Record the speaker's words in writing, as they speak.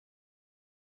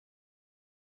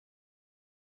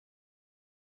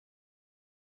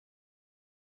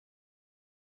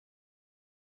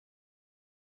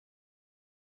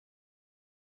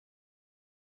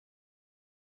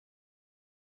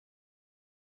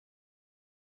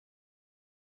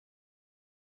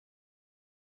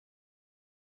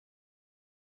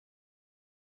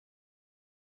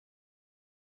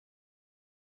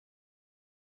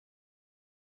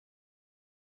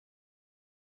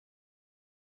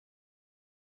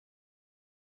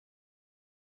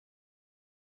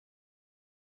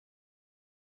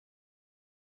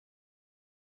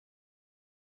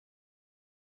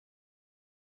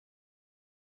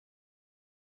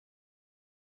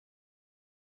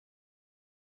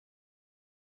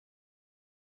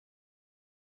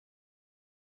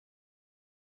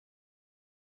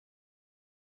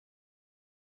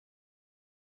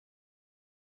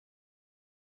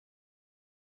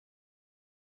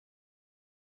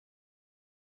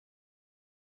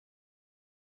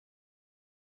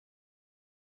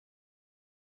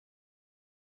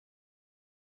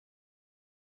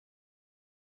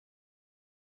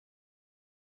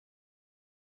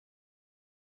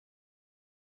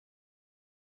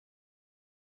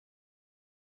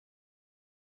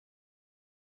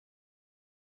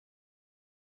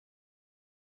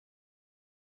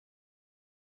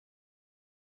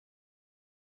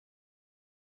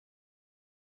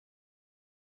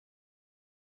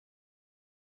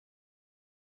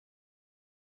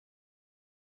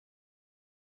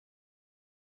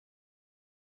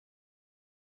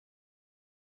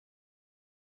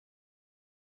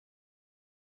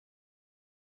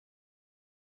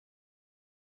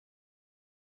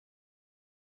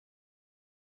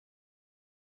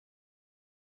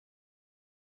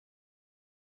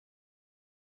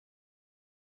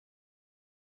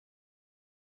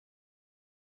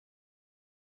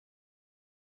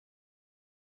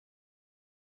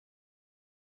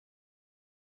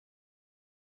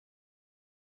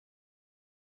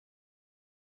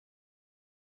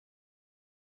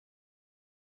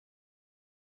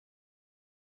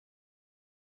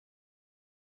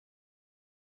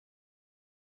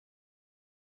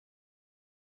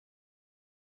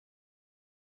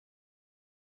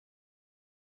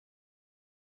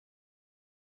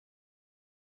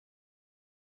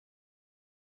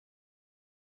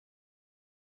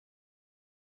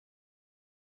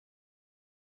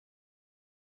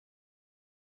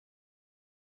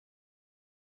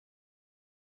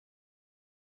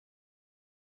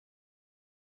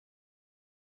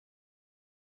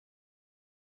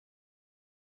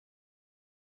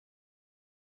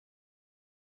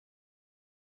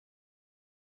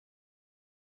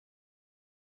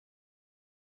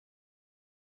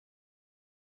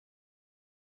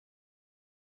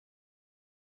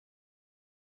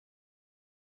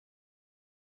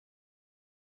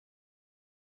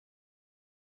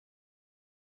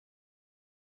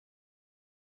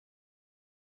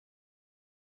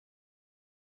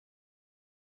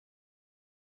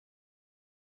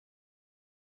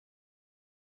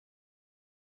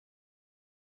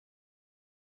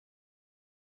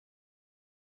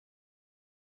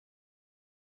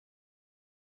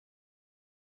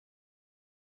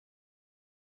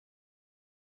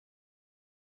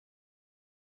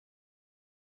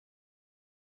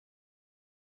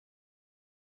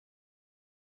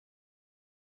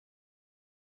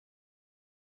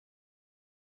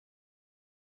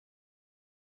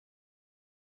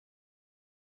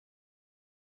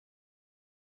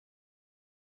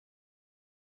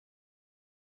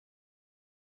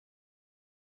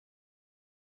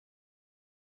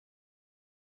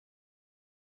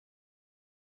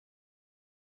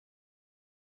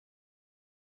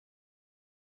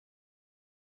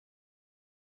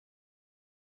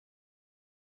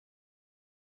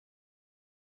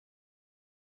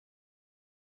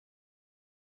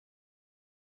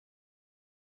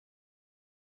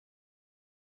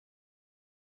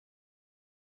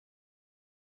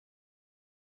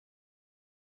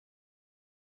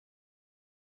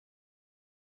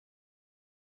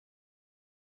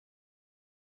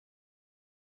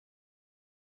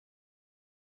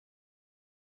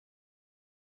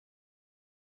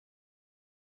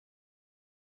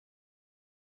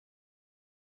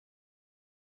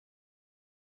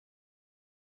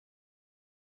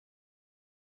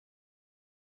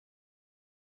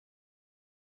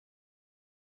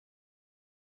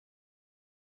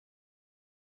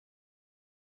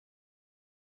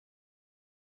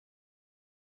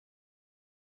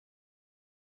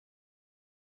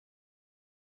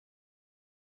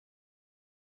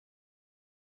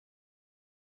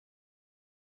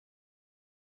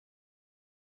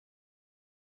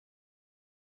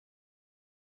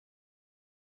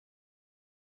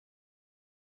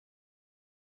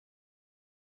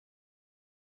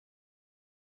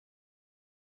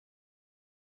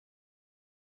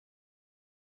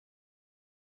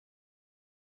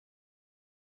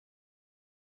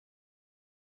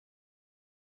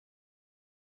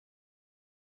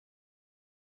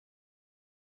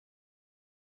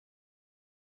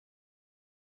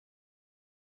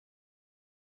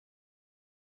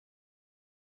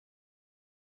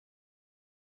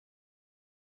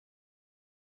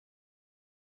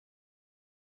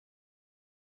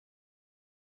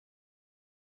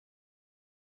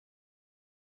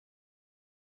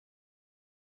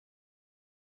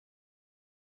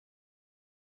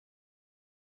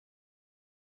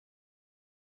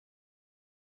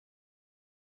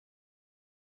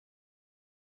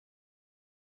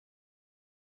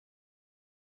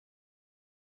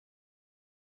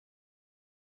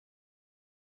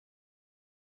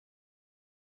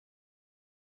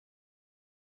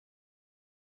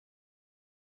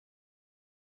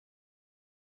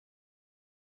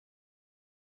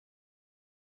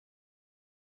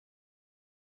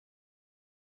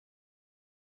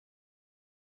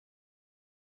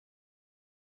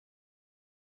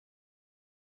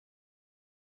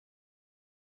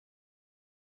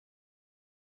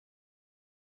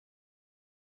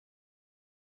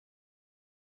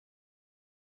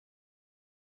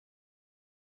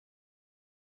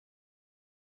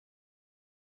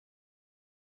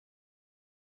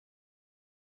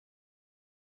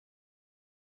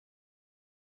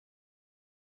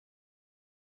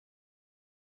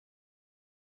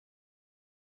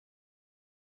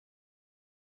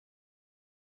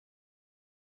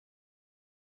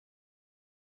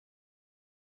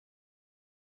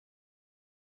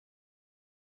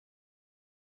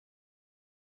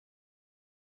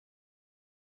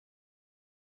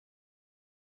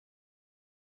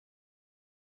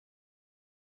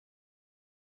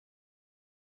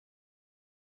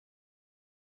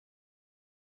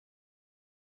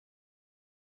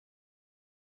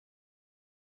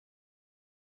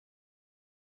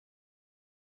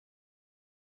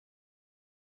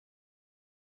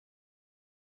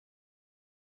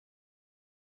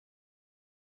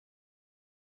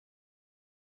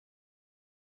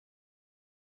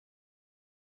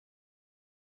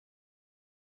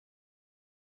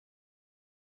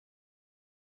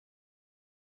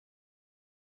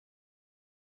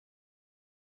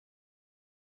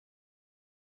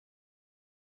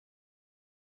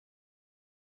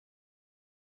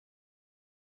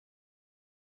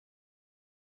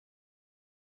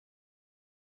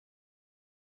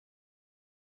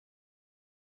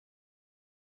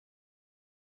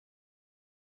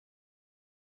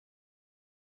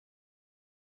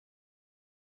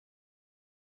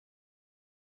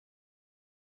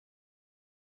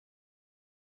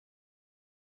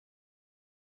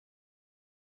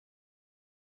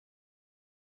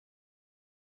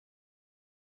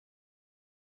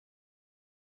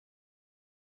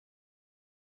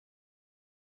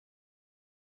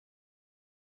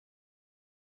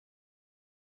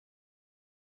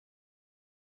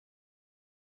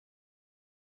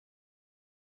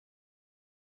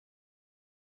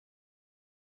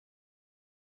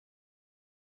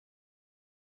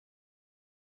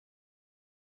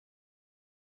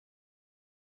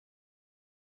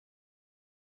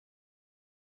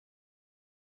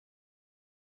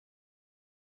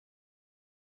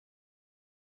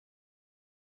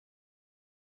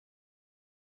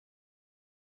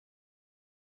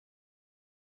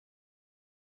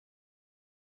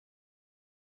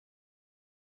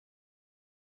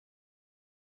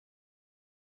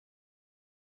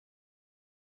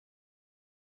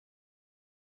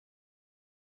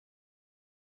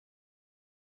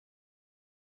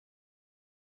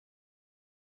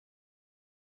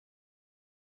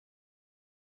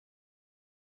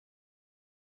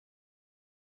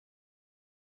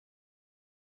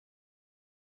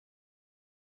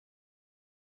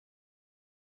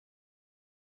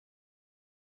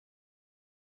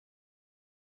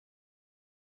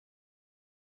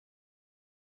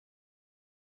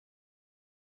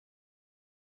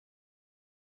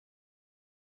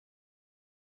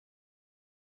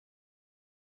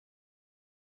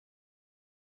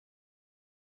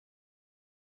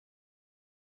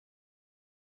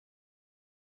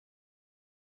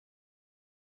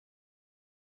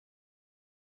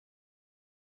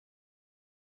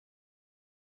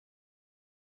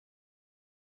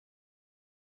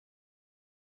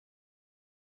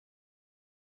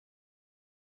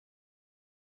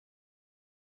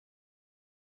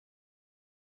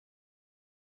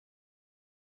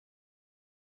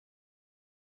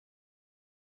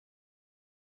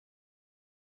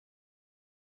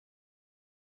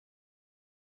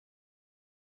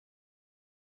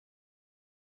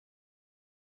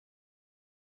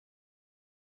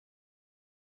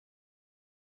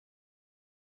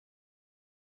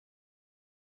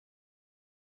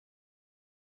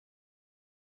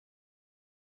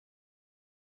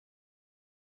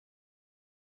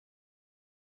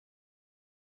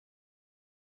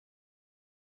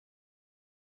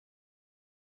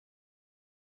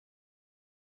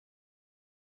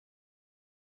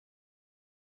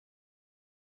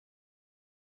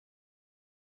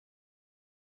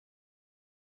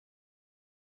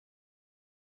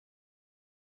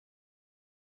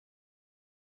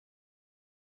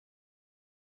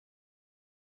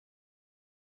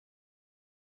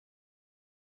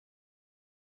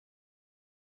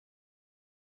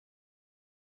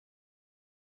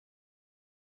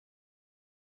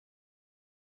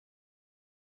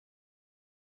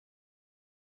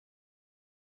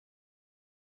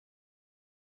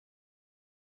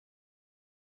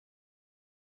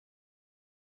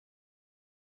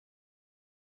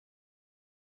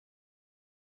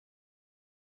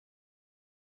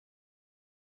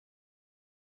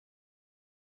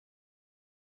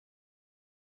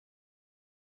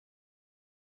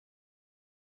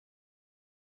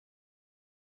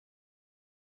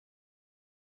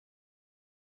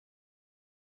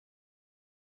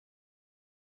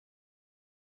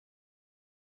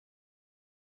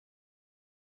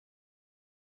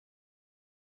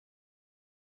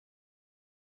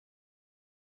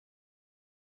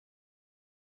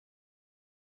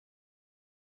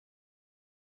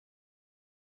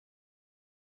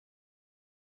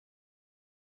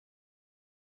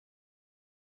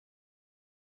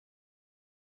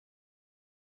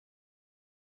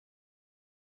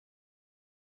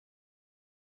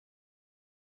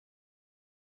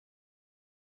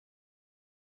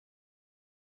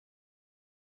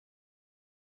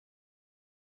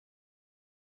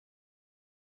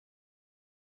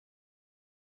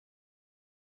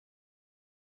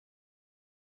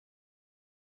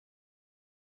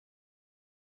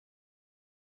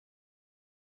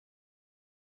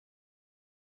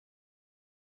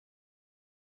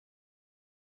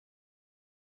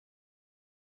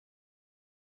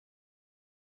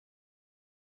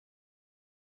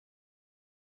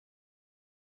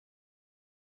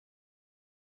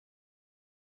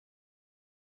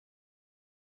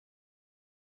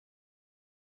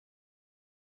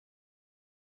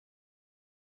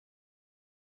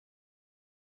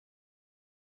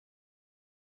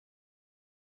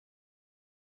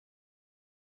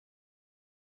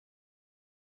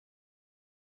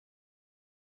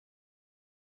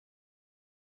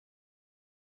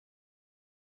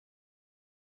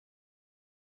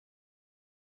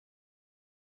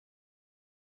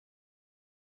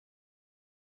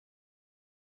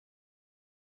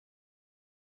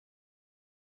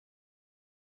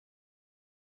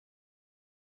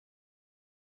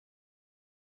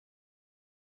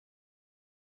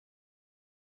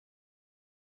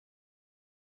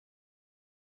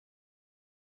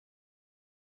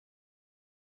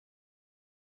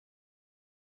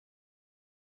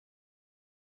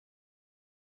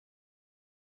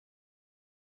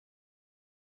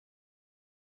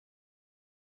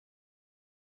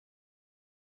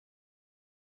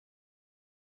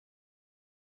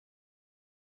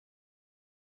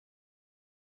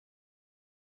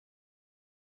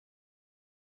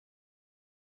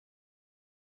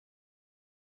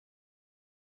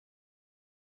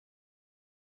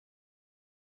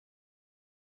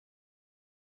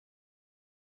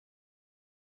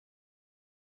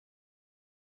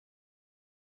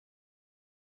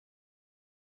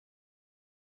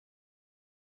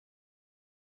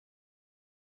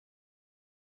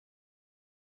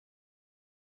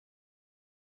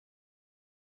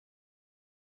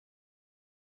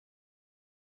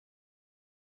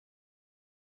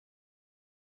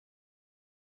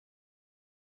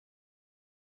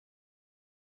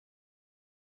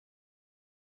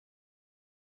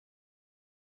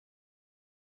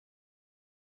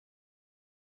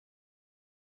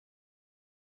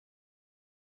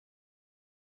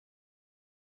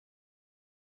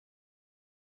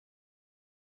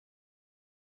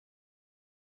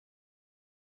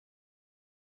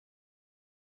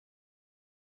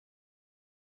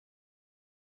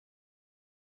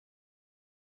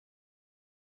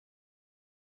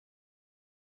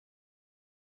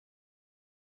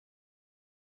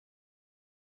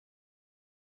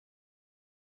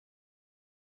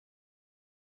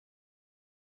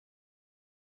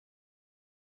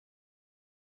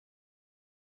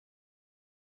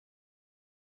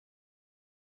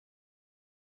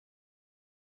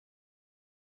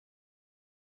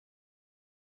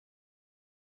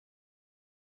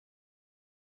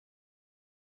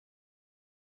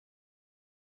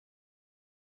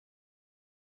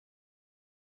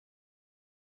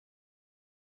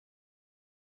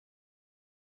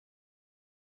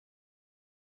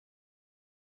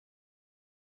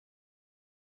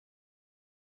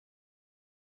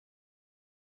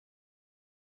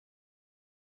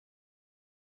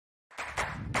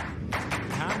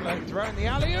Hamlet throwing the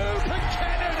alley-oop, and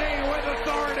Kennedy with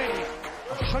authority.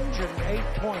 108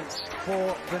 points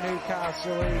for the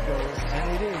Newcastle Eagles,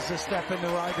 and it is a step in the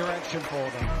right direction for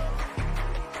them.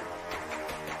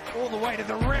 All the way to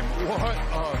the rim. What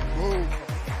a move.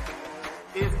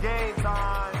 It's game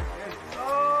time. Let's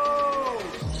go.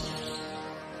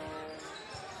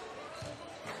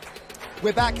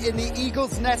 We're back in the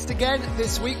Eagles' nest again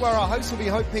this week, where our hosts will be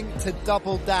hoping to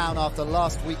double down after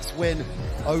last week's win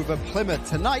over Plymouth.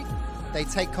 Tonight, they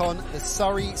take on the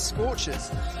Surrey Scorchers.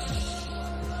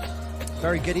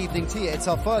 Very good evening to you. It's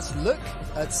our first look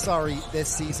at Surrey this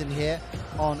season here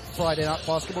on Friday Night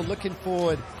Basketball. Looking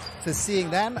forward to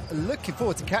seeing them. Looking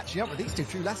forward to catching up with these two.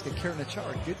 Drew Lasker, Kieran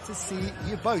Achara. Good to see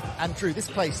you both. And Drew, this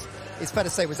place, it's fair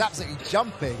to say, was absolutely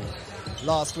jumping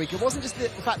last week. It wasn't just the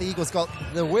fact the Eagles got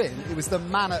the win, it was the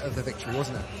manner of the victory,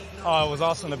 wasn't it? Oh, it was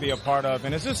awesome to be a part of.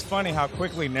 And it's just funny how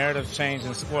quickly narratives change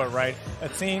in sport, right? A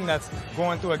team that's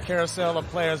going through a carousel of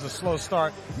players, a slow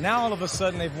start. Now all of a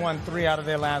sudden they've won 3 out of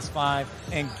their last 5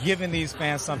 and given these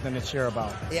fans something to cheer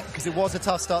about. Yeah, because it was a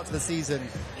tough start to the season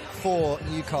for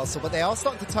Newcastle, but they are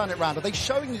starting to turn it around. Are they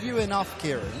showing you enough,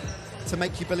 Kieran, to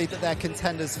make you believe that they're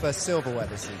contenders for silverware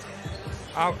this season?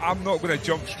 I'm not going to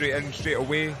jump straight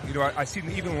away. You know, I seen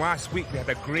even last week they had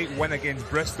a great win against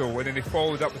Bristol, and then they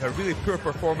followed up with a really poor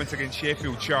performance against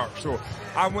Sheffield Sharks. So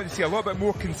I want to see a little bit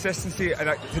more consistency,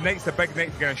 and tonight's the big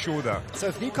night to going to show that. So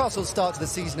if Newcastle's start to the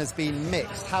season has been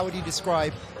mixed, how would you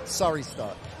describe Surrey's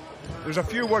start? There's a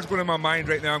few words going in my mind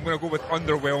right now. I'm going to go with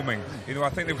underwhelming. You know, I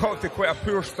think they've got off to quite a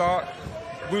poor start,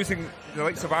 losing the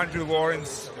likes of Andrew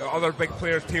Lawrence, other big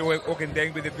players, Theo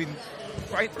Ogundengue. They've been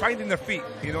finding their feet,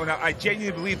 you know, and I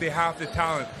genuinely believe they have the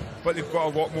talent, but they've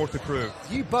got a lot more to prove.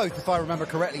 You both, if I remember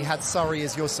correctly, had Surrey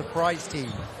as your surprise team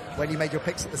when you made your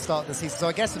picks at the start of the season. So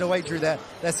I guess in a way, Drew, they're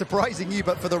surprising you,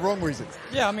 but for the wrong reasons.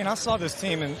 Yeah, I mean, I saw this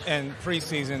team in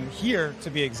preseason here, to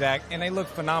be exact, and they look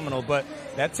phenomenal. But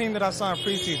that team that I saw in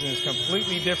preseason is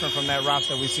completely different from that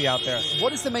roster we see out there.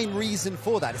 What is the main reason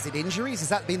for that? Is it injuries? Has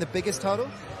that been the biggest hurdle?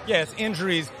 Yeah, it's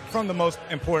injuries from the most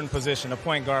important position, the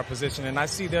point guard position. And I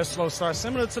see their slow start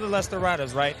similar to the Leicester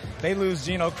Riders, right? They lose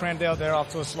Gino Crandell. They're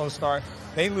off to a slow start.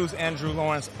 They lose Andrew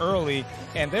Lawrence early,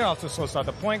 and they're off to a slow start.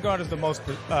 The point guard is the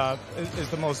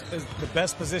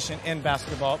best position in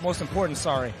basketball, most important.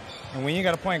 Sorry, and when you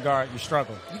got a point guard, you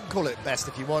struggle. You can call it best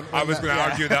if you want. I was going to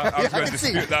argue that. I was going to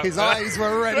dispute that. His eyes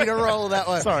were ready to roll that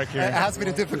one. Sorry, Kieran. It has been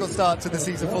a difficult start to the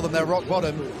season for them. They're rock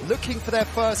bottom, looking for their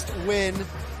first win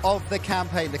of the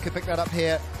campaign. They could pick that up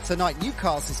here tonight.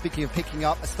 Newcastle, speaking of picking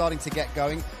up, are starting to get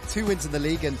going. 2 wins in the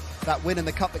league and that win in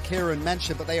the cup that Kieran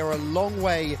mentioned, but they are a long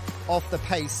way off the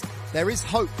pace. There is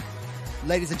hope,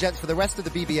 ladies and gents, for the rest of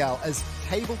the BBL, as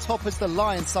table toppers the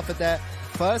Lions suffered their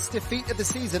first defeat of the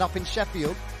season up in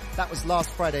Sheffield. That was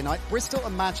last Friday night. Bristol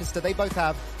and Manchester, they both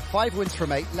have 5 wins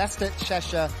from 8. Leicester,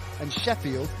 Cheshire and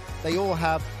Sheffield, they all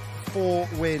have 4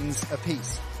 wins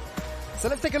apiece. So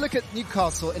let's take a look at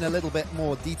Newcastle in a little bit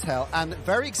more detail, and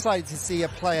very excited to see a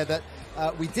player that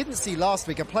we didn't see last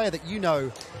week, a player that you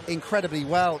know incredibly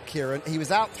well, Kieran. He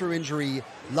was out through injury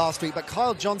last week, but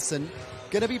Kyle Johnson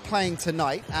going to be playing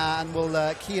tonight, and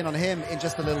we'll key in on him in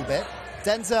just a little bit.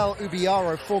 Denzel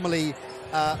Ubiaro, formerly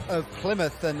of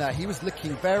Plymouth, and he was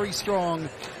looking very strong.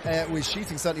 His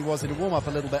shooting certainly was in a warm-up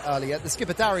a little bit earlier. The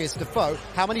skipper, Darius Defoe,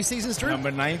 how many seasons, Drew? Number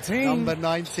 19. Number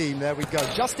 19, there we go.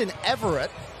 Justin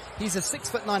Everett. He's a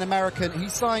 6'9" American. He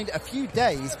signed a few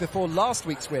days before last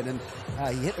week's win, and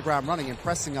he hit the ground running,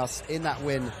 impressing us in that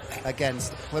win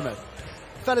against Plymouth.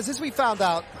 Fellas, as we found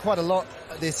out quite a lot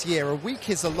this year, a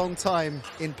week is a long time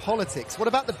in politics. What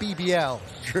about the BBL,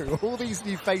 Drew? All these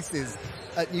new faces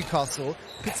at Newcastle,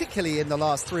 particularly in the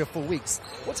last 3 or 4 weeks.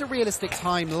 What's a realistic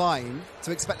timeline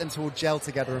to expect them to all gel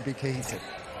together and be cohesive?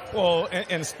 Well,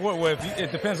 in sport,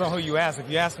 it depends on who you ask. If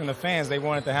you're asking the fans, they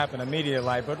want it to happen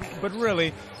immediately. But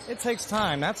really, it takes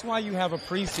time. That's why you have a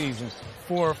preseason,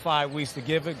 4 or 5 weeks, to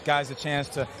give guys a chance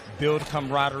to build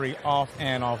camaraderie off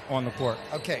and off on the court.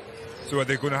 Okay. So are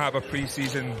they going to have a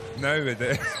pre-season now?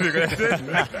 The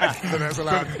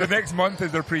next month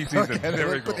is their pre-season. Okay, there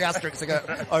we go. Put the asterisk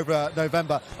over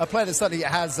November. A player that certainly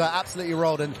has absolutely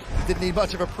rolled and didn't need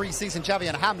much of a pre-season.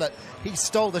 Javier Hamlet, he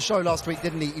stole the show last week,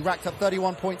 didn't he? He racked up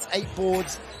 31 points, 8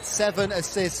 boards, 7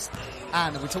 assists.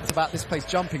 And we talked about this place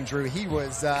jumping, Drew. He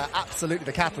was absolutely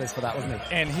the catalyst for that, wasn't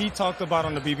he? And he talked about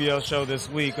on the BBL show this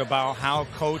week about how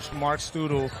Coach Mark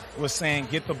Studel was saying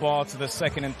get the ball to the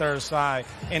second and third side.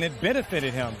 And it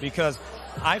benefited him because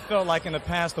I felt like in the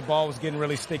past the ball was getting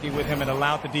really sticky with him and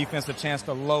allowed the defense a chance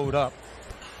to load up.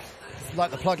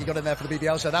 like the plug he got in there for the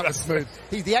BBL show. That was smooth.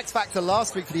 He's the X Factor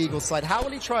last week for the Eagles side. How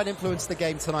will he try and influence the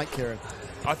game tonight, Kieran?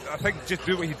 I think just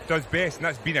do what he does best, and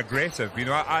that's being aggressive. You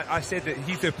know, I said that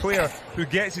he's the player who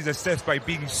gets his assist by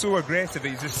being so aggressive that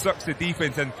he just sucks the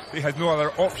defence and he has no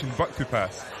other option but to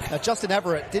pass. Now, Justin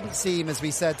Everett didn't seem, as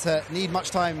we said, to need much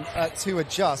time to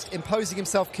adjust, imposing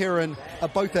himself, Kieran,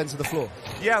 at both ends of the floor.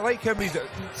 Yeah, I like him. He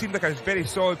seemed like a very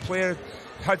solid player.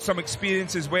 Had some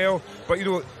experience as well, but you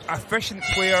know, efficient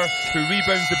player who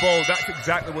rebounds the ball, that's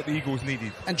exactly what the Eagles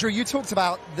needed. And Drew, you talked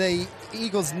about the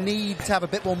Eagles need to have a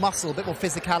bit more muscle, a bit more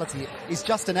physicality. Is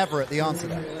Justin Everett the answer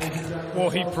there? Well,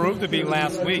 he proved to be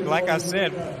last week. Like I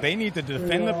said, they need to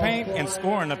defend the paint and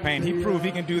score in the paint. He proved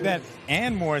he can do that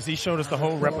and more, as he showed us the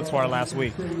whole repertoire last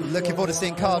week. Looking forward to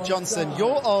seeing Carl Johnson,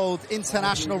 your old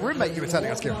international roommate you were telling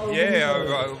us, Kieran.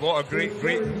 Yeah, a lot of great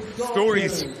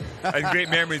stories and great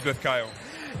memories with Kyle.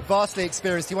 Vastly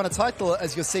experienced. He won a title,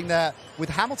 as you're seeing there, with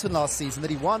Hamilton last season,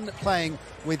 that he won playing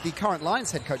with the current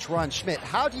Lions head coach, Ryan Schmidt.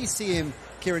 How do you see him,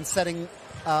 Kieran, setting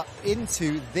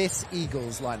into this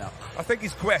Eagles lineup? I think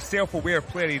he's quite a self-aware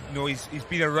player. You know, he's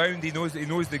been around. He knows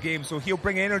the game, so he'll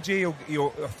bring energy.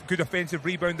 He'll a good offensive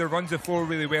rebounder, runs the floor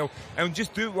really well, and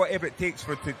just do whatever it takes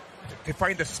to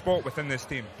find a spot within this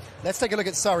team. Let's take a look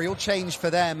at Surrey. All change for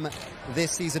them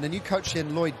this season. A new coach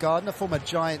in Lloyd Gardner, former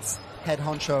Giants head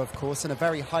honcho, of course, and a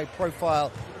very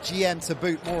high-profile GM to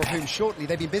boot, more of whom shortly.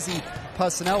 They've been busy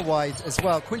personnel-wise as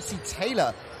well. Quincy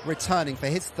Taylor returning for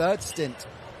his third stint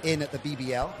in the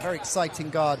BBL. Very exciting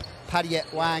guard,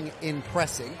 Padiet Wang in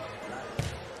pressing.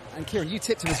 And Kieran, you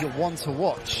tipped him as your one to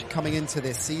watch coming into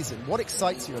this season. What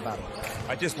excites you about him?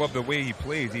 I just love the way he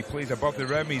plays. He plays above the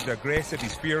rim. He's aggressive.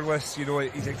 He's fearless. You know,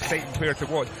 he's an exciting player to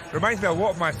watch. Reminds me a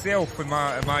lot of myself in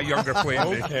my younger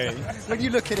playing Okay. When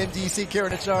you look at him, do you see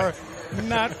Kieran Achara?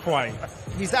 Not quite.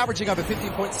 He's averaging over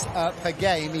 15 points per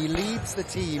game. He leads the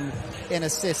team in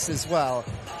assists as well.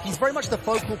 He's very much the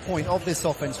focal point of this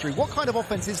offense, Drew. What kind of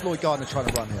offense is Lloyd Gardner trying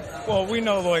to run here? Well, we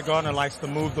know Lloyd Gardner likes to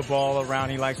move the ball around.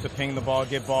 He likes to ping the ball,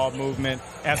 get ball movement.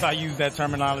 As I use that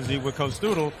terminology with Coach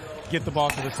Doodle, get the ball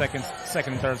to the second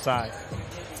and third side.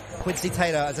 Quincy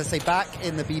Taylor, as I say, back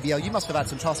in the BBL. You must have had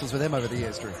some tussles with him over the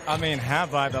years, Drew. I mean,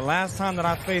 have I? The last time that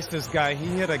I faced this guy, he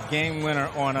hit a game winner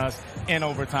on us in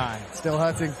overtime. Still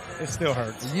hurting? It still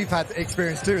hurts. You've had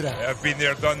experience too then. I've been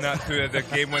there, done that too. The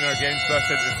game winner against us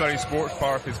at the Surrey Sports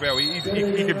Park as well. He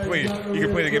can play. He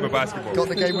can play the game of basketball. Got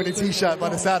the game-winning T-shirt by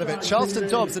the sound of it. Charleston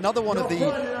Dobbs, another one of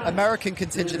the American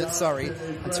contingent at Surrey.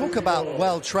 And talk about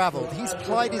well-travelled. He's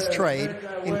plied his trade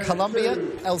in Colombia,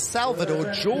 El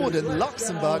Salvador, Jordan,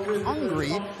 Luxembourg,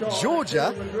 Hungary,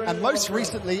 Georgia, and most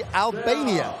recently,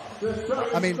 Albania.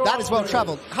 I mean, that is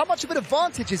well-travelled. How much of an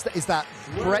advantage is that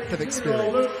breadth of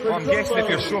experience? Well, I'm guessing if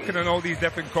you're soaking in all these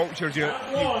different cultures, you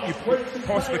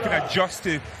possibly can adjust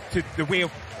to the way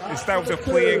of the styles of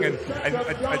playing and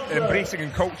embracing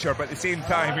in culture, but at the same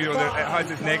time, you know, it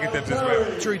has its negatives as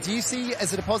well. Drew, do you see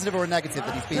as it a positive or a negative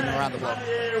that he's been around the world?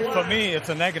 For me, it's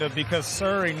a negative because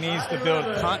Surrey needs to build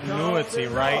continuity,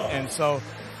 right? And so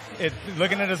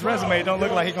looking at his resume, it don't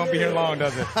look like he's going to be here long,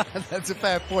 does it? That's a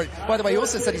fair point. By the way, he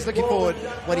also said he's looking forward,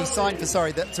 when he signed for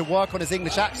Surrey, to work on his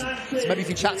English accent. So maybe if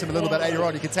you chat to him a little bit later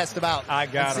on, you can test him out and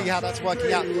see how that's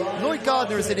working out. Lloyd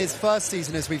Gardner is in his first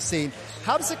season, as we've seen.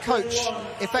 How does a coach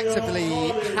effectively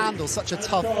handle such a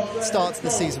tough start to the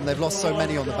season when they've lost so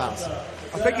many on the bounce?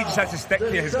 I think he just has to stick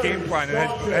to his game plan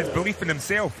and his belief in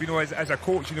himself. You know, as a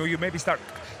coach, you know, you maybe start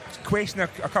questioning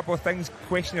a couple of things,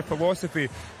 questioning philosophy,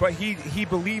 but he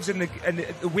believes in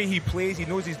the way he plays. He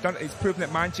knows he's proven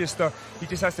at Manchester. He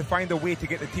just has to find a way to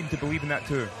get the team to believe in that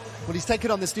too. Well, he's taken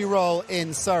on this new role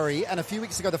in Surrey, and a few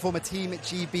weeks ago the former Team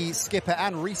GB skipper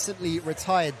and recently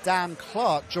retired Dan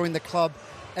Clark joined the club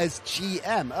as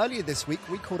GM. Earlier this week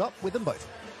we caught up with them both.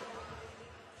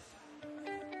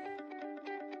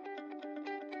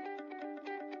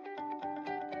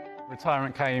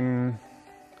 Retirement came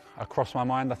across my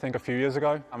mind, I think, a few years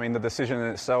ago. I mean, the decision in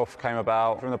itself came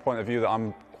about from the point of view that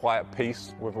I'm quite at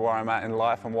peace with where I'm at in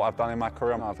life and what I've done in my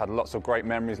career. I've had lots of great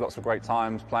memories, lots of great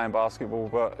times playing basketball,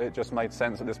 but it just made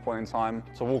sense at this point in time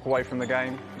to walk away from the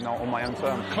game, you know, on my own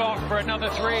terms. Clark for another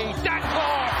three. Dan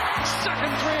Clark,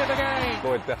 second three of the game.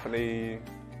 Lloyd definitely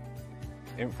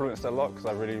influenced a lot because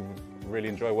I really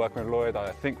enjoy working with Lloyd.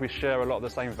 I think we share a lot of the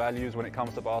same values when it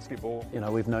comes to basketball. You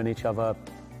know, we've known each other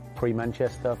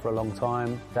pre-Manchester for a long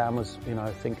time. Dan was, you know,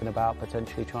 thinking about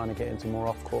potentially trying to get into more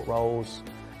off-court roles.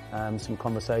 Some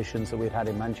conversations that we'd had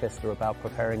in Manchester about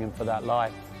preparing him for that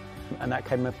life. And that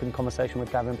came up in conversation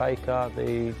with Gavin Baker,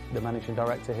 the managing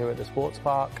director here at the sports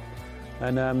park.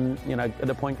 And, you know, at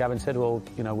the point Gavin said, well,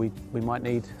 you know, we might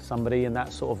need somebody in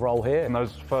that sort of role here. In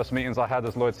those first meetings I had,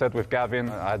 as Lloyd said, with Gavin,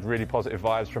 I had really positive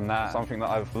vibes from that. Something that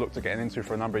I've looked at getting into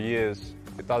for a number of years.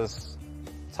 It does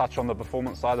touch on the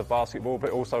performance side of basketball, but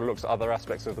it also looks at other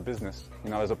aspects of the business. You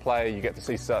know, as a player, you get to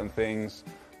see certain things,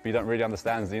 but you don't really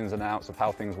understand the ins and outs of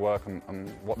how things work and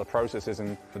what the process is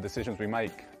and the decisions we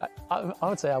make. I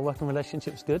would say our working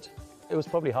relationship's good. It was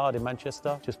probably hard in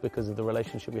Manchester just because of the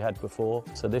relationship we had before.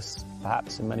 So this,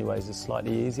 perhaps in many ways, is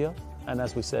slightly easier. And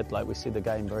as we said, like, we see the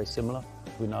game very similar.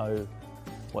 We know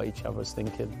what each other's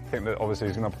thinking. I think that obviously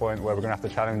is going to point where we're going to have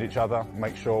to challenge each other,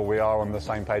 make sure we are on the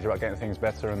same page about getting things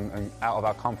better and out of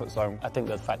our comfort zone. I think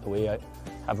that the fact that we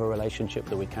have a relationship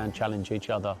that we can challenge each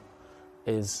other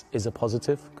is a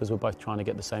positive, because we're both trying to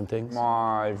get the same things.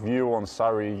 My view on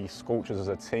Surrey Scorchers as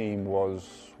a team was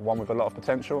one with a lot of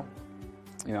potential.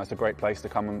 You know, it's a great place to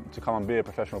come and be a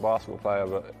professional basketball player,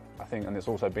 but I think, and it's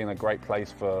also been a great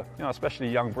place for, you know, especially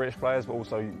young British players, but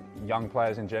also young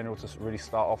players in general to really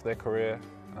start off their career.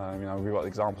 You know, we've got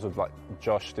examples of like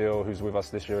Josh Steele, who's with us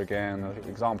this year again.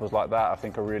 Examples like that I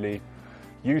think are really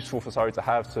useful for Surrey to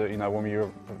have to, you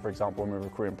know, for example, when we're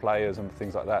recruiting players and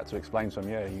things like that, to explain to them,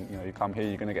 yeah, you know, you come here,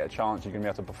 you're going to get a chance, you're going to be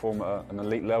able to perform at an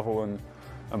elite level and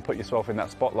put yourself in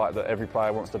that spotlight that every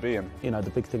player wants to be in. You know,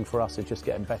 the big thing for us is just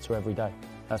getting better every day.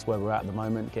 That's where we're at the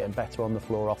moment, getting better on the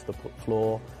floor, off the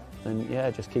floor, and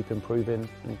yeah, just keep improving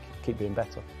and keep being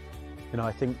better. You know,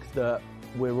 I think that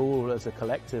we're all, as a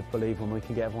collective, believe when we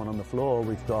can get everyone on the floor,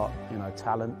 we've got, you know,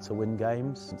 talent to win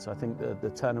games. And so I think the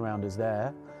turnaround is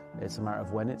there. It's a matter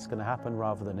of when it's going to happen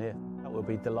rather than if. We'll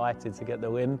be delighted to get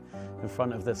the win in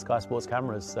front of the Sky Sports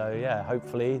cameras. So yeah,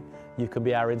 hopefully you can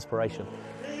be our inspiration.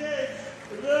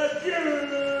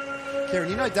 Kieran,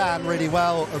 you know Dan really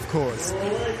well, of course.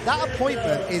 That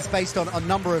appointment is based on a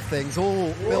number of things,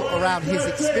 all built around his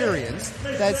experience.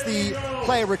 There's the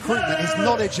player recruitment, his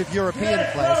knowledge of European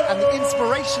players, and the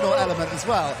inspirational element as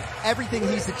well. Everything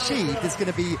he's achieved is going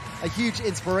to be a huge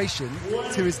inspiration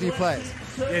to his new players.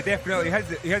 Yeah, definitely.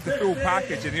 He has the full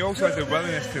package, and he also has the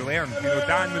willingness to learn. You know,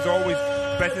 Dan was always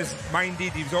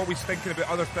business-minded. He was always thinking about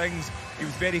other things. He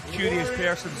was a very curious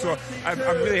person, so I'm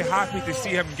really happy to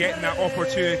see him getting that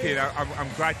opportunity, and I'm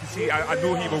glad to see. I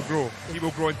know he will grow. He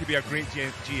will grow into be a great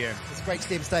GM. It's great to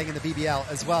see him staying in the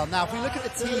BBL as well. Now, if we look at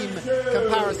the team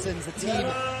comparisons, the team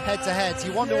head-to-heads,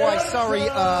 you wonder why Surrey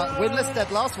are winless, dead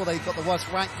last. Well, they've got the worst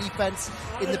ranked defence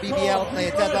in the BBL.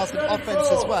 They are dead last in offence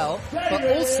as well. But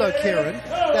also, Kieran,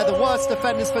 they're the worst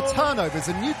defenders for turnovers,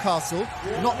 and Newcastle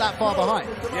not that far behind.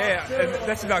 Yeah, and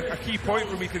this is a key point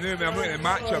for me to know when I'm looking at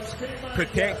matchups,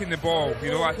 protecting the ball.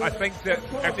 You know, I think that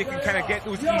if they can kind of get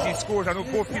those easy scores, I know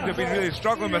both teams have been really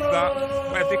struggling with that,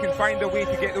 but if they can find a way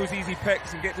to get those easy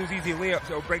picks and get those easy layups,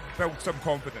 it'll build some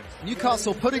confidence.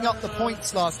 Newcastle putting up the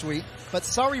points last week, but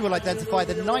Surrey will identify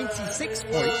the 96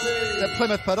 points that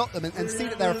Plymouth put up them and see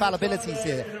that there are fallibilities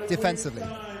here defensively.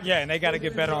 Yeah, and they got to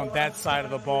get better on that side of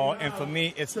the ball. And for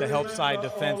me, it's the help side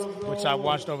defense, which I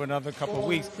watched over another couple of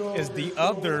weeks, is the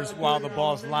others, while the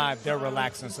ball's live, they're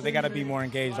relaxing. So they got to be more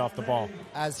engaged off the ball.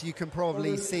 As you can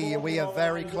probably see, we are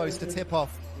very close to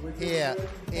tip-off here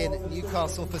in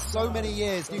Newcastle. For so many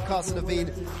years, Newcastle have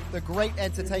been the great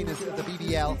entertainers of the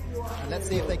BBL. And let's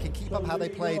see if they can keep up how they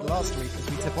played last week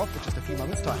as we tip off in just a few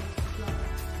moments' time.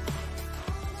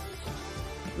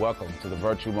 Welcome to the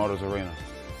Virtue Motors Arena.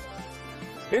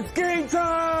 It's game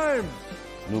time!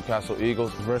 Newcastle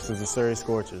Eagles Versus the Surrey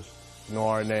Scorchers. Know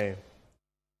our name.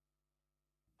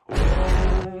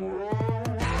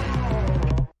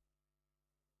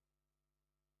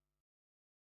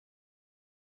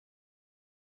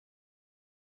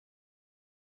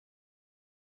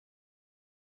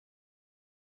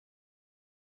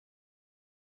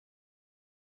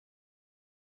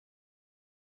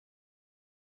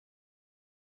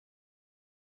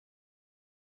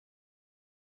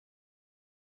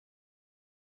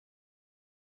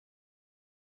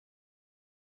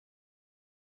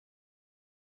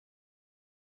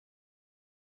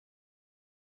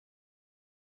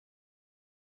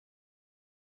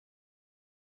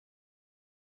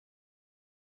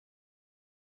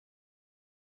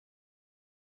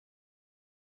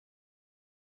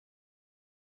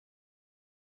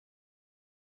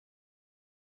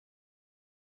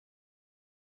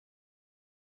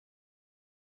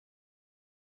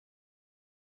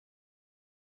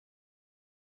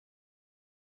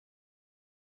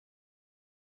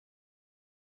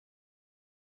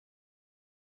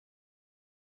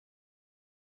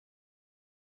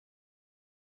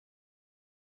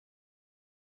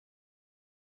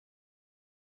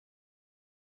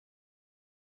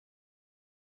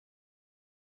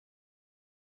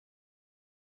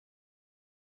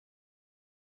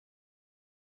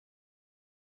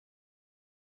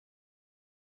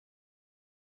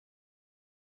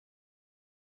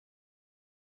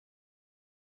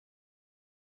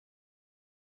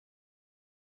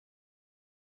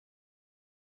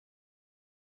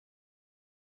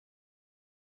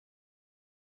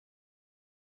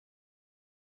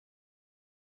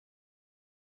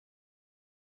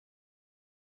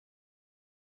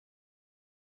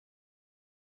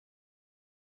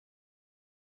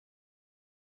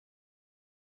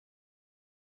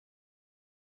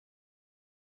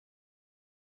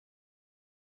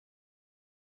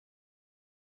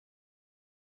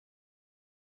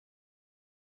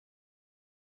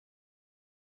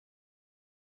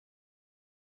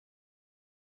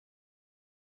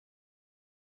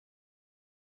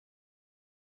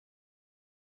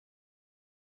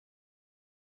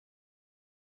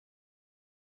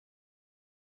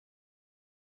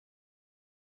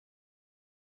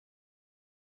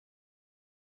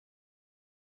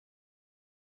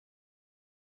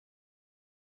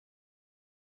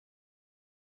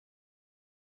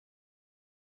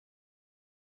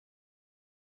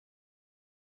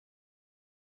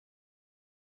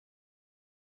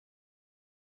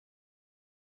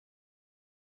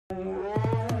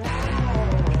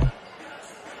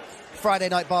 Friday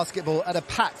night basketball at a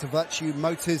packed Virtue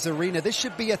Motors Arena. This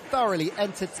should be a thoroughly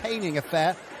entertaining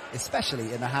affair,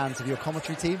 especially in the hands of your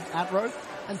commentary team, Ant Rowe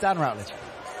and Dan Routledge.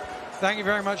 Thank you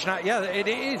very much, Nat. Yeah, it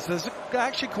is. There's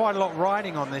actually quite a lot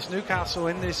riding on this. Newcastle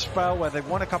in this spell where they've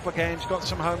won a couple of games, got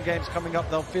some home games coming up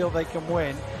they'll feel they can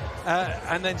win.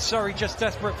 And then Surrey just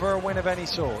desperate for a win of any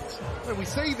sort. Well, we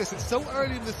say this, it's so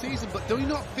early in the season, but do you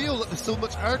not feel that there's so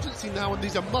much urgency now and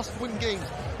these are must-win games?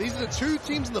 These are the two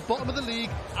teams in the bottom of the league,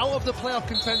 out of the playoff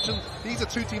contention. These are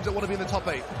two teams that want to be in the top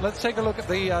 8. Let's take a look at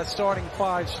the starting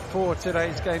fives for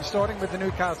today's game, starting with the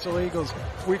Newcastle Eagles.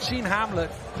 We've seen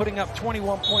Hamlet putting up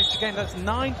 21 points a game. That's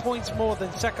 9 points more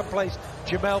than second place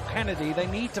Jamel Kennedy. They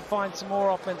need to find some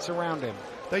more offense around him.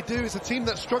 They do. It's a team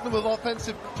that's struggling with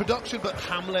offensive production, but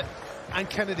Hamlet and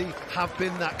Kennedy have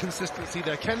been that consistency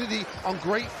there. Kennedy on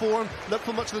great form. Look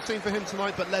for much of the same for him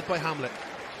tonight, but led by Hamlet.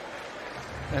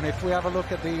 And if we have a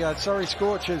look at the Surrey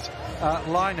Scorchers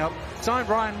lineup, signed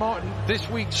Ryan Martin this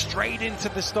week straight into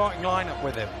the starting lineup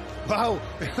with him. Wow,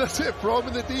 that's it, throw him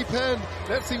in the deep end.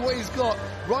 Let's see what he's got.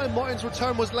 Ryan Martin's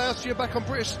return was last year back on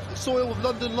British soil with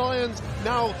London Lions.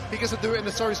 Now he gets to do it in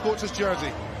the Surrey Scorchers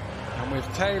jersey. And with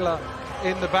Taylor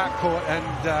in the backcourt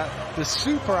and the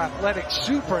super athletic,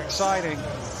 super exciting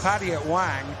Paddy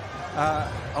Wang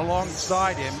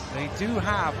alongside him, they do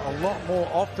have a lot more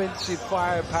offensive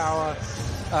firepower,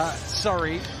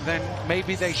 Surrey, than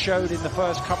maybe they showed in the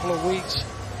first couple of weeks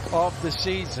of the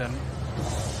season.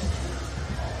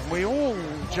 We all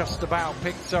just about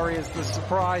picked Surrey as the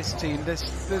surprise team. There's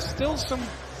still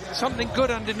something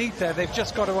good underneath there. They've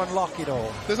just got to unlock it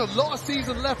all. There's a lot of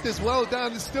season left as well,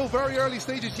 Dan. It's still very early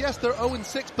stages. Yes, they're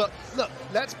 0-6, but look,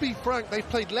 let's be frank. They've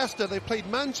played Leicester, they've played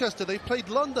Manchester, they've played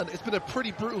London. It's been a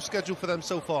pretty brutal schedule for them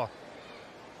so far.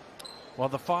 Well,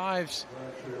 the fives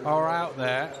are out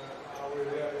there,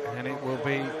 and it will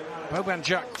be Boban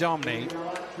Jack Domney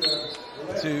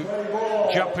to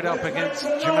jump it up against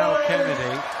Jamel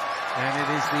Kennedy, and it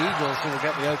is the Eagles who will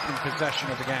get the opening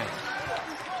possession of the game.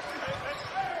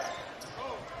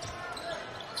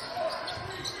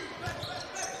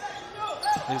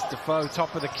 Here's Defoe,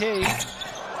 top of the key.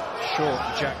 Short,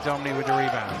 Jack Domney with the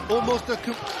rebound. Almost an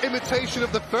imitation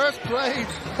of the first play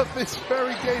of this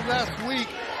very game last week.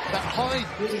 That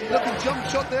high-looking jump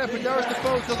shot there for Darius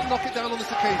Defoe doesn't knock it down on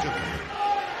this occasion.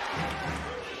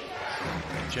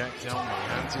 Jack Domney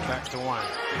hands it back to Wang.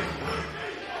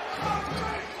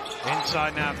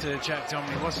 Inside now to Jack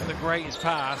Domney. Wasn't the greatest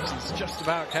pass. He's just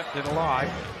about kept it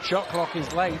alive. Shot clock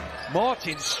is late.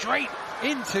 Martin straight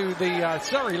into the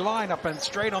Surrey lineup and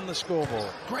straight on the scoreboard.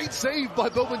 Great save by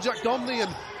Boban Jack Domney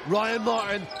and Ryan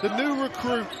Martin, the new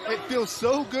recruit. It feels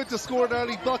so good to score an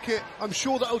early bucket. I'm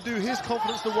sure that'll do his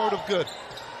confidence the world of good.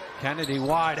 Kennedy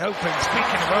wide open. Speaking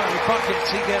of early buckets,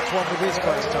 he gets one with his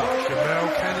first touch.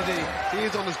 Jamel Kennedy, he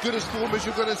is on as good a form as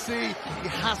you're going to see. He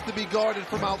has to be guarded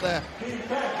from out there.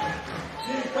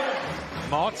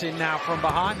 Martin now from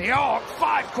behind the arc.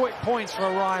 5 quick points for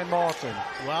Ryan Martin.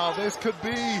 Wow, this could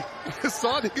be the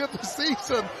signing of the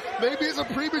season. Maybe it's a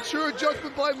premature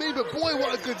judgment by me, but boy,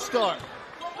 what a good start.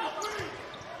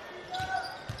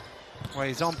 Well,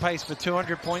 he's on pace for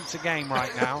 200 points a game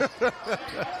right now.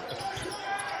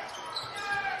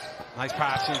 Nice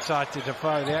pass inside to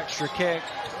Defoe. The extra kick.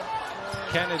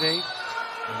 Kennedy.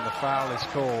 And the foul is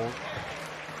called.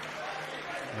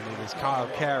 And it is Kyle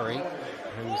Carey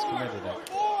who's committed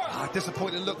it.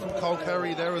 Disappointing look from Kyle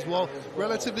Carey there as well.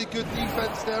 Relatively good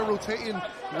defense there, rotating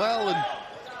well, and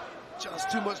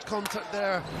just too much contact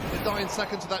there. The dying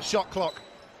seconds of that shot clock.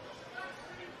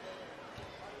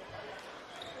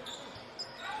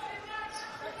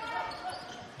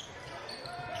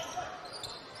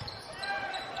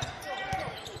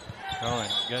 Going,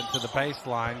 getting to the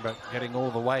baseline, but getting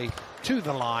all the way to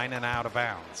the line and out of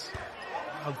bounds.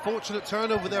 Unfortunate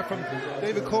turnover there from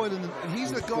David Coyne, and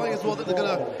he's the guy as well that they're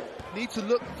going to need to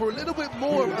look for a little bit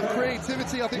more of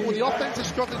creativity. I think when the offense is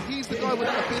struggling, he's the guy with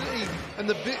that ability and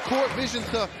the court vision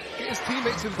to get his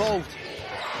teammates involved.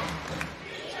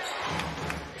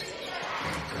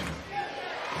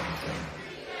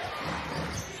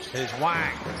 Here's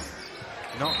Wang,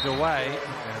 knocked away,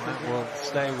 and that will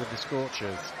stay with the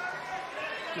Scorchers.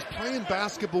 Just playing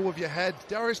basketball with your head.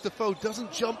 Darius Defoe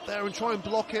doesn't jump there and try and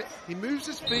block it. He moves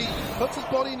his feet, puts his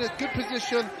body in a good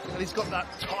position, and he's got that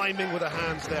timing with the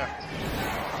hands there.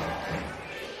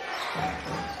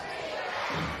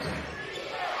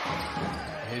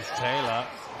 Here's Taylor.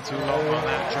 Too long on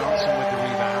that. Johnson with the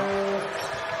rebound.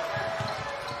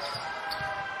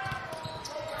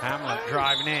 Hamlet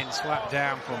driving in, slapped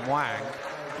down from Wang,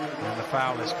 and the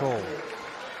foul is called.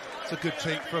 It's a good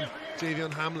take from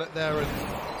Javion Hamlet there, and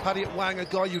Paddy Wang, a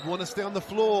guy you'd want to stay on the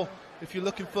floor if you're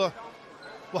looking for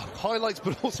well, highlights,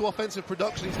 but also offensive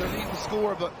production. He's their leading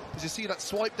scorer, but as you see that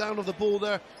swipe down of the ball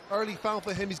there, early foul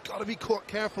for him. He's got to be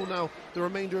careful now the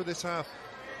remainder of this half.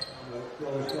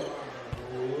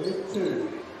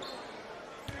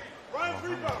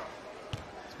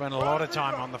 Spent a lot of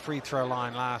time on the free throw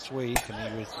line last week,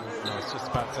 and he was, I was just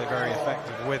about to say, very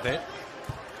effective with it.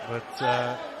 But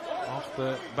off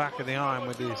the back of the iron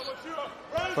with his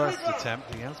first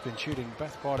attempt, he has been shooting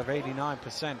best part of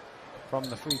 89% from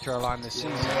the free throw line this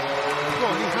season. Well,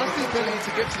 he has the ability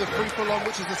to get to the free throw line,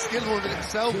 which is a skill in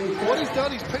itself. What he's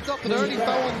done, he's picked up an early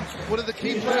foul on one of the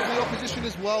key players in the opposition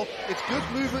as well. It's good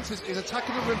movements, he's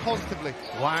attacking the rim positively.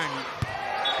 Wang,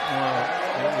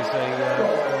 it was a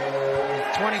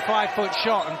 25-foot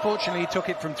shot. Unfortunately, he took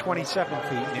it from 27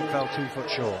 feet and it fell 2 foot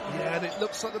short. Yeah, and it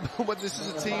looks like the moment this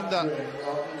is a team that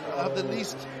have the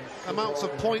least amounts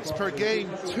of points per game.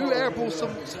 2 air balls so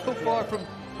far from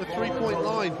the 3-point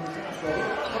line.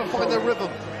 Got to find their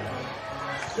rhythm.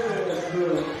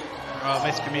 Oh,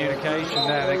 miscommunication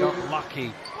there. They got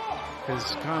lucky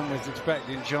because Cohn was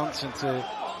expecting Johnson to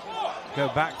go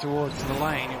back towards the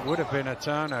lane. It would have been a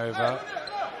turnover,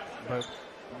 but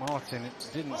Martin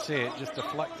didn't see it, just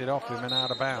deflected off him and out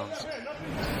of bounds.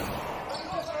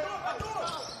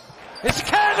 It's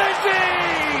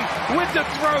Kennedy with the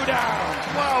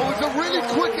throwdown. Wow, it's a really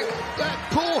quick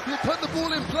ball. He put the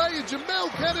ball in play, and Jamel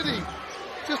Kennedy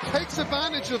just takes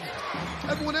advantage of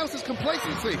everyone else's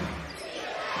complacency.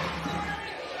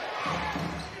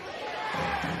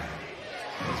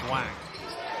 It's Wang.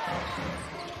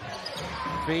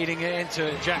 Feeding it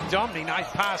into Jack Domney. Nice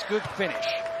pass, good finish.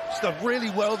 Just done really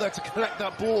well there to collect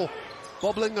that ball.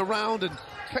 Bobbling around and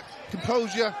kept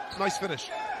composure. Nice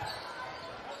finish.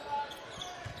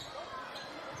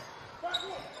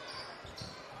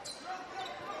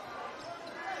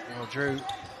 Well, Drew,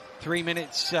 3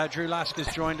 minutes, Drew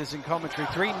Lasker's joined us in commentary,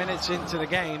 3 minutes into the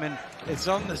game, and it's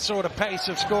on the sort of pace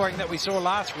of scoring that we saw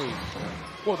last week.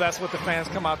 Well, that's what the fans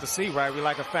come out to see, right? We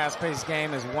like a fast-paced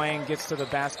game as Wang gets to the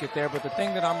basket there. But the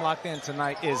thing that I'm locked in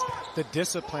tonight is the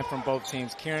discipline from both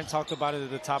teams. Kieran talked about it at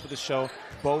the top of the show.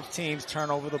 Both teams turn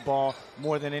over the ball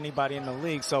more than anybody in the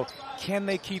league. So can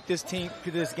they keep this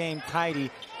game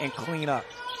tidy and clean up?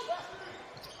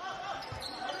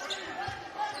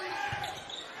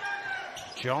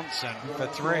 Johnson for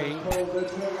 3,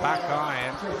 back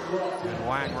iron, and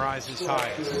Wang rises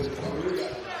highest.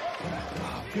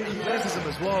 Athleticism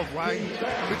as well, Wang,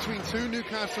 between 2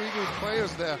 Newcastle Eagles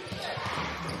players there.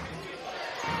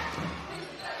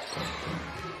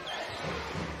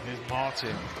 Here's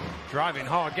Martin, driving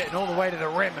hard, getting all the way to the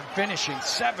rim and finishing.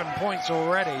 7 points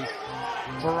already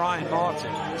for Ryan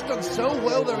Martin. He's done so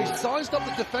well there. He's sized up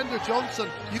the defender, Johnson.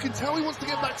 You can tell he wants to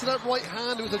get back to that right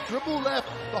hand. It was a dribble left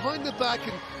behind the back,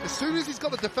 and as soon as he's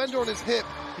got the defender on his hip,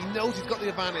 he knows he's got the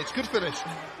advantage. Good finish.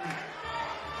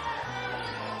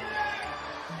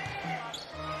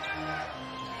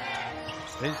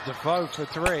 Here's Defoe for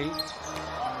 3.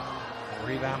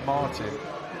 Rebound Martin.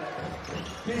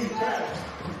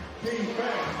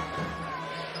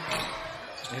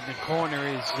 In the corner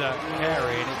is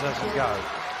Carey, and it doesn't go.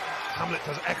 Hamlet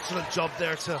does an excellent job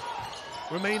there to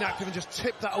remain active and just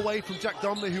tip that away from Jack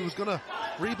Domney, who was going to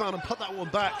rebound and put that one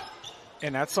back.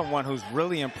 And that's someone who's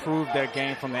really improved their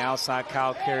game from the outside.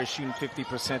 Kyle Carey shooting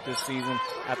 50% this season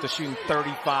after shooting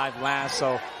 35 last.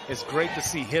 So it's great to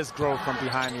see his growth from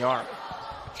behind the arc.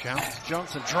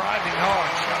 Johnson driving hard,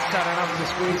 just had enough to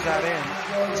squeeze that in.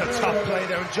 It's a tough play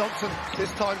there, and Johnson this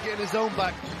time getting his own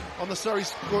back on the Surrey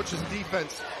Scorchers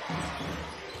defense.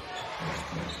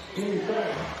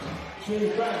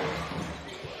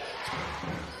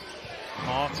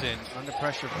 Martin, under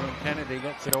pressure from Kennedy,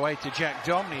 gets it away to Jack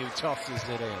Domney, who tosses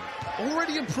it in.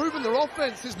 Already improving their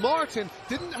offense is Martin.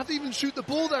 Didn't have to even shoot the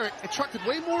ball there. It attracted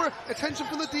way more attention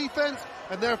from the defense,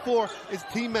 and therefore his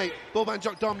teammate, Boban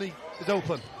Jack Domney, is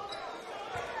open.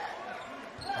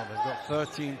 Well, they've got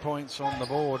 13 points on the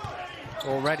board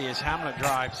already as Hamlet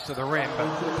drives to the rim, but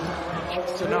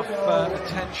just enough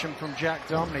attention from Jack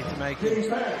Domney to make him miss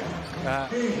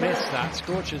that.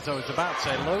 Scorchers, I was about to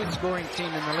say, lowest scoring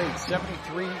team in the league,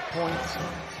 73 points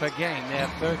per game. They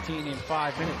have 13 in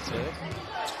 5 minutes here.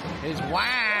 Here's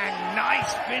Wang,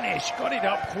 nice finish, got it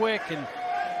up quick and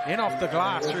in off the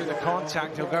glass through the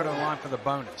contact. He'll go to the line for the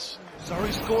bonus.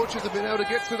 Surrey Scorchers have been able to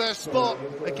get to their spot.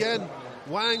 Again,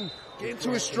 Wang getting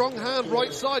to his strong hand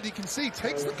right side. You can see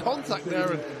takes the contact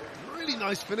there, and really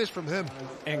nice finish from him.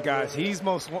 And guys, he's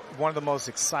one of the most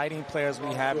exciting players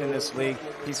we have in this league.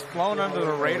 He's flown under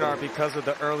the radar because of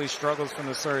the early struggles from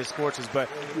the Surrey Scorchers, but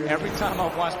every time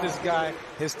I watch this guy,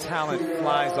 his talent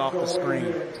flies off the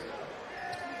screen.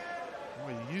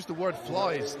 Well, used the word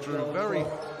flies, Drew, very,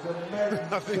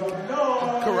 I think,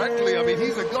 correctly. I mean,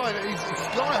 he's a guy that he's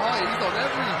sky high. He's on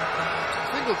every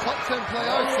single top 10 play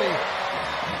I see.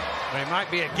 Well, he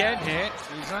might be again here.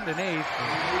 He's underneath.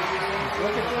 He's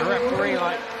looking at the referee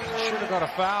like he should have got a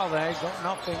foul there. He's got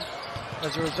nothing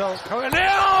as a result. And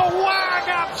Wang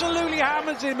absolutely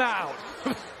hammers him out.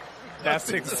 That's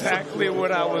exactly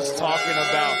what I was talking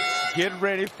about. Get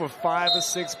ready for 5 or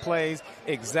 6 plays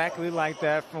exactly like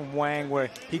that from Wang, where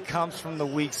he comes from the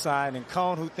weak side, and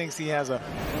Cone, who thinks he has a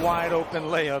wide open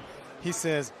layup, he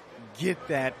says, get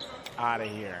that out of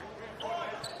here.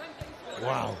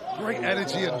 Wow, great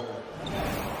energy and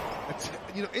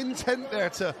intent there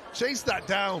to chase that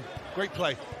down. Great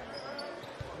play.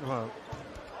 Well,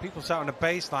 people sat on the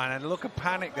baseline and look at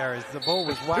panic there as the ball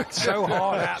was whacked so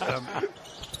hard at them.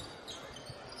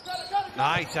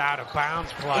 Nice out of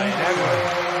bounds play.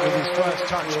 Everett with his first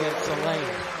touch against the lane.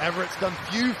 Everett's done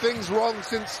few things wrong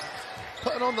since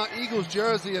putting on that Eagles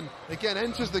jersey, and again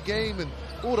enters the game and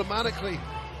automatically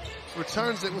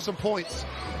returns it with some points.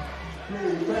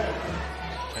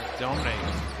 Dominic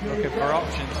looking for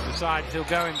options, decides he'll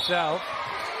go himself.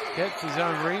 Gets his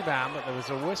own rebound, but there was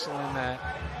a whistle in there,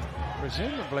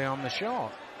 presumably on the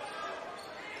shot.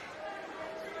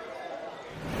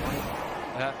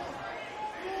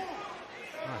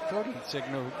 I thought he'd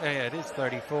signaled, yeah, it is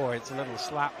 34. It's a little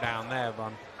slap down there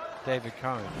on David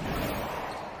Cohen.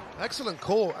 Excellent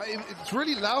call. It's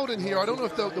really loud in here. I don't know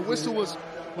if the whistle was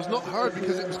not heard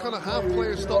because it was kind of half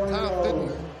players stopped, half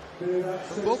didn't.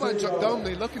 Boban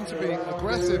Jagdomny looking to be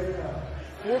aggressive.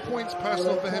 4 points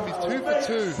personal for him. He's 2 for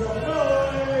 2.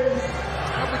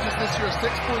 Averages this year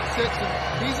 6.6,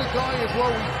 and he's a guy as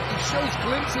well. He shows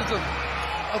glimpses of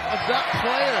that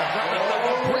player,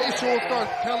 that British All-Star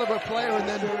caliber player, and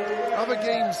then other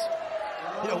games,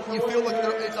 you feel like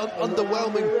it's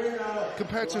underwhelming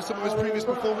compared to some of his previous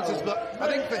performances. But I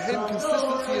think for him,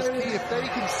 consistency is key. If they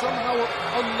can somehow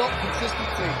unlock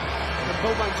consistency, then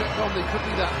Boban Jagdomny could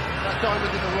be that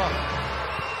diamond in the rough.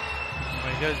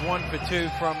 Well, he goes 1 for 2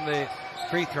 from the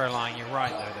free throw line. You're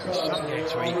right, though. There are some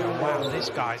games where you go, wow, this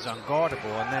guy's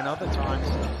unguardable, and then other times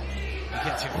he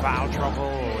gets in foul trouble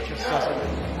or just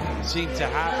doesn't seem to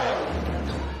have it.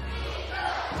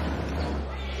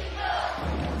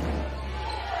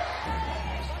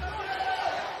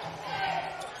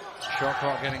 Shot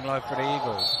clock getting low for the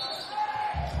Eagles.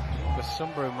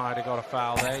 Sumbru might have got a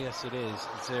foul there. Yes, it is.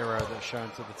 0 that's shown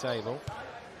to the table.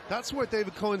 That's where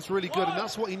David Cohen's really good, and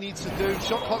that's what he needs to do.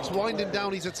 Shot clock's winding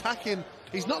down. He's attacking.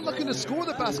 He's not looking to score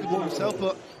the basketball himself,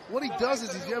 but what he does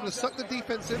is he's able to suck the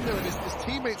defense in there, and his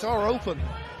teammates are open.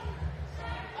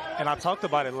 And I talked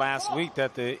about it last week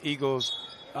that the Eagles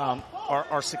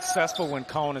are successful when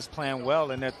Cohen is playing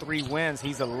well. In their 3 wins,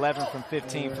 he's 11 from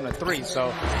 15 from the 3.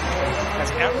 So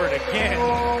as Everett again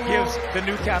gives the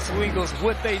Newcastle Eagles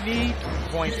what they need,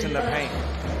 points in the paint.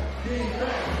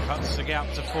 Cuts the gap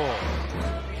to 4.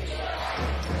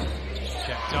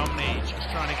 Jagdomny just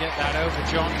trying to get that over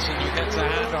Johnson, who gets a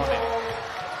hand on it.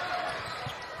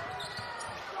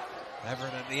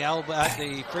 Everett at the elbow, at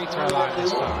the free throw line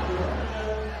this time.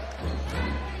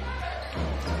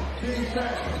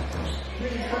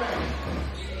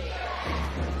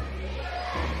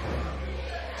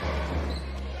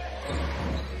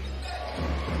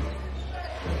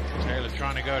 Taylor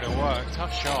trying to go to work.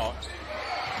 Tough shot.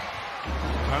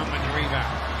 Coleman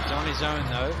rebound. He's on his own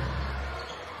though.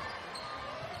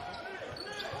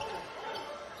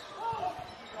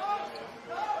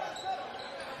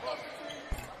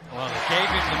 Well, they gave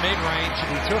him the mid-range and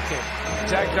he took it.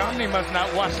 Jagdomny must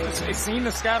not watch this. Seen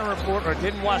the scouting report or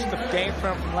didn't watch the game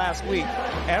film from last week.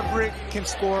 Everett can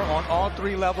score on all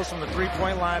 3 levels from the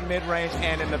 3-point line, mid-range,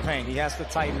 and in the paint. He has to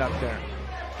tighten up there.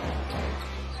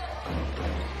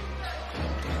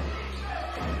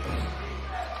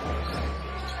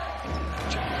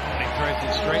 Jagdomny throws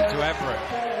it straight to Everett.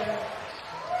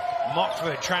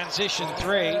 Mockford transition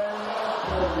 3.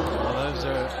 Well, those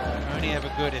are only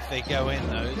ever good if they go in,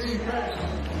 those.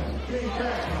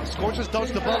 Scorchers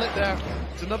dodged the bullet there.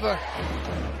 It's another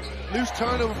loose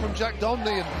turnover from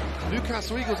Jagdomny, and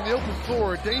Newcastle Eagles in the open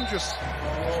floor are dangerous.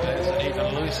 There's an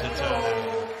even looser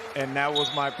turnover. And that was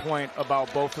my point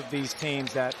about both of these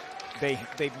teams, that they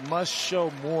must show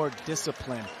more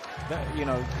discipline.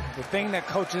 The thing that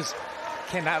coaches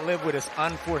cannot live with is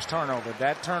unforced turnover.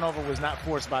 That turnover was not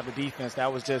forced by the defense.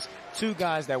 That was just 2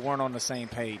 guys that weren't on the same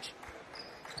page.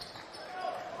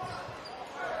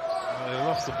 They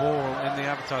lost the ball in the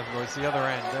advertising board. It's the other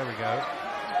end. There we go.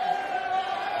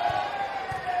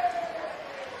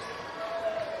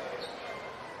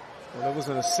 Well, there was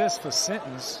an assist for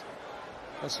Sentence.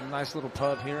 That's a nice little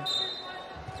pub here.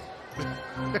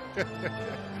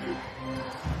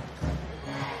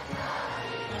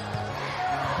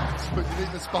 But you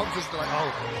think the sponsors are like,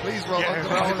 oh, please roll Yeah,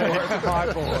 on roll my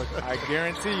board. I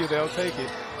guarantee you they'll take it.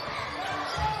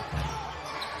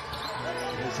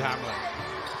 Here's Hamlet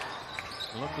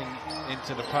looking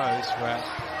into the post where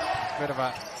a bit of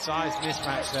a size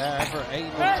mismatch there. Everett able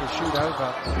to shoot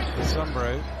over the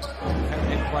Sunbrew.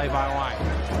 Kept in play by Wang.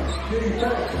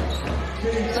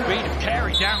 Speed of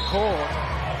Carey down court.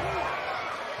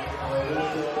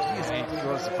 He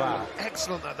draws the foul.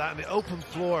 Excellent at that in the open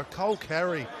floor. Cole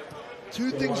Carey.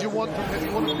 Two things you want from him.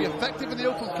 You want him to be effective in the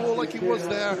open floor like he was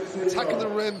there, attacking the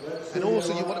rim, and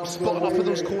also you want him spotting off of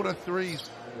those corner threes.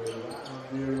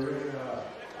 Good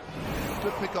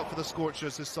pickup for the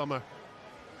Scorchers this summer.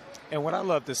 And what I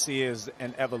love to see is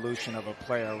an evolution of a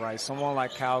player, right? Someone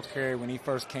like Kyle Carey, when he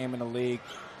first came in the league,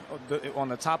 on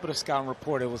the top of the scouting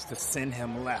report, it was to send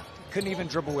him left. Couldn't even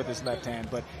dribble with his left hand,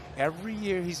 but every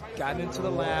year he's gotten into the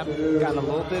lab, gotten a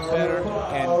little bit better,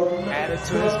 and added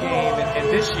to his game. And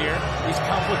this year, he's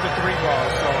come with the 3 ball.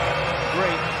 So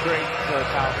great for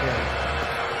Kyle Carey.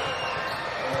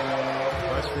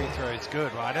 First free throw is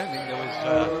good. Well, I don't think there was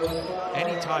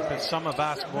any type of summer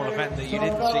basketball event that you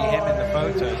didn't see him in the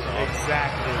photos of.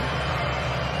 Exactly.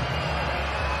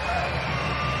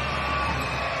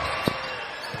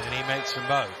 And he makes them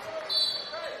both.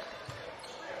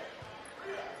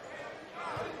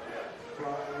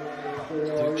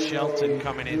 Duke Shelton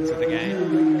coming into the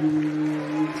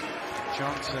game.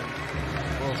 Johnson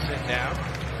will sit down.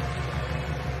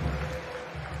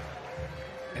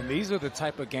 And these are the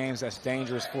type of games that's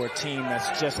dangerous for a team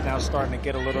that's just now starting to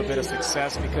get a little bit of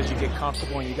success because you get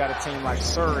comfortable and you got a team like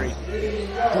Surrey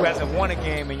who hasn't won a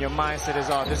game and your mindset is,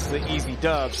 oh, this is an easy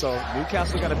dub. So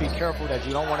Newcastle got to be careful that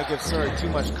you don't want to give Surrey too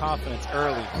much confidence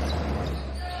early.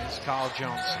 It's Carl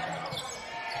Johnson.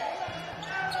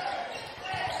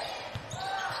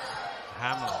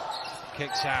 Hamlin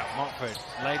kicks out. Montford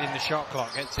late in the shot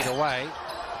clock, gets it away.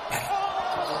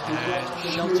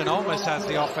 And Shelton almost has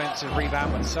the offensive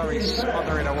rebound, but Surrey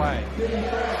smother it away.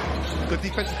 Good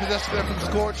defensive possession there from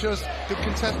Scorchers. Good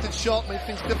contested shot, made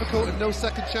things difficult, and no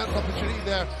second chance opportunity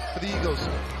there for the Eagles.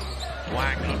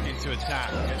 Wang looking to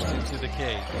attack, gets into the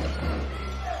key.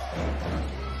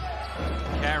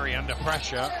 Carey under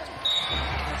pressure.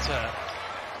 That's a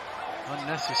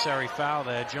unnecessary foul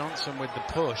there. Johnson with the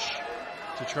push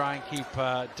to try and keep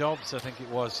Dobbs, I think it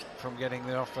was, from getting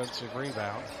the offensive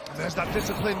rebound. And there's that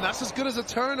discipline. That's as good as a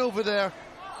turnover there.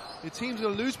 Your team's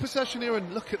going to lose possession here,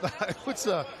 and look at that. It's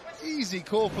an easy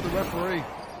call for the referee.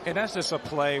 And that's just a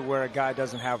play where a guy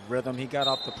doesn't have rhythm. He got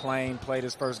off the plane, played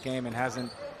his first game, and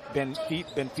hasn't been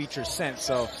featured since.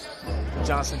 So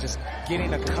Johnson just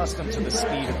getting accustomed to the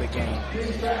speed of the game.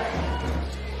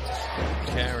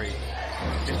 Carey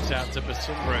gets out to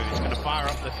Basumro. He's going to fire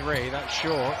up the 3. That's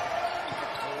short.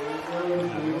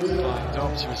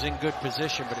 Dobbs was in good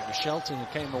position, but it was Shelton who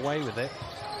came away with it.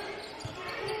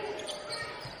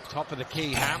 Top of the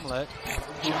key, Hamlet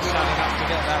just standing up to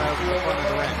get that over the front of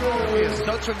the rim. He is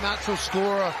such a natural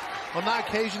scorer. On that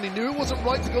occasion, he knew it wasn't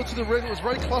right to go to the rim. It was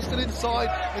very clustered inside.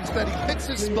 Instead, he picks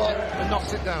his spot and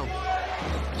knocks it down.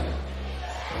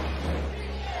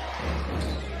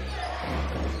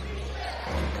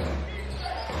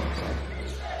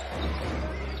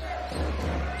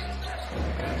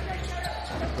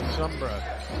 Sombra.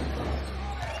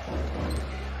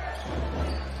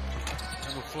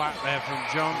 Little flat there from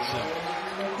Johnson.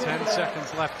 10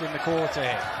 seconds left in the quarter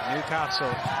here.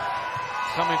 Newcastle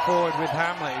coming forward with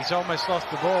Hamlet. He's almost lost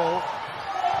the ball.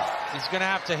 He's going to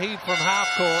have to heave from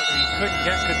half court. He couldn't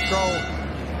get control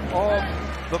of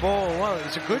the ball. Well,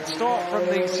 it's a good start from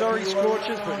the Surrey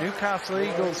Scorchers, but Newcastle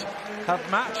Eagles have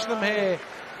matched them here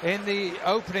in the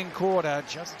opening quarter.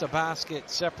 Just a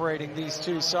basket separating these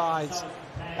two sides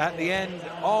at the end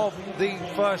of the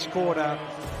first quarter.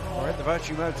 We're at the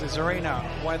Virtue Motors Arena,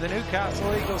 where the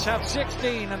Newcastle Eagles have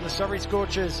 16 and the Surrey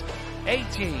Scorchers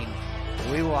 18.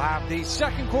 We will have the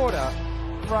second quarter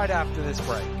right after this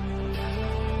break.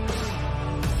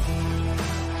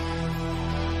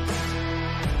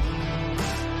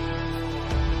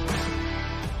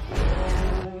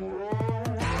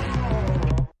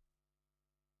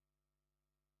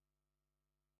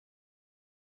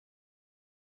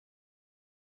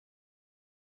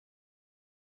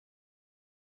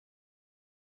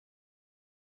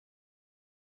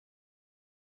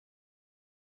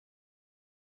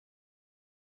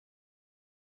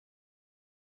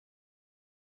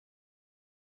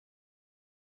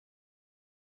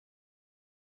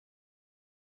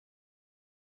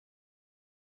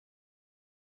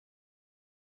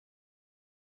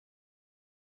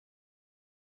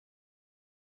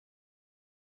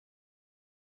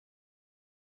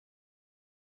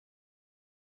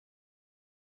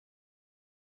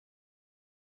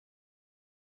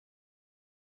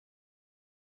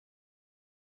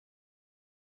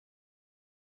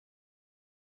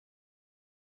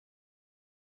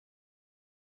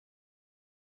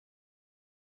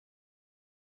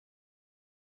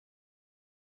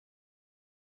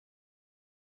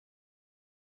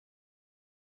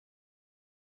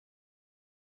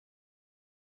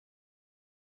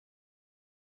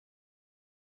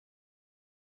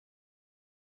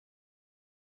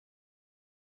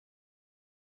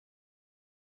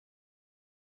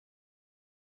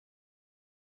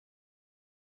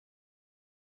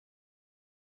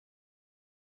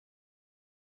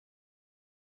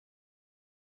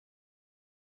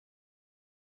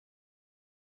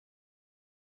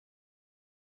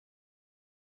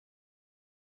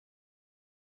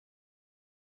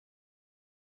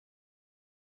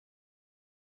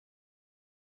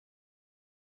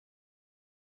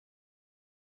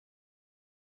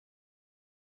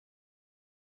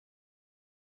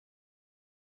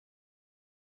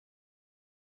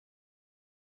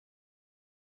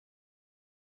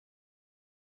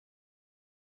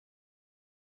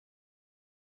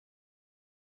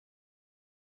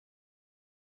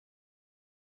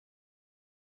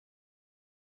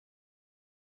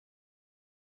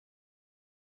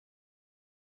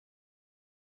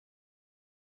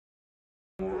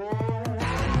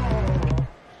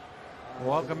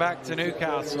 Welcome back to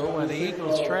Newcastle, where the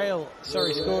Eagles trail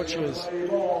Surrey Scorchers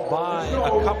by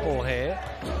a couple here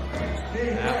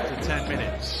after 10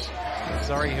 minutes.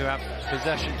 Surrey, who have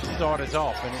possession to start us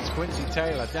off, and it's Quincy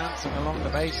Taylor dancing along the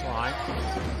baseline.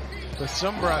 The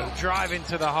Sombro drive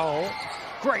into the hole.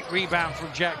 Great rebound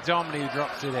from Jack Domney, who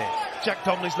drops it in. Jack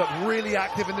Domney's looked really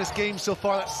active in this game so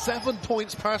far. That's 7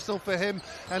 points personal for him.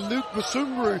 And Luke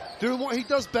Basumru doing what he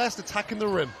does best, attacking the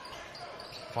rim.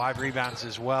 5 rebounds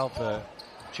as well for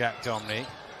Jack Domney.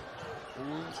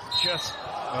 That's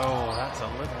a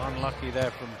little unlucky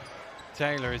there from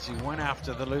Taylor as he went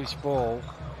after the loose ball.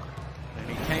 And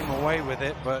he came away with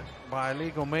it, but by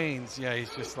illegal means, yeah, he's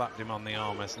just slapped him on the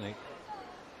arm, hasn't he?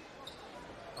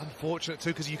 Unfortunate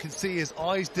too, because you can see his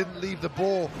eyes didn't leave the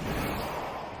ball.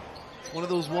 It's one of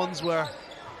those ones where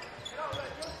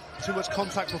too much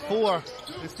contact before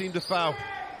it's deemed a foul.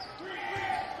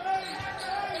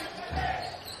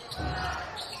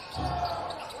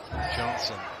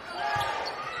 Johnson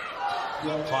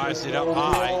fires it up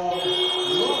high.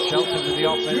 Shelton with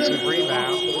the offensive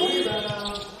rebound.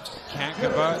 Can't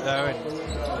convert though,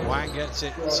 and Wang gets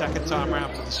it second time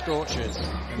around for the Scorchers.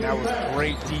 And that was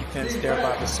great defense there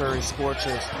by the Surrey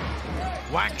Scorchers.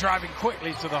 Wang driving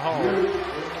quickly to the hole.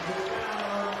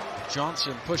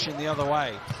 Johnson pushing the other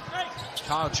way.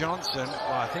 Kyle Johnson,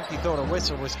 well, I think he thought a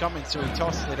whistle was coming, so he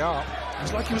tossed it up. It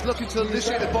was like he was looking to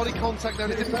initiate the body contact there,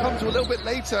 and it didn't come to a little bit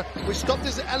later, which stopped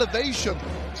his elevation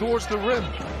towards the rim.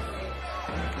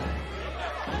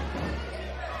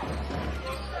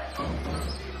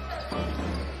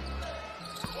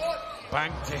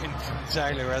 Banked in from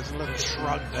Taylor, has a little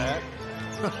shrug there.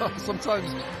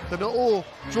 Sometimes they're not all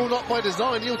drawn up by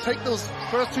design. He'll take those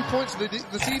first 2 points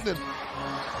this evening.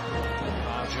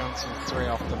 Kyle Johnson 3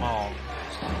 off the mark.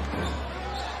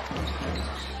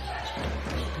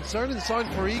 Concerning sign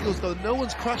for Eagles, though. No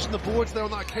one's crashing the boards there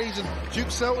on that occasion. Duke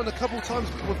Shelton a couple of times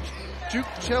with Duke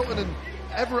Shelton and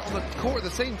Everett on the court at the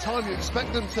same time. You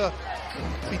expect them to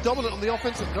be dominant on the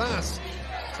offensive glass.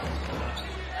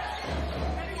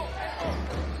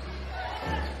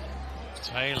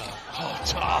 Taylor,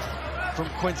 tough from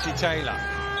Quincy Taylor.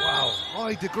 Wow,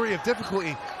 high degree of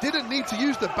difficulty. Didn't need to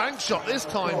use the bank shot this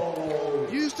time.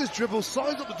 Used his dribble,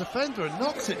 sized up the defender, and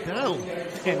knocks it down.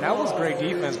 And that was great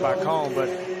defense by Cone, but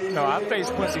I've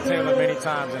faced Quincy Taylor many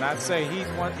times, and I'd say he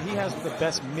has the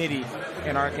best midi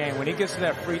in our game. When he gets to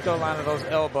that free throw line of those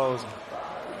elbows,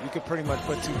 you could pretty much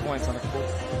put 2 points on the court.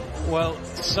 Well,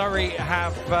 Surrey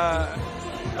have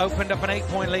opened up an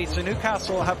 8-point lead, so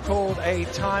Newcastle have called a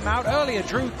timeout. Earlier,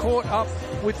 Drew caught up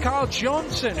with Kyle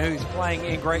Johnson, who's playing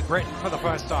in Great Britain for the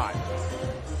first time.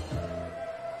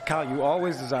 Kyle, you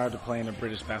always desired to play in the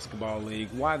British Basketball League.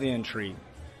 Why the intrigue?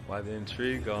 Why the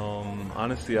intrigue?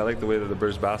 Honestly, I like the way that the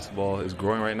British basketball is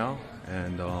growing right now.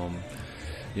 And,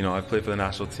 I've played for the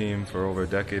national team for over a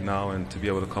decade now, and to be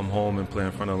able to come home and play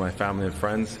in front of my family and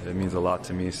friends, it means a lot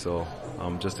to me. So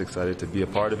I'm just excited to be a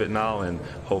part of it now, and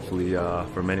hopefully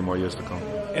for many more years to come.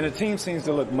 And the team seems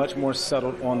to look much more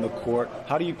settled on the court.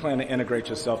 How do you plan to integrate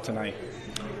yourself tonight?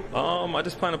 I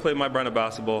just plan to play my brand of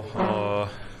basketball,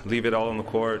 leave it all on the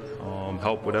court,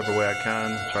 help whatever way I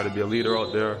can, try to be a leader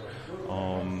out there,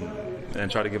 and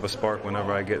try to give a spark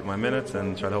whenever I get my minutes,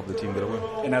 and try to help the team get a win.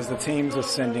 And as the team's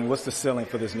ascending, what's the ceiling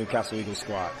for this Newcastle Eagles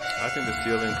squad? I think the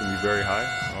ceiling can be very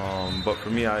high, but for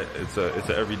me, it's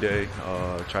an everyday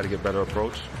try to get better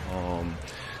approach.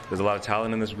 There's a lot of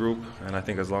talent in this group, and I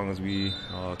think as long as we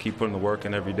keep putting the work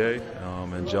in every day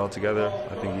and gel together,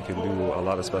 I think we can do a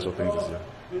lot of special things this year.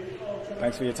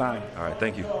 Thanks for your time. All right,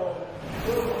 thank you.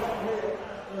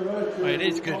 It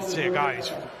is good to see a guy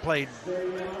who's played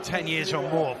 10 years or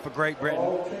more for Great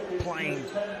Britain playing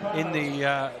in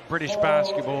the British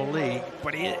Basketball League,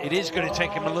 but it is going to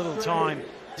take him a little time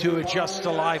to adjust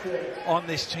to life on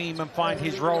this team and find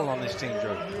his role on this team,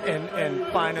 Drew. And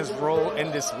find his role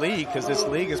in this league, because this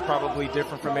league is probably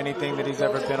different from anything that he's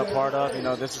ever been a part of.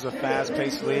 This is a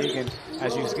fast-paced league, and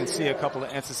as you can see, a couple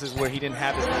of instances where he didn't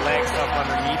have his legs up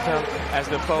underneath him as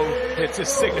the foe hits his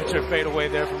signature fadeaway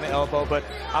there from the elbow. But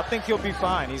I think he'll be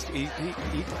fine. He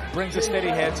brings a steady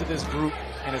head to this group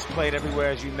and has played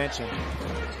everywhere, as you mentioned.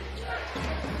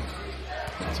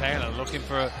 Taylor looking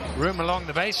for room along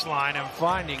the baseline and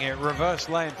finding it. Reverse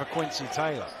lane for Quincy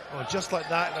Taylor. Oh, just like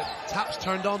that, the taps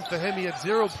turned on for him. He had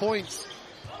 0 points.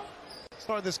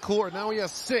 Started this quarter, now he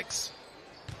has 6.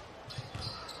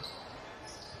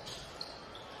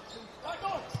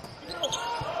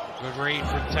 Good read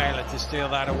from Taylor to steal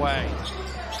that away.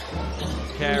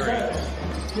 Carey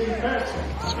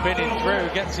spinning through,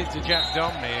 gets it to Jack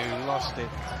Domney, who lost it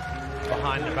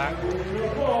behind the back.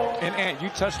 And Ant, you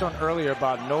touched on earlier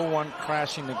about no one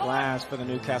crashing the glass for the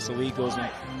Newcastle Eagles. And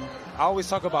I always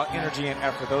talk about energy and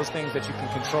effort, those things that you can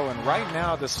control. And right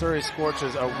now, the Surrey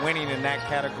Scorchers are winning in that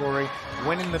category,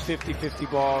 winning the 50-50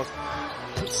 balls,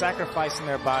 sacrificing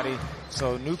their body.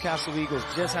 So Newcastle Eagles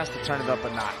just has to turn it up a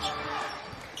notch.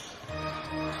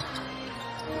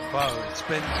 Well, it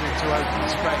spins into open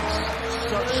space.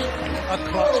 Such a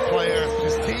clutch player.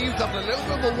 His team's having a little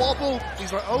bit of a wobble.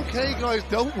 He's like, okay guys,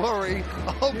 don't worry.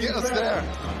 I'll get us there.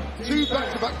 2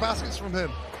 back-to-back baskets from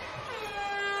him.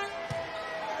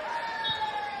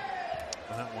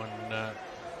 That one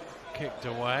kicked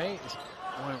away.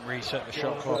 Won't reset the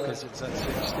shot clock as it's at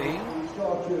 16.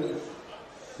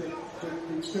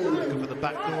 Looking for the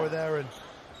back door there, and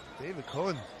David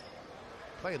Cohen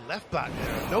playing left back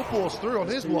there. No balls through on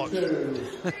his watch.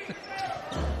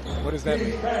 What does that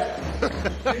mean?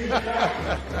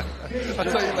 I'll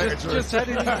tell you later. Just head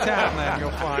into town then,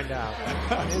 you'll find out.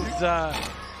 Is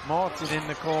Martin in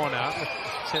the corner,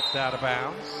 tipped out of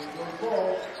bounds.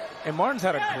 And Martin's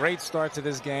had a great start to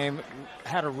this game,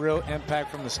 had a real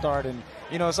impact from the start. And,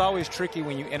 you know, it's always tricky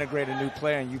when you integrate a new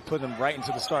player and you put them right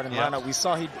into the starting lineup. We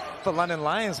saw he for London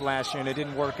Lions last year and it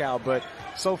didn't work out, but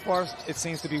so far it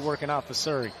seems to be working out for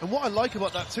Surrey. And what I like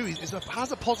about that too is it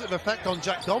has a positive effect on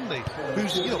Jack Domney,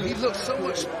 who's, you know, he looks so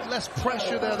much less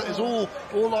pressure there, that is all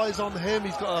eyes on him.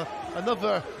 He's got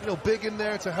another, you know, big in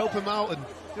there to help him out, and,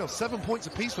 you know, 7 points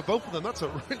apiece for both of them. That's a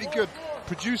really good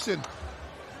producing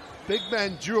big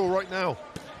man duo right now.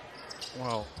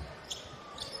 Well,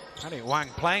 Paddy Wang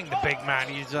playing the big man.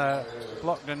 He's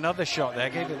blocked another shot there.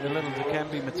 Gave it the little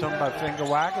Dikembe Mutombo finger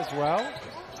wag as well.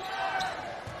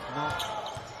 Not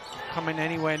coming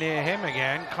anywhere near him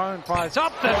again. Cohen fires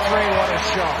up the 3. What a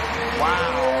shot.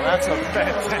 Wow, that's a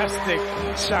fantastic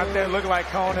shot there. Looked like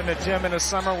Cohen in the gym in the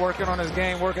summer working on his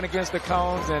game, working against the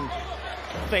cones, and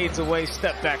fades away,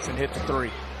 step backs and hit the 3.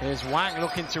 Here's Wang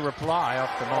looking to reply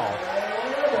off the mark.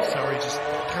 Sorry, just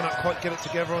cannot quite get it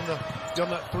together on that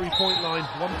 3-point line.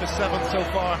 1 for 7 so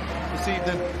far this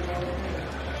evening.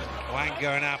 Wang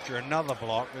going after another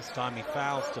block. This time he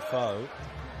fouls Defoe.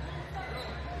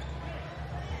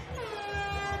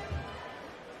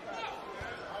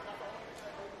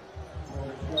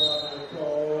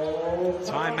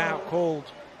 Timeout called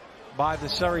by the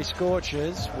Surrey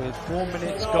Scorchers with 4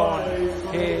 minutes gone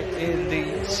here in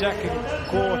the second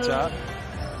quarter.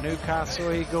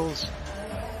 Newcastle Eagles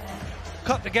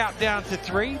cut the gap down to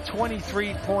 3,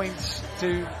 23 points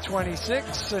to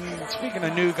 26. And speaking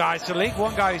of new guys to the league,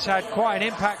 one guy who's had quite an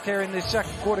impact here in this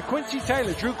second quarter, Quincy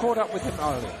Taylor. Drew caught up with him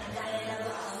earlier.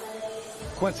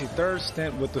 Quincy, third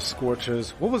stint with the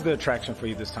Scorchers. What was the attraction for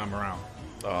you this time around?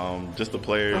 Just the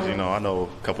players. You know, I know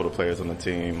a couple of the players on the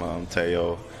team.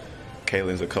 Teo,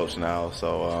 Kaylin's a coach now,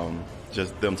 so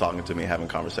just them talking to me, having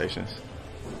conversations.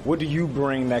 What do you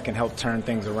bring that can help turn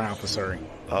things around for Surrey?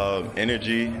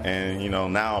 Energy, and, you know,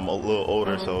 now I'm a little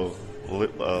older, so a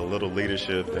little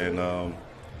leadership, and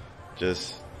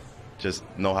just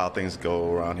know how things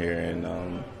go around here,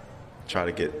 and try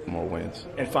to get more wins.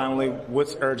 And finally,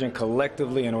 what's urgent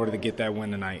collectively in order to get that win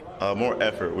tonight? More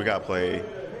effort. We got to play.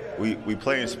 We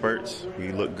play in spurts.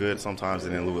 We look good sometimes,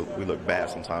 and then we look bad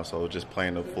sometimes. So just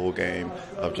playing the full game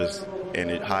of just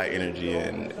high energy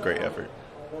and great effort.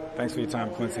 Thanks for your time,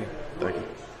 Quincy. Thank you.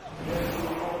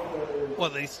 Well,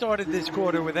 they started this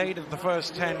quarter with 8 of the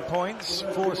first 10 points,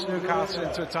 forced Newcastle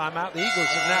into a timeout. The Eagles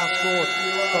have now scored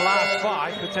the last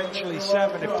 5, potentially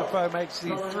 7 if Defoe makes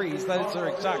these threes. Those are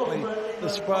exactly the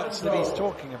spurts that he's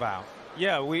talking about.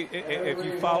 Yeah, if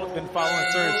you've been following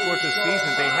Surrey Scorchers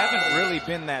season, they haven't really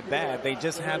been that bad. They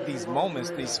just have these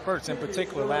moments, these spurts, in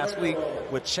particular last week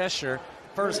with Cheshire.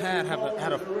 First half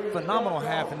had a phenomenal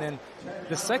half, and then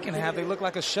the second half they looked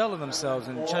like a shell of themselves,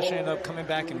 and Cheshire ended up coming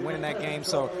back and winning that game.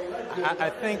 So I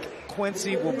think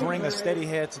Quincy will bring a steady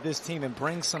head to this team and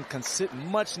bring some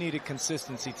much-needed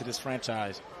consistency to this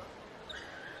franchise.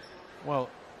 Well,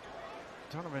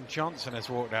 Donovan Johnson has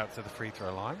walked out to the free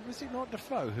throw line. Was it not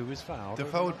Defoe who was fouled?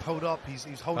 Defoe had pulled up.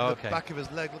 He's holding the back of his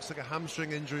leg. Looks like a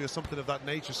hamstring injury or something of that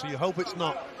nature. So you hope it's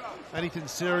not anything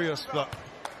serious, but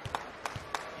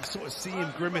you sort of see him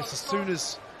grimace as soon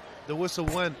as the whistle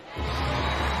went.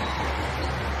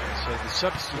 So the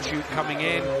substitute coming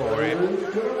in for him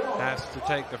has to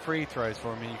take the free throws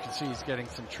for him. And you can see he's getting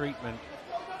some treatment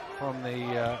from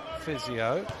the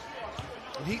physio.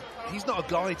 He's not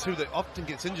a guy, too, that often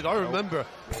gets injured. I remember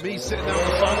me sitting down on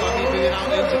the sideline, me being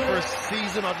out injured for a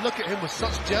season. I'd look at him with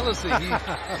such jealousy. He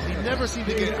never seemed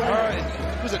to get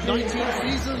hurt. Was it 19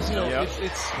 seasons? You know,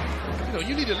 it's you know,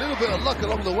 you need a little bit of luck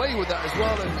along the way with that as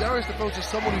well. And Darius Defoe's just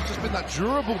someone who's just been that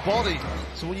durable body.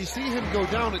 So when you see him go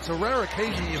down, it's a rare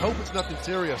occasion. You hope it's nothing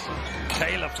serious.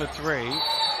 Taylor for three.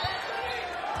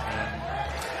 And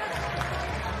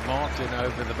Martin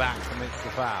over the back commits the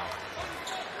foul.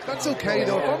 That's okay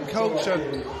though. If I'm coach,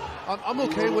 I'm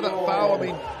okay with that foul. I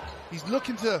mean, he's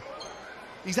looking to,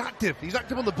 he's active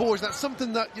on the boards. That's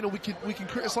something that, you know, we can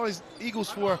criticize Eagles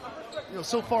for, you know,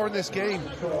 so far in this game.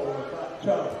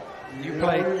 You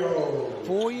played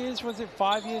 4 years, was it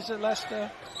 5 years at Leicester?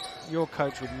 Your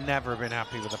coach would never have been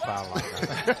happy with a foul like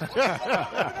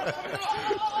that.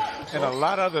 And a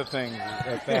lot of other things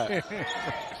at that.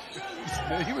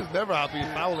 He was never happy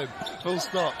fouling. Full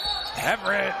stop.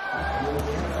 Everett.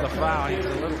 The foul. He's a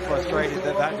little frustrated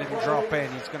that didn't drop in.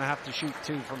 He's going to have to shoot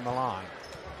two from the line.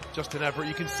 Justin Everett,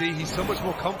 you can see he's so much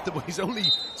more comfortable. He's only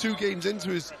 2 games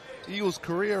into his Eagles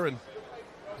career, and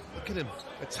look at him.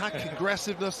 Attack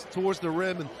aggressiveness towards the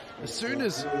rim, and as soon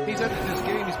as he's entered this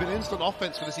game, he's been instant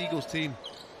offense for this Eagles team.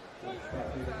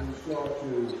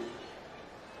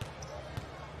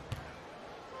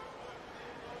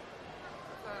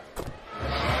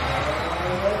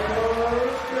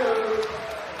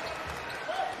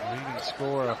 Leading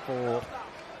scorer for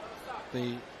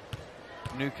the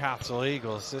Newcastle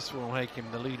Eagles. This will make him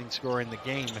the leading scorer in the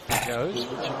game if he goes,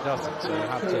 which he doesn't, so you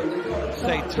have to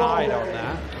stay tied on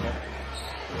that.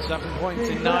 7 points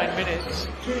in 9 minutes.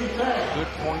 Good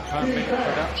point per minute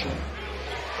production.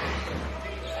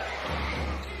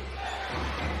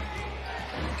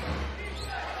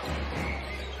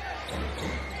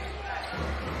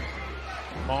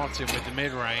 Martin with the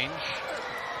mid-range.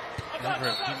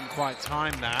 Everett didn't quite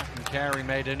time that, and Carey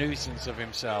made a nuisance of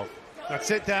himself.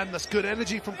 That's it, Dan. That's good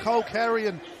energy from Cole Carey,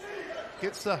 and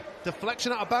gets the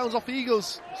deflection out of bounds off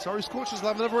Eagles. Surrey Scorchers will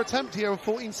have another attempt here with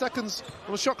 14 seconds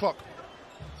on the shot clock.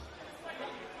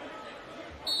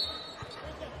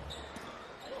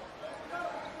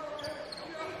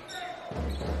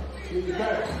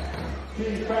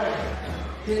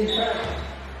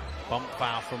 Bump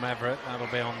foul from Everett. That'll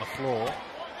be on the floor.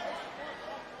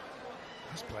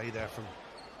 Nice play there from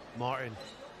Martin.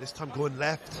 This time going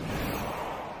left.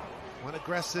 Went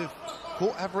aggressive.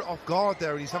 Caught Everett off guard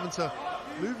there, and he's having to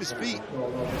move his feet.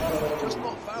 Just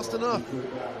not fast enough.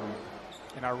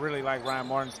 And I really like Ryan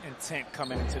Martin's intent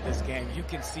coming into this game. You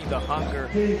can see the hunger,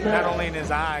 not only in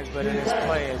his eyes, but in his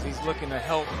play as he's looking to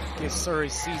help get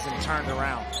Surrey's season turned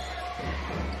around.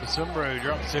 Sumbro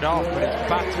drops it off, but it's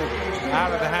batted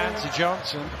out of the hands of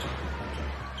Johnson.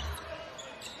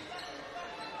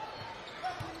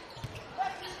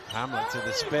 Hamlet to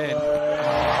the spin. Oh,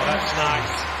 that's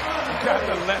nice. You got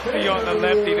the lefty on the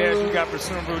lefty there. You got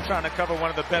Sumbro trying to cover one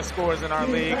of the best scorers in our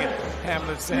league, and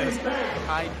Hamlet says,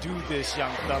 I do this,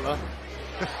 young fella.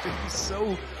 He's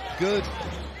so good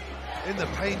in the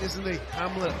paint, isn't he,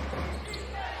 Hamlet?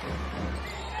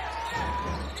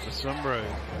 Sumbro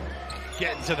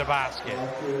getting to the basket.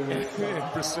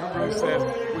 Sumbro says,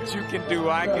 what you can do,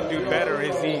 I can do better,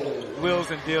 as he wheels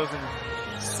and deals and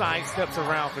sidesteps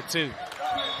around for two.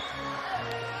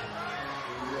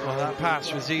 Well, that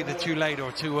pass was either too late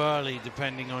or too early,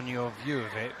 depending on your view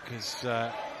of it, because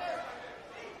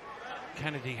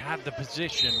Kennedy had the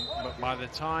position, but by the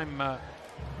time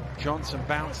Johnson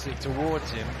bounced it towards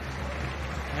him,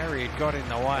 Carey had got in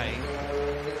the way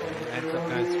and ended up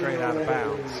going straight out of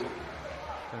bounds.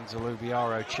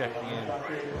 Lubiaro checking in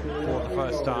for the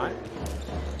first time.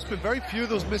 There's been very few of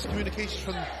those miscommunications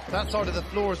from that side of the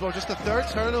floor as well. Just the third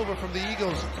turnover from the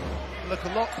Eagles. Look a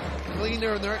lot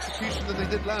cleaner in their execution than they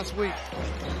did last week.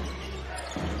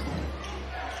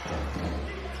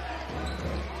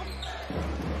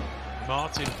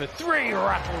 Martin for three,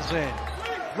 rattles in.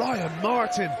 Ryan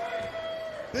Martin,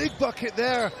 big bucket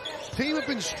there. His team have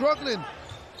been struggling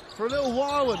for a little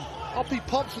while, and up he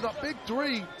pops with that big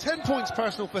three. 10 points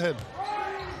personal for him.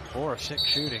 4 of 6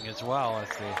 shooting as well, as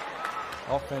the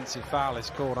offensive foul is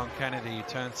called on Kennedy. He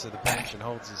turns to the bench and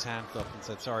holds his hands up and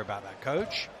said, sorry about that,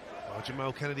 coach. Oh,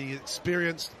 Jamal Kennedy,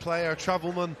 experienced player,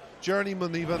 travelman,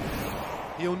 journeyman even.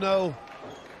 He'll know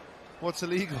what's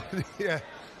illegal. yeah,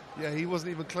 he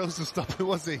wasn't even close to stopping,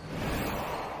 was he?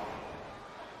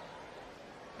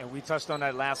 And we touched on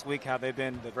that last week, how the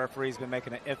referee's been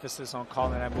making an emphasis on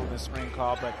calling that movement screen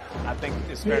call, but I think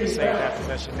it's fair to say that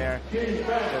possession there,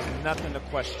 there's nothing to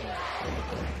question.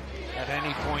 At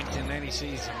any point in any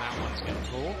season, that one's going to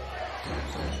call.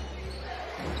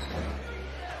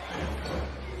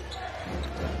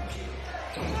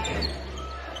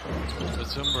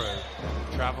 Basumbro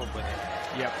traveled with it.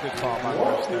 Yep, good call by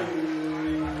Bruce there.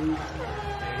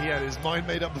 He had his mind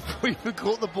made up before he even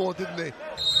caught the ball, didn't he?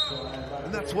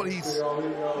 And that's what he's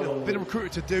been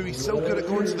recruited to do. He's so good at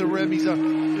going to the rim. He's a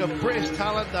British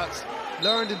talent that's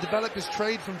learned and developed his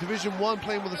trade from Division 1,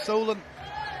 playing with the Solent.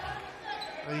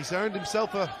 And he's earned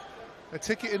himself a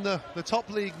ticket in the top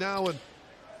league now, and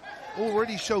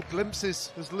already showed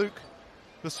glimpses as Luke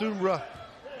Basumbro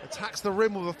attacks the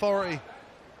rim with authority.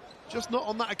 Just not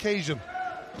on that occasion.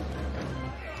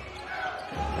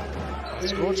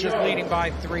 Scorchers leading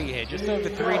by 3 here, just over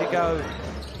 3 to go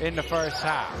in the first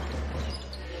half.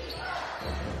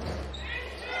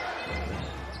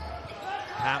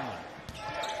 Hamlin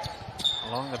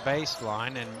along the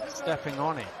baseline and stepping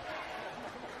on it.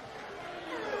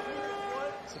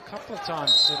 It's a couple of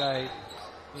times today.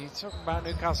 He's talking about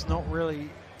Newcastle not really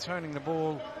turning the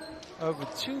ball over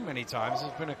too many times.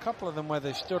 There's been a couple of them where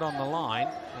they stood on the line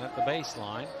at the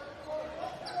baseline.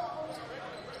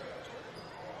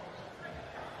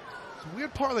 It's a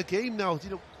weird part of the game now.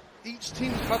 Each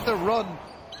team's had their run.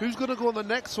 Who's going to go on the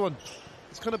next one?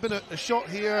 It's kind of been a shot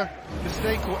here,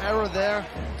 mistake or error there.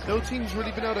 No team's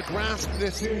really been able to grasp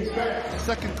this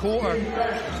second quarter.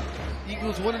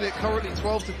 Eagles winning it currently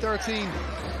 12-13.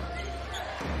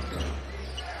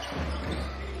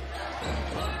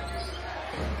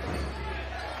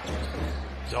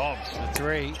 Dobbs for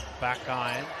 3, back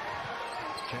iron.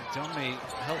 Jack Dumley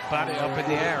helped bat it up in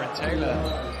the air, and Taylor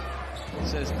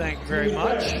says thank you very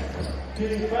much.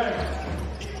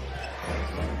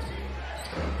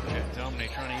 Jack Dumley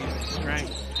trying to use his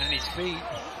strength and his feet,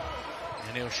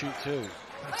 and he'll shoot 2.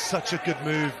 That's such a good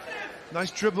move.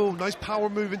 Nice dribble, nice power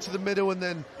move into the middle, and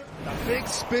then that big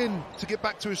spin to get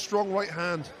back to his strong right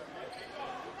hand.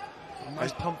 A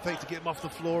nice pump fake to get him off the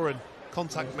floor, and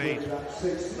contact made.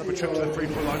 Another trip to the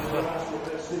free-throw line for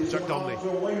Jack Donnelly.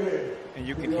 And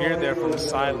you can hear there from the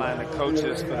sideline the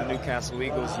coaches for the Newcastle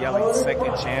Eagles yelling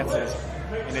second chances.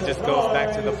 And it just goes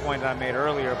back to the point I made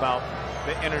earlier about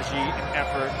the energy and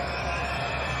effort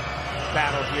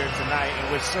battle here tonight,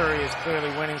 in which Surrey is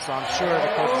clearly winning. So I'm sure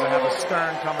the coaches will have a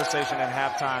stern conversation at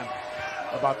halftime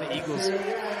about the Eagles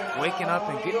waking up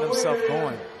and getting themselves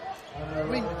going. I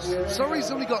mean,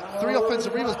 Surrey's only got 3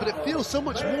 offensive rebounds, but it feels so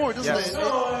much more, doesn't it?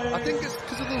 I think it's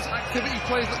because of those activity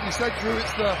plays, like you said, Drew.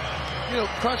 It's the,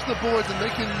 crashing the boards and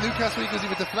making Newcastle Eagles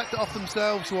either deflect it off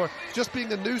themselves or just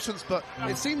being a nuisance. But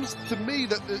it seems to me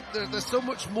that there's so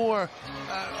much more,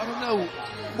 I don't know,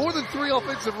 more than 3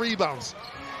 offensive rebounds.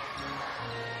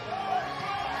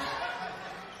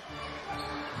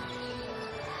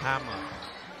 Hammer.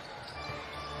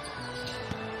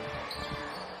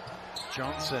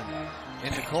 Johnson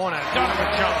in the corner.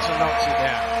 Donovan Johnson knocks it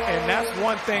down. And that's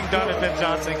one thing Donovan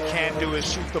Johnson can do, is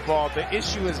shoot the ball. The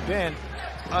issue has been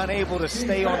unable to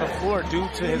stay on the floor due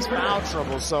to his foul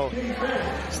trouble. So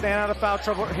staying out of foul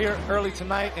trouble here early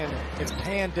tonight, and it's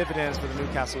paying dividends for the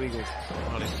Newcastle Eagles.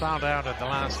 Well, he's fouled out of the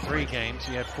last 3 games.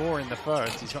 He had 4 in the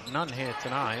first. He's got none here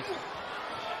tonight.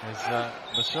 As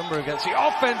Basumbro gets the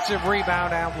offensive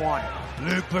rebound and 1.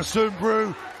 Luke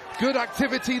Basumbro. Good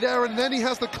activity there, and then he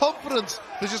has the confidence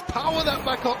to just power that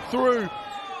back up through.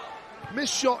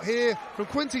 Missed shot here from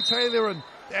Quincy Taylor, and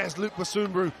there's Luke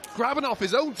Basumbro grabbing it off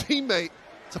his own teammate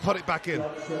to put it back in.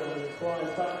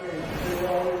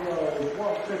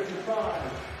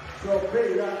 So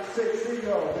big that 60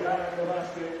 goal behind the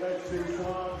basket. Let's see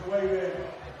Swans waving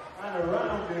and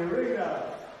around the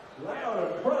arena.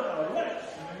 Loud and proud. Let's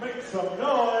make some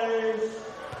noise.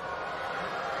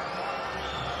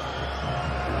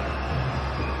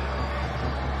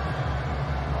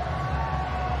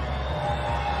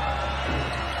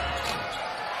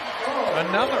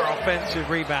 Another offensive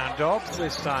rebound, Dobbs,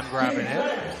 this time grabbing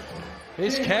it.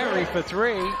 Here's Carey for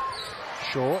 3.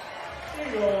 Short.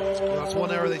 Well, that's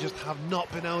one area they just have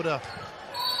not been able to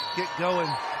get going.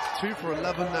 It's 2 for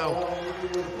 11 now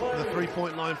on the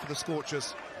 3-point line for the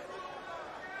Scorchers.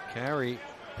 Carey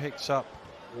picks up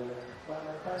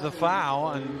the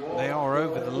foul, and they are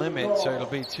over the limit, so it'll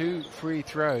be 2 free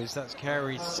throws. That's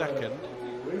Carey's second.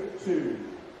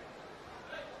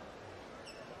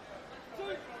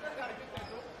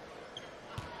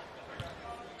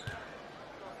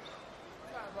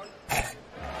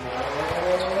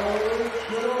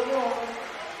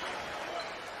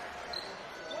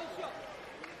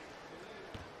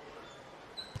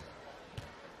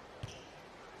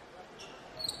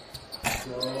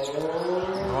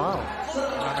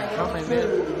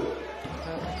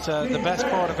 The best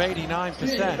part of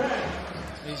 89%.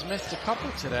 He's missed a couple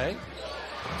today.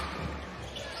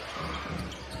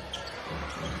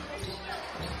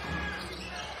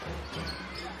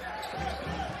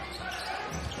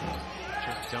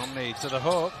 Domney to the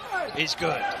hook. It's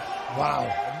good. Wow,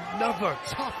 another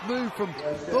tough move from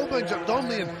Boban Jack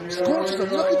Domney, and Scorchers are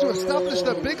looking to establish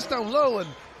their bigs down low, and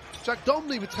Jack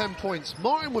Domney with 10 points,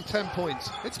 Martin with 10 points.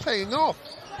 It's paying off.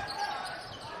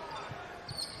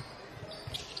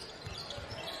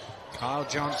 Kyle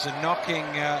Johnson knocking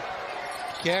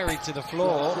Carey to the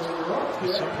floor.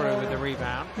 Sumbaru with the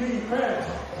rebound.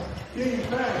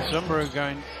 Sumbaru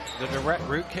going the direct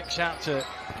route, kicks out to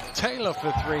Taylor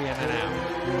for three in and out.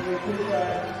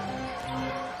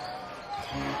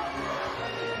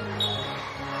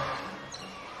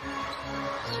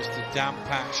 It's just a damp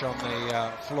patch on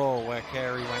the floor where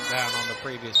Carey went down on the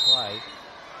previous play.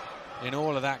 In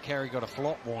all of that, Carey got a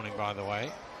flop warning, by the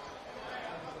way.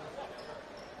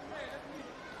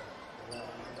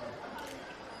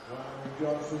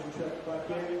 Johnson check back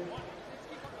in.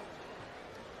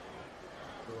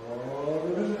 For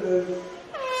the visitors.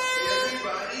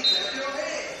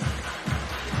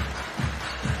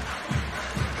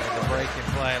 The break in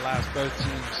play allows both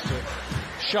teams to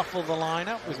shuffle the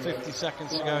lineup with 50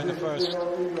 seconds to go in the first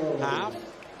half.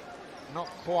 Not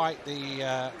quite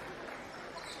the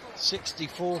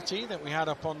 60-40 that we had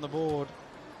up on the board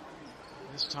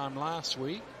this time last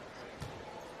week.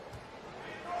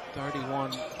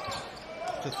 31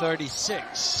 to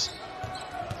 36.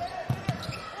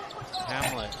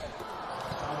 Hamlet.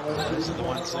 Those are the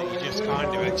ones that you just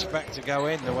kind of expect to go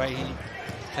in the way he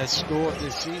has scored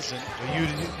this season.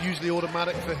 Usually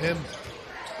automatic for him.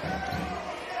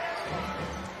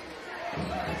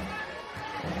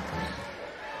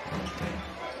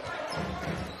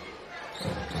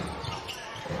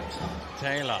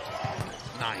 Taylor.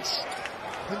 Nice.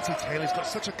 Quincy Taylor's got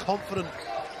such a confident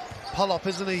pull-up,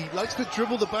 isn't he? Likes to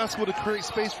dribble the basketball to create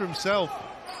space for himself.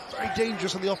 Very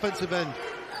dangerous on the offensive end.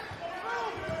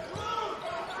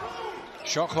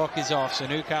 Shot clock is off, so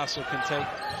Newcastle can take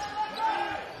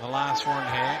the last one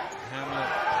here. Hamlet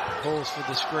calls for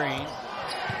the screen.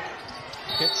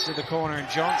 Kicks to the corner, and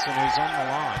Johnson, who's on the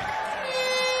line.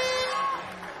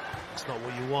 That's not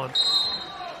what you want.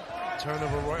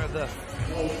 Turnover right at the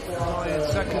dying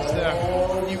seconds there.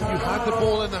 You had the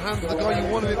ball in the hands of the guy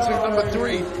you wanted it to, number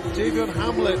 3, Javion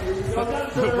Hamlet.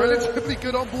 But relatively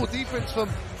good on-ball defense from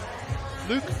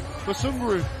Luke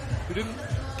Basumbaru, who didn't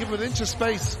give him an inch of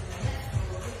space.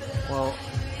 Well,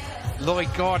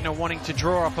 Lloyd Gardner wanting to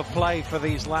draw up a play for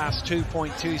these last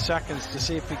 2.2 seconds to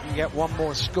see if he can get one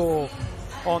more score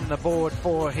on the board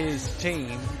for his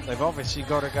team. They've obviously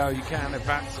got to go. You can't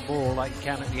advance the ball like you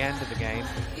can at the end of the game.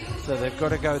 So they've got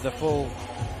to go the full,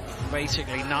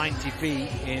 basically 90 feet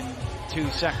in 2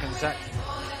 seconds. That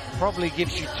probably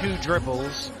gives you 2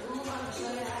 dribbles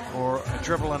or a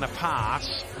dribble and a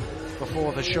pass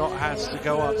before the shot has to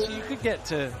go up. So you could get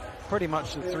to pretty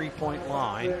much the 3-point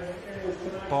line,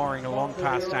 barring a long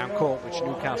pass down court, which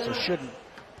Newcastle shouldn't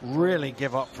really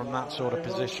give up from that sort of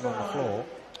position on the floor.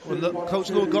 Well, look,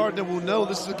 Coach Lloyd Gardner will know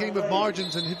this is a game of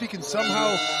margins, and if he can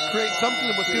somehow create something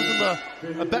that gives him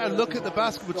a better look at the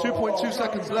basket with 2.2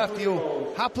 seconds left,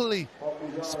 he'll happily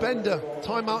spend a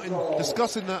timeout in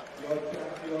discussing that.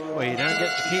 Well, you don't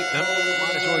get to keep them.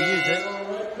 Might as well use it.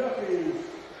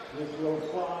 This will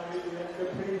find the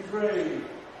MP3.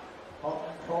 Hot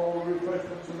and cold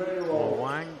refreshments available. Well,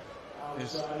 Wang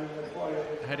is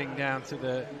heading down to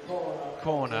the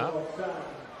corner.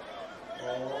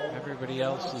 Everybody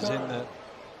else is in the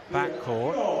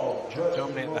backcourt. Jack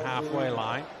Domney at the halfway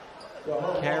line.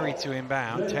 Carey to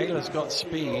inbound. Taylor's got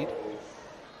speed.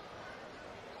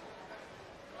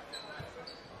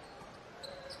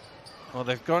 Well,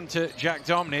 they've gone to Jack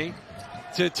Domney,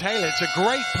 to Taylor. It's a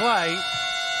great play,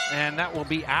 and that will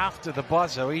be after the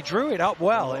buzzer. He drew it up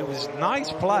well. It was a nice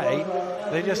play.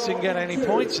 They just didn't get any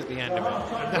points at the end of it.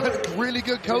 That's really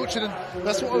good coaching, and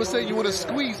that's what I was saying. You want to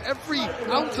squeeze every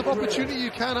ounce of opportunity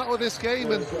you can out of this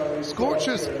game, and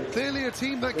Scorchers, clearly a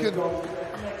team that can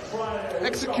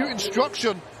execute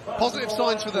instruction. Positive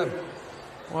signs for them.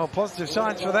 Well, positive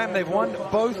signs for them. They've won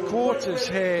both quarters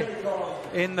here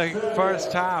in the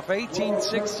first half.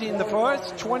 18-16 the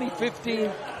first,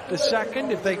 20-15 the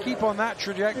second. If they keep on that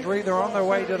trajectory, they're on their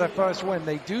way to their first win.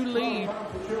 They do lead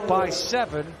by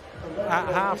 7 at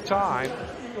halftime,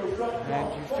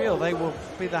 and you feel they will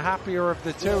be the happier of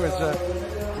the two as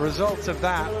a result of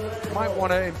that. Might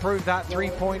want to improve that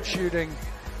 3-point shooting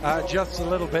just a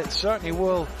little bit. Certainly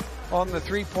will on the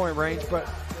 3-point range, but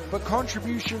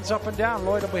contributions up and down,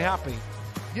 Lloyd will be happy.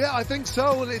 Yeah, I think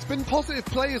so, and it's been positive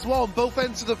play as well on both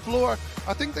ends of the floor.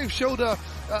 I think they've showed I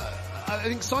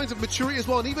think signs of maturity as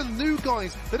well, and even new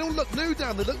guys, they don't look new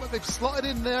down, they look like they've slotted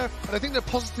in there, and I think they're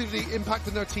positively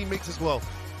impacting their teammates as well.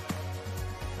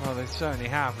 Well, they certainly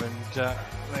have, and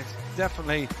they've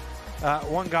definitely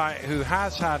one guy who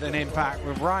has had an impact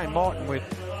with Ryan Martin with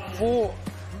 4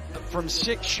 from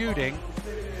 6 shooting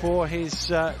for his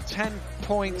 10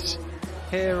 points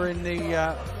here in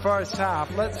the first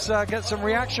half. Let's get some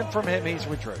reaction from him. He's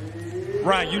with Drew.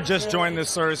 Ryan, you just joined the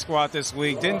Surrey squad this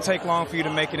week. Didn't take long for you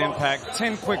to make an impact.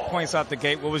 10 quick points out the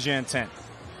gate. What was your intent?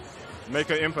 Make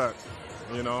an impact.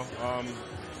 You know,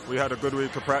 we had a good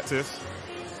week of practice.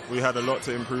 We had a lot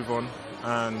to improve on,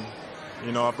 and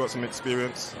you know, I've got some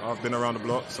experience. I've been around the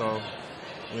block, so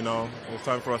you know, it's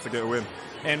time for us to get a win.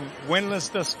 And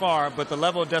winless thus far, but the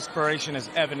level of desperation is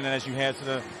evident as you head to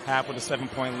the half with a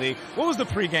 7-point lead. What was the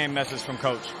pregame message from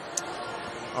Coach?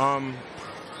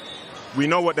 We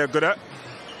know what they're good at.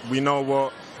 We know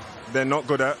what they're not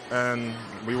good at, and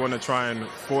we want to try and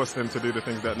force them to do the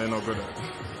things that they're not good at.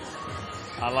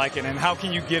 I like it. And how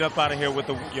can you get up out of here with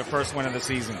your first win of the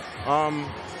season?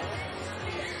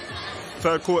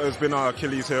 Third quarter has been our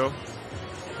Achilles heel.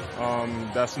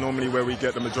 That's normally where we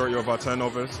get the majority of our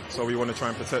turnovers, so we want to try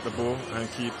and protect the ball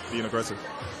and keep being aggressive.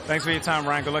 Thanks for your time,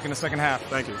 Ryan. Good luck in the second half.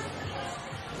 Thank you.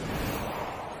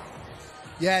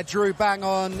 Yeah, Drew, bang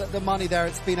on the money there.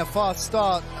 It's been a fast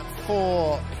start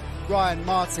for Ryan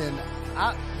Martin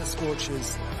at the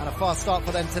Scorchers, and a fast start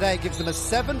for them today gives them a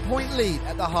 7-point lead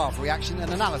at the half. Reaction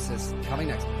and analysis coming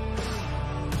next.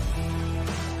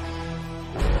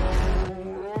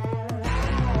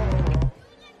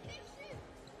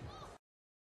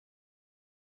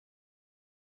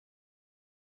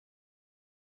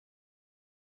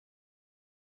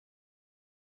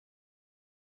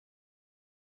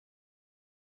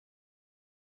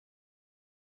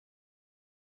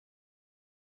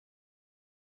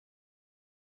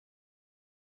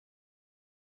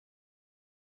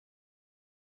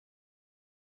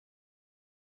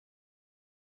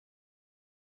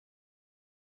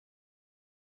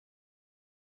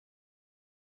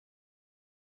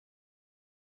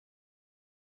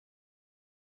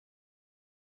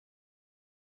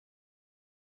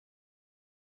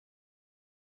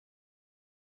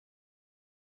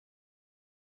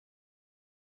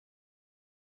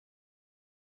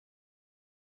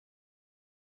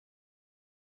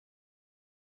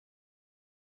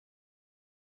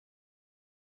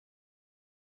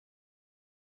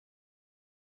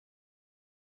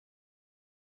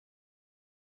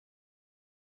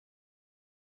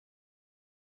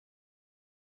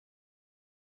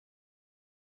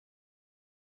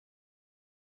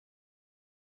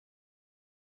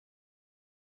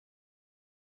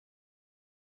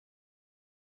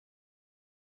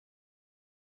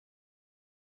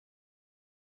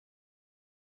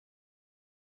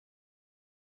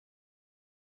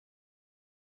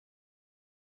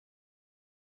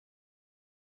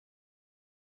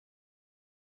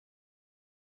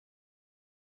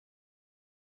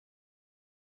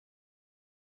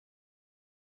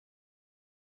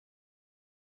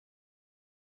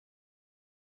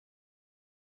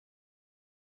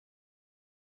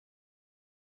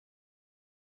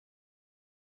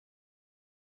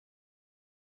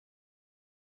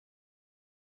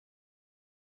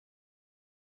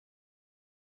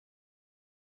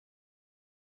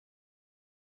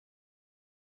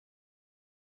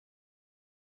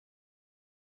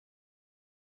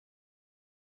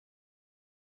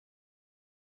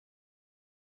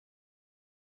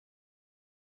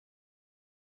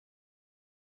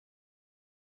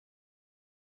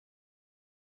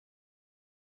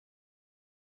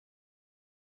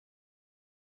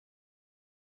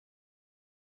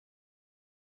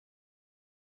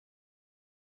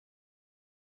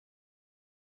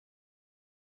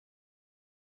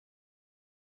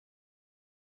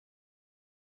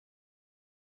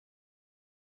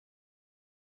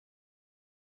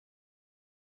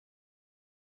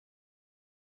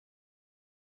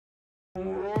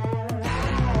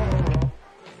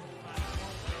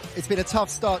 It's been a tough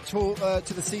start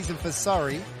to the season for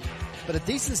Surrey, but a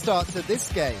decent start to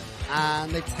this game.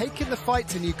 And they've taken the fight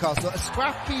to Newcastle. A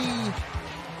scrappy,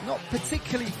 not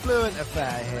particularly fluent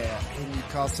affair here in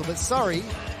Newcastle, but Surrey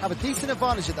have a decent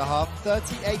advantage at the half,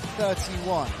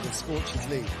 38-31, with Scorchers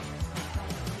lead.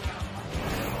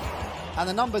 And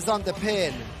the numbers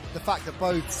underpin the fact that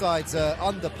both sides are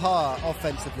under par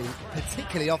offensively,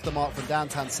 particularly off the mark from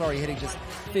downtown. Surrey hitting just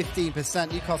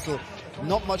 15%. Newcastle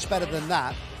not much better than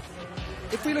that.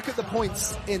 If we look at the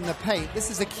points in the paint,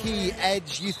 this is a key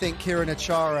edge, you think, Kieran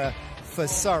Achara for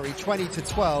Surrey,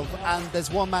 20-12, and there's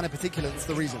one man in particular that's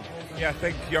the reason. Yeah, I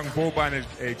think young Boban,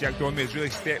 Jack Donnelly, has really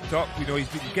stepped up. You know, he's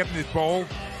been given the ball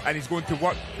and he's going to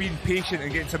work, being patient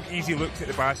and getting some easy looks at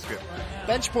the basket.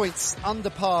 Bench points under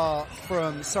par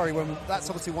from Surrey, when that's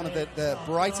obviously one of the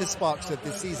brightest sparks of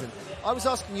this season. I was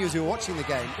asking you as you were watching the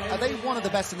game, are they one of the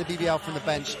best in the BBL from the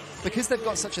bench because they've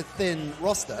got such a thin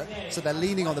roster, so they're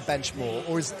leaning on the bench more,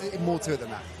 or is it more to it than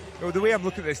that? Well, the way I'm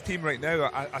looking at this team right now,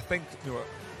 I think, you know,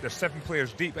 there's 7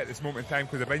 players deep at this moment in time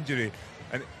because of injury,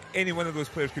 and any one of those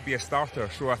players could be a starter.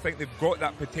 So I think they've got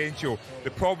that potential.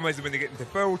 The problem is when they get into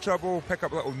foul trouble, pick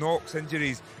up little knocks,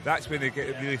 injuries, that's when they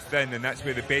get really thin, and that's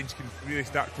where the bench can really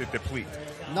start to deplete.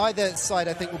 Neither side,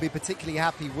 I think, will be particularly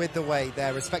happy with the way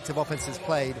their respective offenses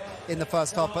played in the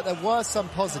first half, but there were some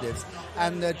positives.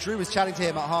 And Drew was chatting to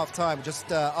him at half-time,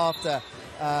 just after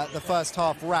the first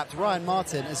half wrapped. Ryan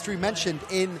Martin, as Drew mentioned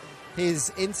in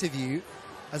his interview,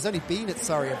 has only been at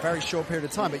Surrey a very short period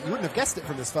of time, but you wouldn't have guessed it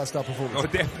from this first half performance. No,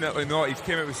 definitely not. He's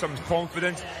came out with some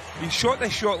confidence. He shot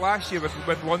this shot last year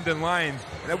with London Lions,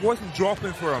 and it wasn't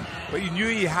dropping for him, but you knew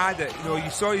he had it. You know, you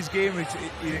saw his game,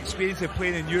 his experience of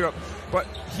playing in Europe, but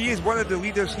he is one of the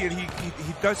leaders here.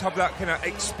 He does have that kind of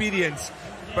experience,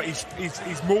 but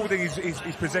he's moulding his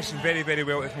position very, very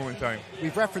well at this moment in time.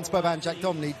 We've referenced Boban, Jack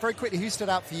Donnelly. Very quickly, who stood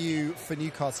out for you for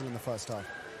Newcastle in the first half?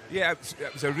 Yeah,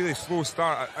 it was a really slow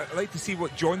start. I'd like to see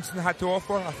what Johnson had to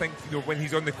offer. I think, you know, when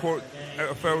he's on the court out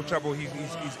of foul trouble,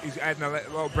 he's adding a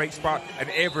little bright spark. And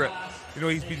Everett, you know,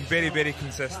 he's been very, very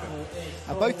consistent.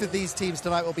 Both of these teams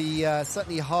tonight will be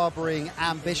certainly harbouring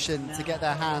ambition to get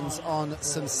their hands on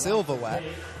some silverware.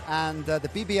 And the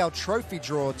BBL trophy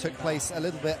draw took place a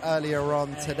little bit earlier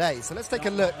on today. So let's take a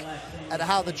look at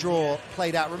how the draw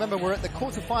played out. Remember, we're at the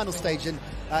quarter-final stage, and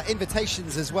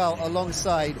invitations as well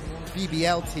alongside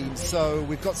BBL teams. So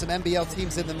we've got some NBL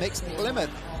teams in the mix. Plymouth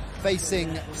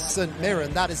facing St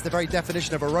Mirren. That is the very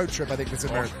definition of a road trip, I think, for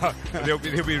St Mirren. They'll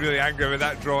be really angry with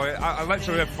that draw. I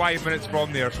literally live 5 minutes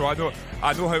from there, so I know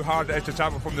how hard it is to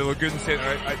travel from the Lagoon Centre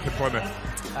out to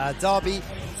Plymouth. Derby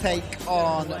take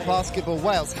on Basketball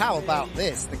Wales. How about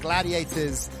this? The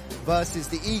Gladiators versus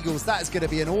the Eagles. That is going to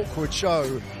be an awkward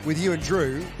show with you and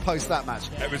Drew post that match.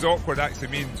 It was awkward, actually.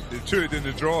 I mean, Drew doing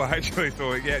the draw, actually.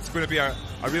 So, yeah, it's going to be a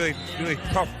really, really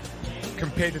tough,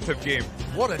 competitive game.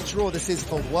 What a draw this is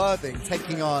for Worthing,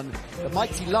 taking on the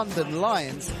mighty London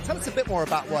Lions. Tell us a bit more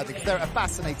about Worthing, because they're a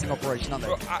fascinating operation, aren't they?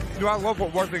 Well, I love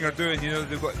what Worthing are doing. You know,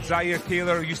 they've got Zaire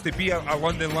Taylor, who used to be a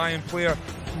London Lion player,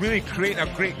 really creating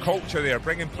a great culture there,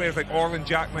 bringing players like Orlin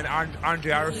Jackman and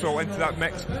Andre Aerosol into that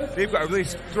mix. They've got a really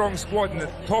strong squad, and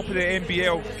the top of the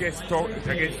NBL against top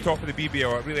of the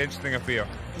BBL. A really interesting affair.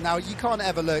 Now, you can't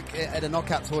ever look at a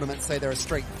knockout tournament and say there are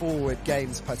straightforward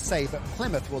games per se, but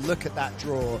Plymouth will look at that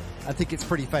draw and think it's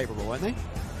pretty favourable, won't they?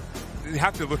 You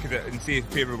have to look at it and say it's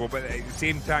favourable, but at the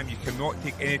same time, you cannot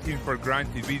take any team for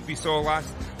granted. We saw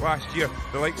last year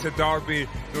the likes of Derby, you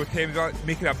know, Thames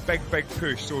making a big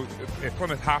push, so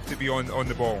Plymouth have to be on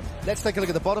the ball. Let's take a look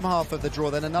at the bottom half of the draw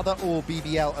then. Another all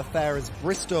BBL affair as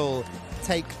Bristol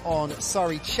take on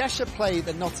Surrey. Cheshire play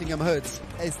the Nottingham Hoods.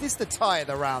 Is this the tie of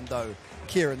the round, though?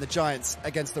 Kieran, the Giants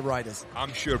against the Riders.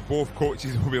 I'm sure both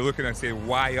coaches will be looking and saying,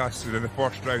 why us in the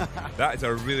first round? That is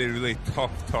a really, really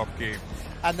tough game.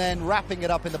 And then wrapping it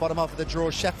up in the bottom half of the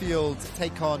draw, Sheffield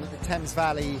take on the Thames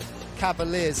Valley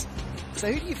Cavaliers.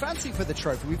 So who do you fancy for the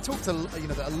trophy? We've talked a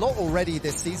lot already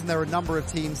this season. There are a number of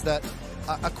teams that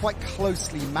are quite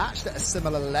closely matched at a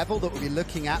similar level that will be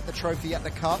looking at the trophy at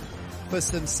the Cup for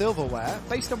some silverware.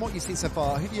 Based on what you've seen so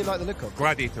far, who do you like the look of?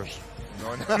 Gladiators.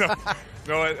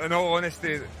 No, in all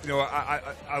honesty, you know,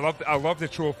 I love the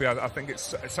trophy. I think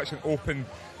it's such an open,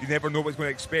 you never know what you're going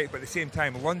to expect, but at the same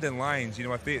time, London Lions, you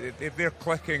know, if they're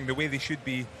clicking the way they should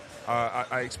be,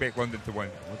 I expect London to win.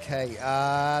 Okay,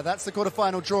 that's the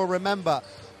quarter-final draw. Remember,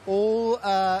 all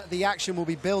the action will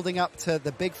be building up to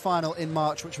the big final in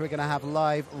March, which we're going to have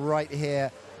live right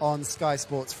here on Sky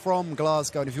Sports from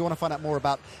Glasgow. And if you want to find out more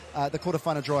about the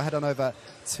quarter-final draw, head on over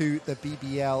to the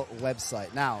BBL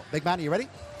website. Now, big man, are you ready?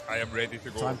 I am ready to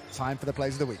go. Time for the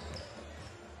plays of the week.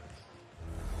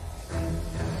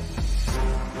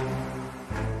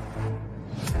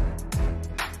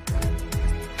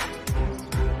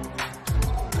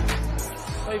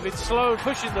 David Sloan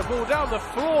pushing the ball down the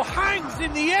floor, hangs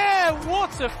in the air.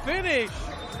 What a finish!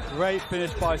 Great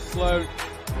finish by Sloan.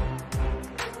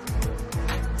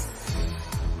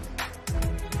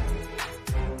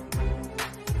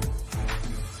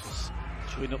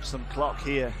 Chewing up some clock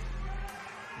here.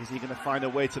 Is he going to find a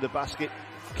way to the basket?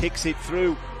 Kicks it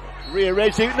through.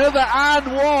 Rearranging another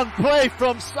and one play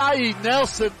from Saeed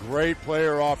Nelson. Great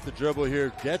player off the dribble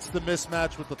here. Gets the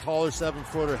mismatch with the taller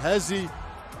 7-footer. Hezi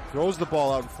throws the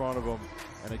ball out in front of him.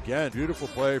 And again, beautiful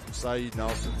play from Saeed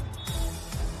Nelson.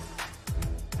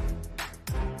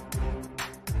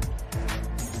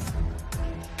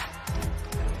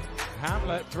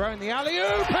 Hamlet throwing the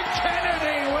alley-oop and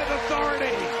Kennedy with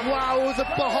authority. Wow, it was a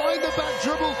behind the back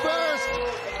dribble first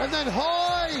and then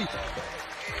high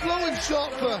flowing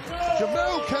shot for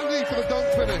Jamel Kennedy for the dunk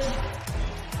finish.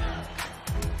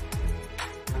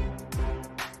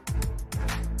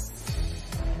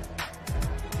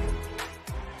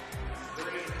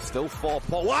 Still 4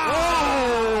 points.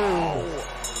 Wow!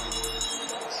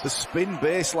 The spin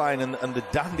baseline and the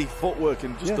dandy footwork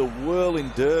and just the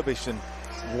whirling dervish and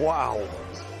wow.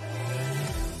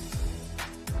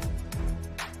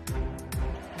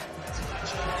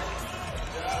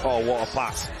 Oh, what a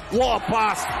pass. What a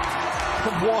pass.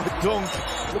 And what a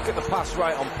dunk. Look at the pass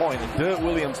right on point. And Dirk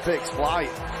Williams takes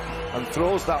flight and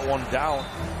throws that one down.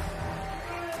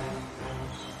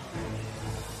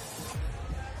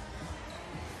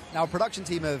 Now, a production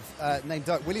team have named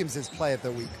Dirk Williams as Player of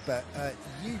the Week, but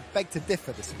you beg to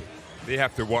differ this week. They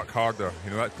have to work harder.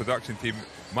 You know, that production team,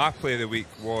 my Player of the Week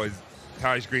was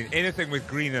Taj Green. Anything with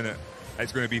Green in it,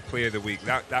 it's going to be Player of the Week.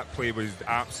 That play was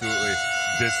absolutely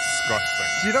disgusting.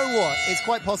 Do you know what? It's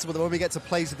quite possible that when we get to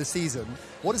plays of the season,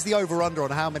 what is the over-under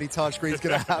on how many Taj Green's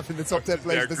going to have in the top 10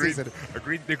 plays of the season?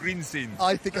 The green scene.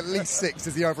 I think at least 6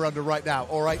 is the over-under right now.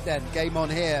 All right then, game on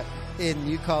here in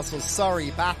Newcastle.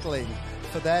 Surrey battling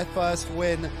for their first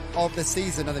win of the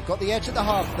season, and they've got the edge at the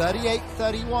half.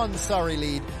 38-31 Surrey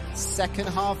lead. Second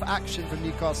half action from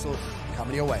Newcastle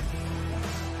coming your way.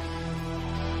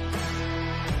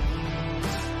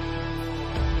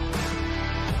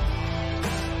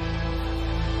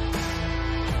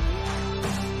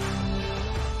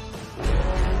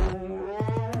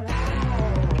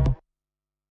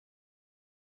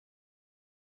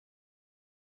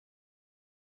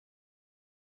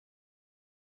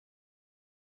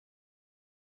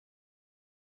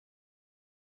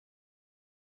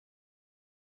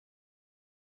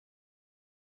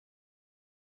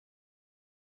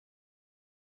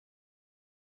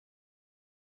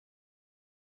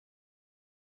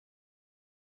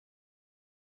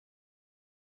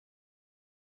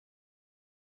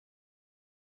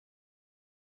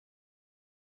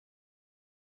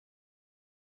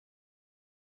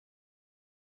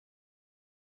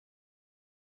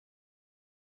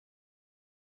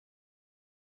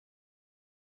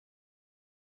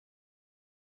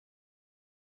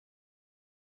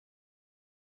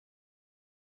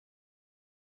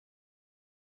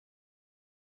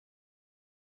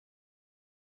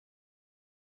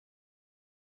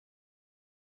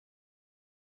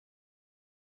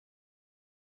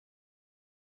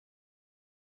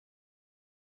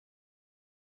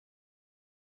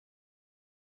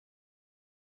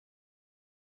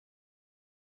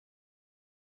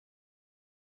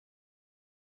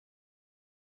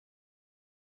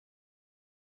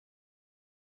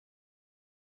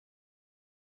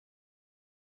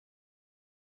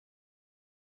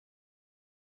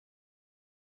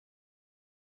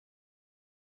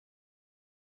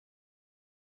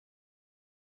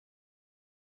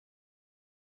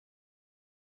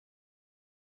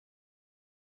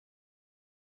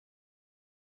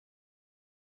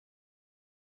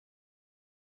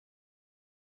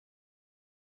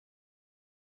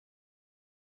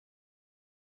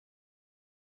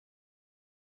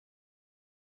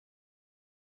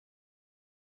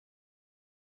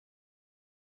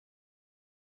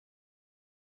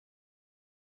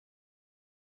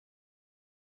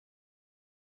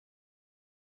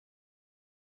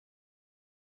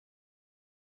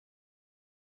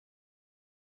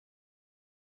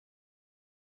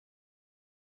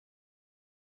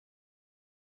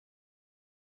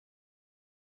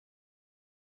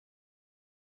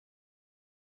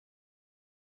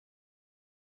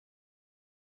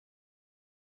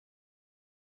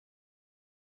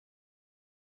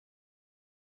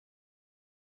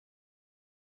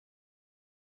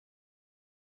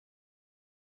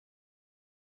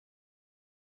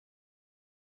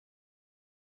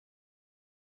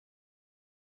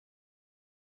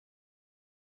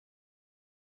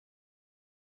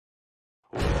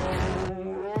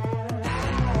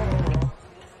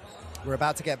 We're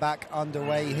about to get back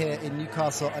underway here in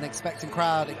Newcastle. An expectant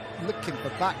crowd looking for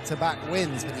back-to-back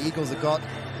wins, but the Eagles have got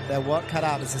their work cut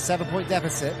out. It's a 7-point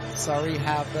deficit. Surrey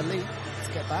have the lead.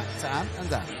 Let's get back to Ant and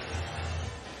Dan.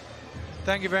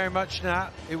 Thank you very much,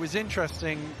 Nat. It was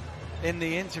interesting in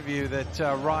the interview that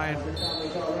Ryan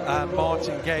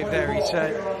Martin gave there. He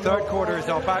said, third quarter is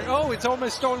our back. Oh, it's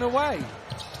almost stolen away.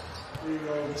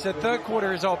 He said third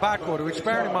quarter is our back quarter, which,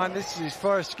 bearing in mind this is his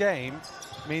first game,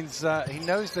 means he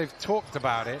knows they've talked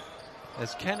about it.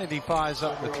 As Kennedy fires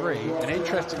up the three. And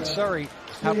interesting, Surrey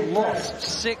have lost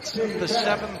 6 of the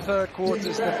 7 third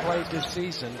quarters they've played this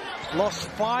season. Lost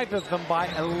 5 of them by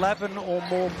 11 or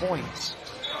more points.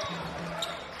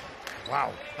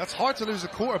 Wow, that's hard to lose a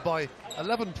quarter by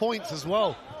 11 points as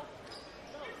well.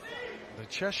 The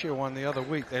Cheshire one the other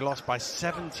week, they lost by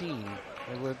 17.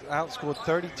 They were outscored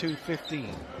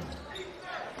 32-15.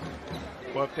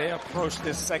 Well, if they approach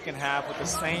this second half with the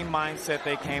same mindset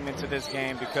they came into this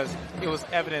game, because it was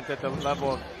evident that the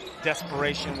level of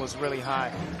desperation was really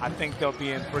high, I think they'll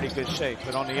be in pretty good shape.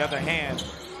 But on the other hand,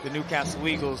 the Newcastle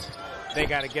Eagles, they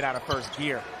got to get out of first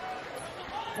gear.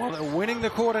 Well, they're winning the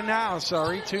quarter now,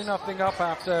 sorry. 2-0 up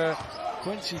after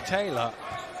Quincy Taylor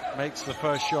makes the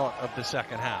first shot of the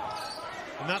second half.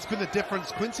 And that's been the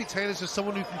difference. Quincy Taylor's just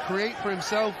someone who can create for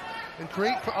himself and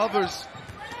create for others.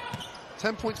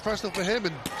 10 points personal for him,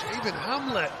 and Javen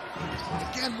Hamlet,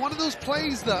 again, one of those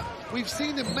plays that we've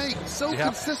seen him make so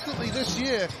consistently this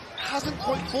year, hasn't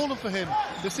quite fallen for him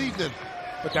this evening.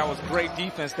 But that was great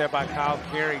defense there by Kyle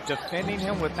Carey, defending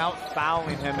him without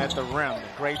fouling him at the rim.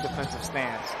 Great defensive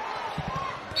stance.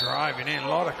 Driving in, a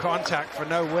lot of contact for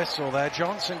no whistle there.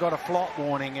 Johnson got a flop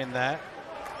warning in there.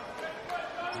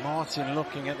 Martin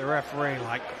looking at the referee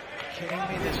like, kidding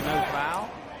me, there's no foul?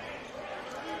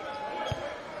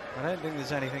 I don't think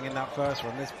there's anything in that first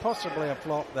one. There's possibly a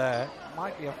flop there.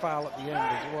 Might be a foul at the end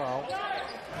as well.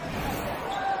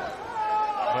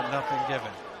 But nothing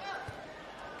given.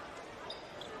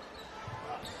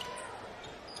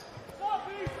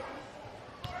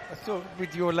 I thought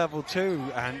with your level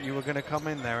 2, and you were going to come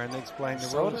in there and explain the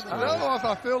rules to us. No,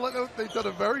 I feel like they've done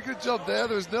a very good job there.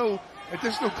 There's no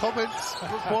additional comments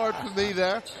required from me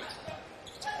there.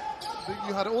 I think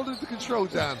you had it all under control,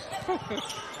 Dan. I thought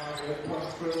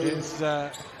he was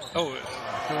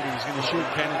going to shoot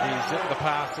Kennedy, zip the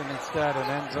pass in instead,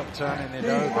 and ends up turning it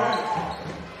over.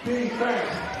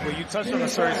 Well, you touched on the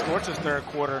Surrey Scorchers third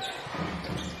quarter.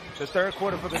 The third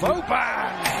quarter for the jam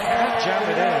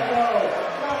it in.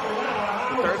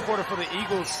 The third quarter for the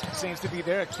Eagles seems to be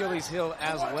their Achilles heel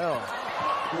as well.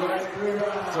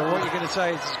 So what you're going to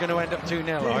say is it's going to end up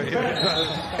 2-0, are you?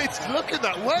 It's looking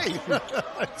that way.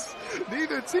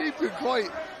 Neither team can quite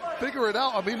figure it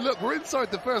out. I mean, look, we're inside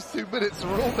the first 2 minutes, so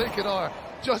we're all making our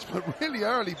judgment really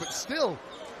early, but still.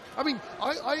 I mean,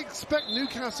 I expect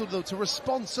Newcastle, though, to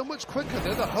respond so much quicker.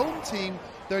 They're the home team.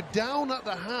 They're down at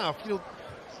the half. You know,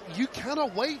 you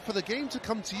cannot wait for the game to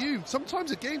come to you.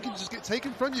 Sometimes a game can just get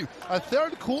taken from you. A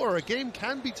third quarter, a game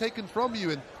can be taken from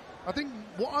you, and I think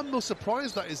what I'm most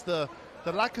surprised at is the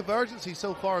lack of urgency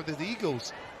so far of the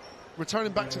Eagles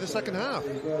returning back to the second half.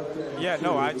 Yeah,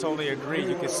 no, I totally agree.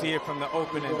 You can see it from the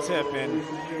opening tip, and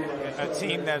a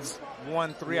team that's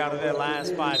won 3 out of their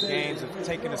last 5 games have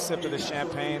taken a sip of the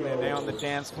champagne, and they're on the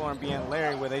dance floor and being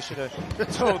Larry, where they should have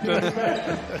told them,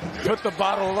 put the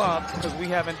bottle up, because we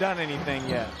haven't done anything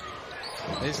yet.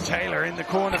 There's Taylor in the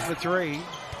corner for 3.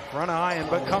 Front iron,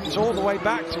 but comes all the way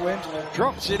back to him,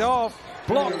 drops it off.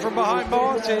 Blocked from behind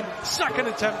Martin. Second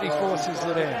attempt, he forces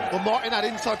it in. Well, Martin had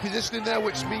inside positioning there,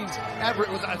 which means Everett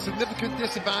was at a significant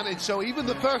disadvantage. So even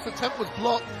the first attempt was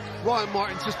blocked. Ryan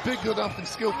Martin's just big enough and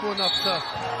skillful enough to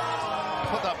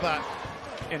put that back.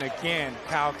 And again,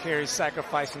 Kyle Carey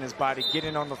sacrificing his body,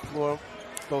 getting on the floor.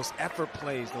 Those effort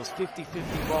plays, those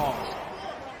 50-50 balls.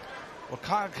 Well,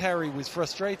 Kyle Carey was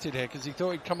frustrated here because he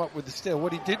thought he'd come up with the steal.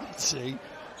 What he didn't see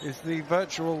is the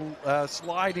virtual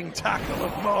sliding tackle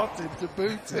of Martin to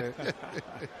boot it.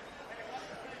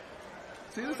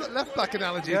 See, there's that left back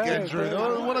analogy again, Drew.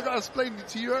 What I got to explain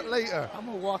to you later. I'm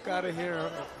going to walk out of here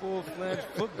a full-fledged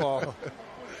football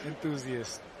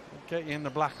enthusiast. Get you in the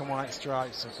black and white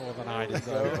stripes before the night is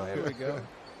over. Here we go.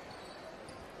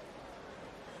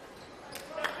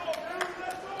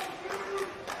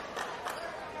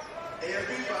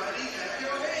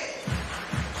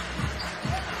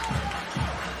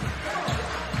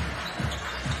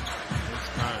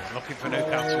 Looking for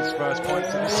Newcastle's first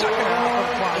points in the second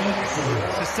half.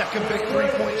 It's the second big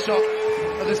 3-point shot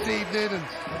of this evening, and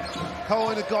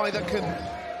Cohen, a guy that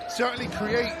can certainly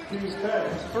create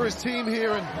for his team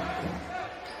here and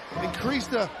increase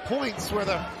the points where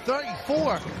they're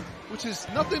 34, which is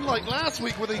nothing like last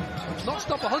week where they notched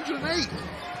up 108.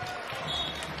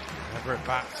 Everett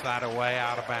bats that away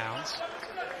out of bounds.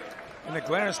 And the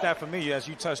glaring stat for me, as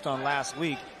you touched on last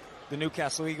week, the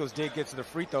Newcastle Eagles did get to the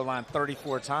free throw line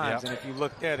 34 times. And if you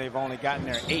look there, they've only gotten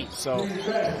there 8. So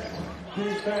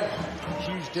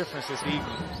huge difference this evening.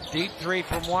 Deep three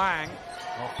from Wang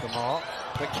off the mark.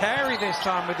 But Carey this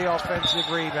time with the offensive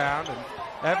rebound, and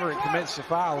Everett commits the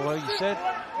foul. Well, you said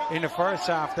in the first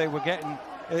half they were getting,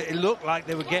 it looked like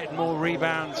they were getting more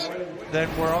rebounds than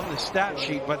were on the stat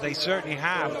sheet, but they certainly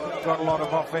have got a lot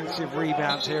of offensive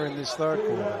rebounds here in this third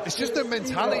quarter. It's just their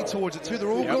mentality towards it too. They're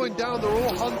all going down, they're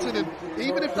all hunting, and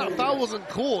even if that foul wasn't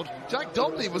called, Jack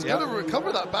Domney was going to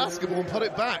recover that basketball and put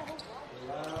it back.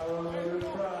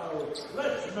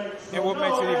 And what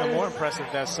makes it even more impressive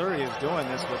that Surrey is doing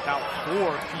this without 4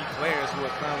 key players who are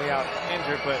currently out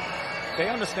injured, but they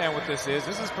understand what this is.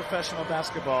 This is professional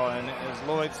basketball, and as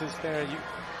Lloyd sits there, you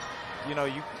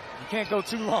can't go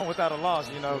too long without a loss.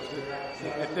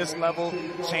 At this level,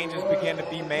 changes begin to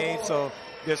be made, so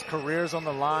there's careers on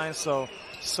the line, so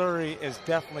Surrey is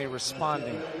definitely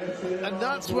responding. And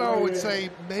that's where I would say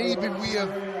maybe we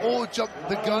have all jumped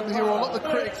the gun here, or a lot of the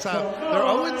critics have. They're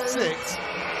 0-6,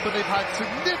 but they've had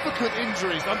significant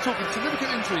injuries. I'm talking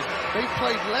significant injuries. They've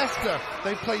played Leicester,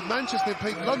 they've played Manchester, they've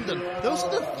played London. Those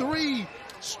are the 3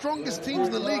 strongest teams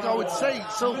in the league, I would say,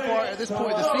 so far at this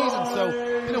point of the season. So,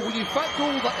 when you factor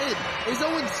all that in, is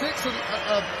 0-6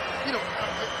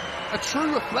 a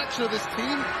true reflection of this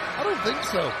team? I don't think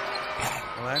so.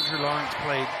 Well, Andrew Lawrence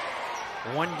played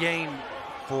 1 game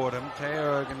for them.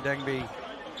 Teo Ogundengbe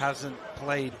hasn't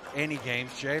played any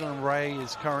games. Jalen Ray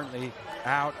is currently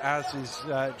out, as is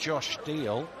Josh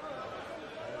Steele.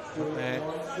 They're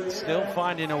still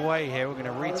finding a way here. We're going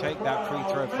to retake that free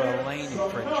throw for a lane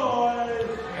infringement.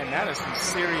 And that is some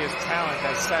serious talent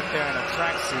that sat there in a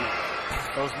tracksuit.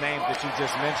 Those names that you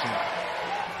just mentioned.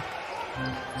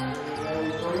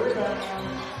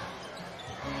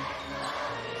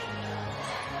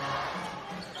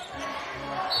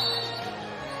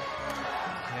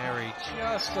 Harry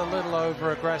just a little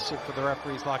over-aggressive for the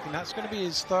referee's liking. That's going to be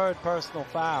his 3rd personal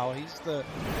foul. He's the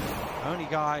only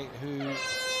guy who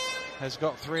has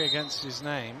got 3 against his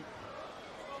name.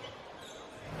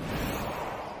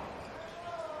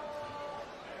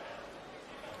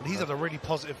 And he's had a really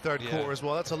positive third quarter as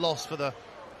well. That's a loss for the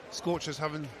Scorchers,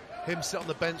 having him sit on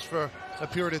the bench for a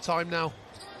period of time now.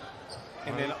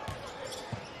 And then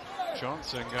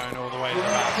Johnson going all the way to the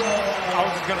basket. I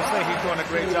was just going to say he's doing a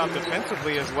great job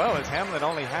defensively as well, as Hamlet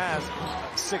only has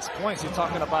 6 points. You're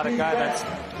talking about a guy that's,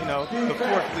 the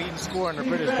 4th leading scorer in the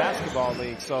British Basketball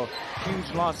League. So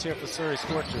huge loss here for Surrey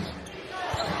Scorchers.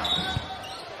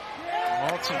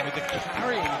 Martin with the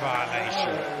carrying violation.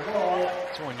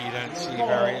 It's one you don't see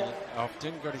very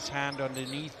often. Got his hand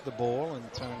underneath the ball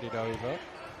and turned it over.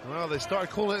 Well, they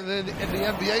started calling it in the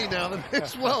NBA now. They may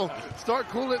as well start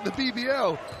calling it the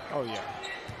BBL. Oh, yeah.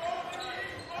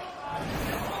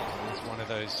 It's one of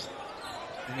those,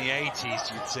 in the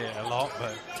 80s you'd see it a lot,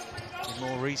 but in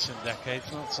more recent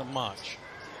decades, not so much.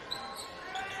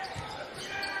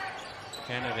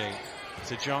 Kennedy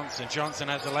to Johnson. Johnson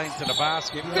has a lane to the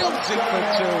basket. Builds it for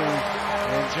 2.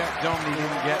 And Jack Domney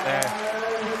didn't get there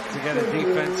to get a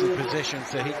defensive position,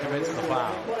 so he commits the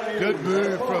foul. Good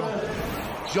move from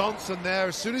Johnson there.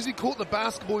 As soon as he caught the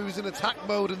basketball, he was in attack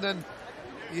mode, and then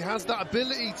he has that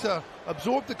ability to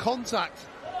absorb the contact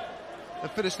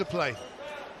and finish the play.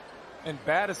 And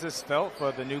bad as this felt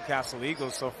for the Newcastle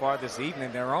Eagles so far this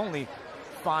evening, they're only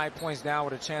 5 points down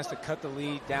with a chance to cut the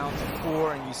lead down to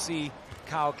 4, and you see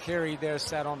Kyle Carey there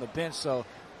sat on the bench. So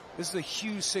this is a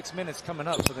huge 6 minutes coming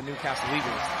up for the Newcastle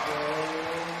Eagles.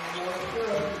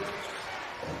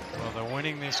 Well, they're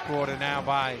winning this quarter now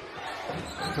by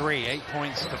 3, 8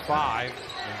 points to 5.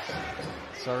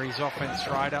 Surrey's offense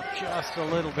dried up just a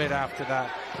little bit after that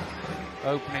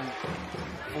opening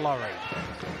flurry.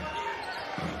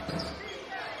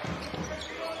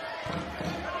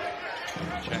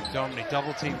 Jack Domney,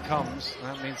 double team comes.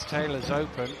 That means Taylor's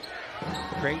open.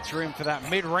 Creates room for that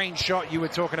mid-range shot you were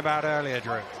talking about earlier,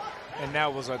 Drew. And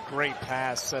that was a great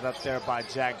pass set up there by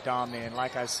Jack Domney. And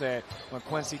like I said, when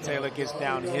Quincy Taylor gets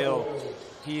downhill,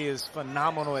 he is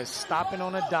phenomenal at stopping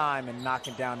on a dime and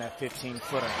knocking down that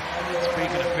 15-footer.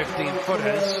 Speaking of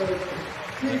 15-footers,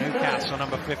 the Newcastle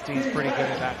number 15 is pretty good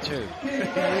at that too. He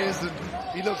is, and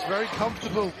he looks very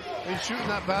comfortable in shooting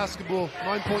that basketball.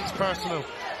 9 points personal.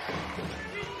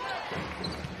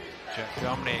 Jack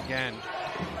Domney again,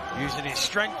 using his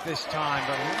strength this time,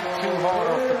 but too hard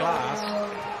off the glass.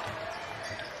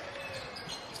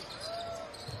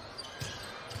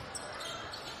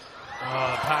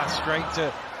 Oh, the pass straight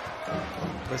to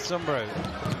Basumbu.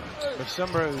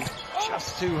 Basumbu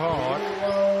just too hard.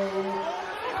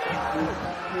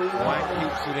 White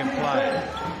keeps it in play.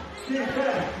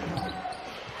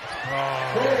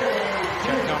 Oh.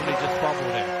 Jack Donnelly just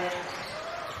bobbled it.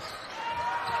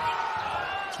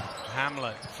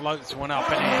 Hamlet floats one up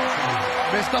and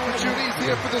in. Missed opportunities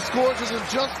here for the Scorchers, and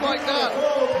just like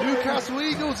that, Newcastle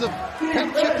Eagles have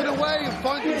kept chipping away and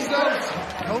find themselves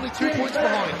only 2 points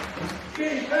behind.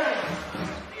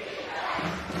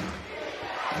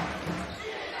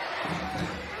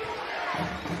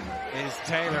 Is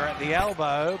Taylor at the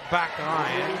elbow, back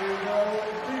iron.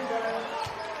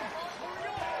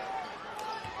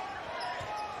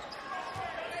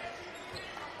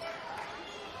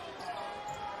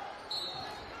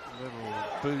 Little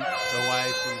boot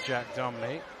away from Jack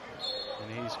Donnelly,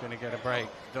 and he's going to get a break.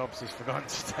 Dobbs has forgotten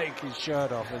to take his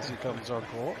shirt off as he comes on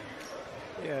court.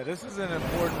 Yeah, this is an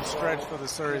important stretch for the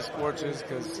Surrey Scorchers,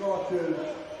 because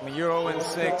when you're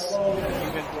 0-6,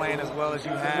 you've been playing as well as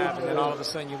you have, and then all of a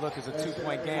sudden you look, it's a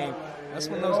 2-point game. That's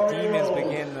when those demons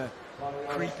begin to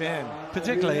creep in.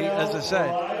 Particularly, as I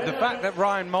said, the fact that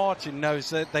Ryan Martin knows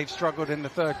that they've struggled in the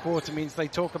third quarter means they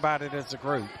talk about it as a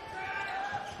group.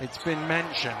 It's been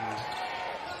mentioned.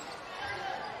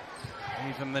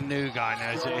 Even the new guy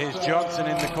knows it. Here's Johnson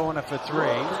in the corner for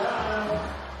three.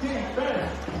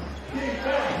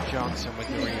 Johnson with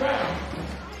the rebound.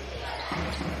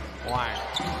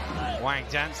 Wang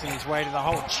dancing his way to the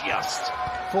hole. Just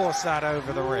force that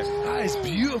over the rim. That is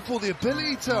beautiful. The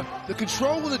ability to, the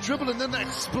control with the dribble and then the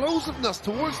explosiveness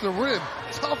towards the rim.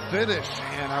 Tough finish.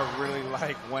 Man, I really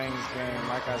like Wang's game.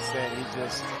 Like I said, he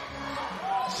just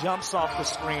jumps off the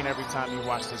screen every time you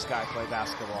watch this guy play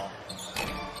basketball.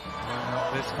 Well,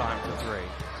 not this time for three.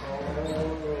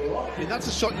 I mean, that's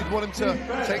a shot you'd want him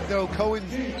to take, though. Cohen's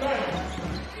been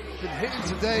hitting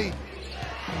today.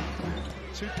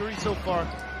 2-3 so far.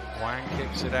 Wang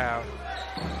kicks it out.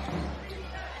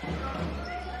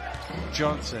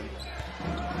 Johnson.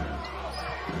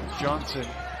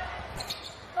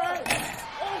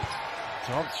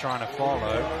 Dobbs trying to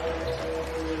follow.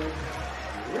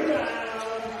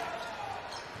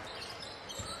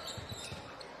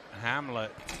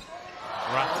 Hamlet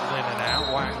rattled in and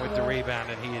out. Wang with the rebound,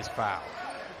 and he is fouled.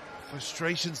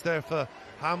 Frustrations there for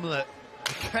Hamlet.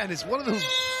 Again, it's one of those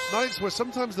nights where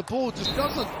sometimes the ball just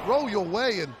doesn't roll your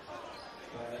way, and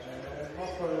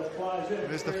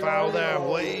there's the foul there.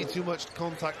 Way too much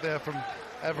contact there from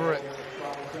Everett.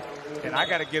 And I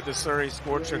got to give the Surrey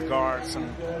Scorcher guard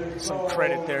some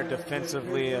credit there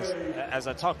defensively. As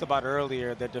I talked about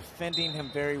earlier, they're defending him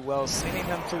very well, sending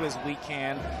him to his weak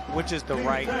hand, which is the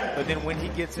right. But then when he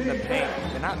gets in the paint,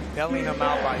 they're not bailing him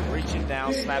out by reaching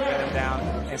down, slapping him down,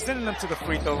 and sending him to the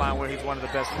free throw line where he's one of the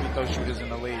best free throw shooters in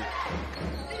the league.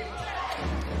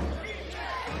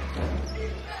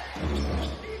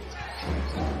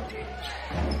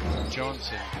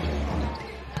 Johnson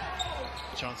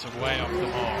way off the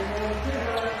mark.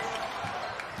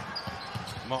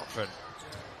 Mockford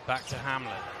back to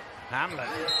Hamlet.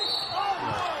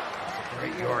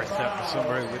 Great Yoris step for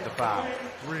Sunbury with the foul.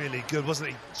 Really good, wasn't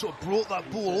he? Sort of brought that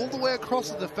ball all the way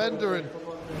across the defender and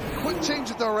quick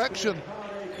change of direction.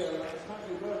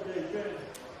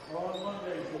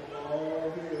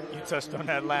 You touched on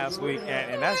that last week,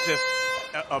 and that's just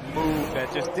a move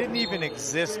that just didn't even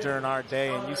exist during our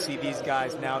day. And you see these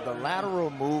guys now, the lateral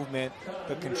movement,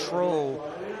 the control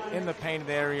in the painted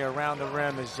area around the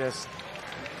rim is just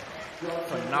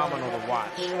phenomenal to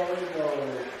watch.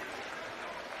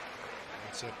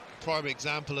 It's a prime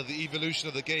example of the evolution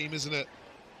of the game, isn't it?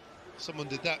 Someone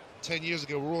did that 10 years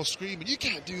ago. We're all screaming, you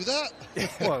can't do that.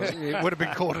 Well, it would have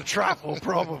been called a travel,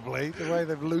 probably, the way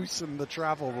they've loosened the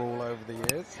travel rule over the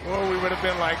years. Well, we would have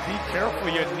been like, be careful,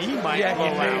 your knee might blow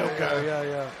out. Your knee will go,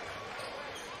 yeah.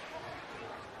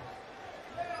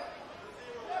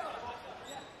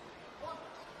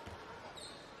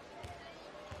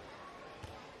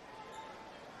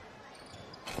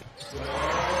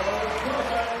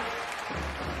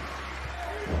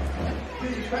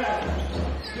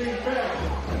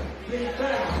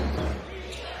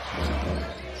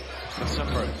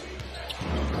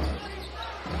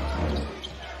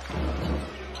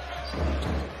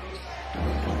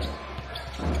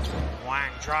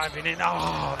 Wang driving in.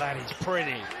 Oh, that is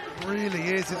pretty. It really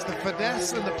is. It's the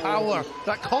finesse and the power.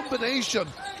 That combination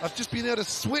of just being able to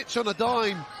switch on a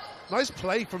dime. Nice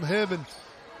play from him, and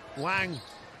Wang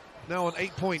now on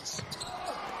 8 points.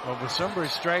 Well, Wasumbury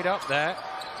straight up there.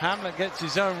 Hamlet gets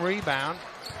his own rebound.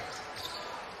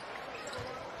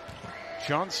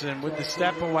 Johnson with the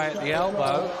step away at the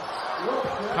elbow.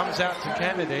 Comes out to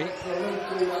Kennedy.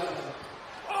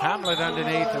 Hamlet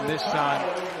underneath, and this time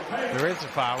there is a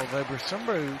foul, although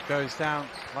Wasumbury goes down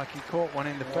like he caught one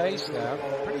in the face there.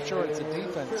 I'm pretty sure it's a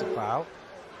defensive foul.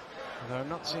 Although I've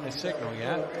not seen a signal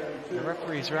yet. The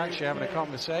referees are actually having a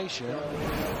conversation.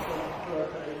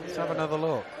 Let's have another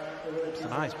look. It's a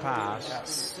nice pass.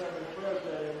 Yes.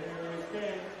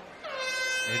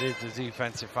 It is a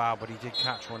defensive foul, but he did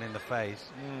catch one in the face.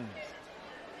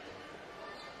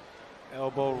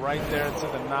 Elbow right there to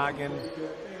the noggin.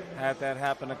 Had that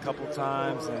happen a couple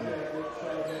times,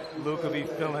 and Luke will be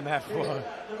feeling that for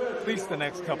at least the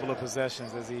next couple of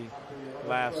possessions as he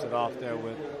laughs it off there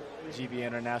with GB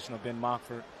International Ben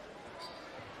Mockford.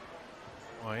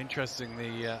 Well, interesting,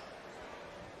 the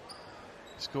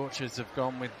Scorchers have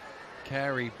gone with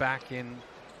Carey back in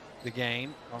the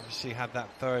game. Obviously had that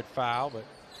third foul, but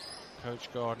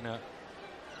Coach Gardner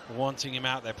wanting him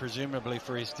out there, presumably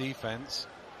for his defense.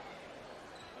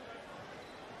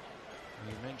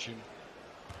 You mentioned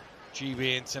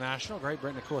GB International, Great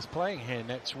Britain, of course, playing here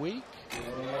next week.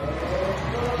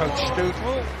 Coach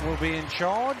Stutl will be in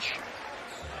charge,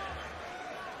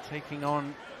 taking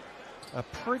on a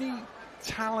pretty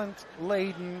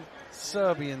talent-laden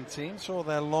Serbian team. Saw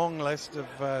their long list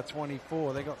of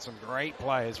 24. They got some great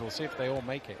players. We'll see if they all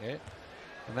make it here.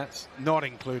 And that's not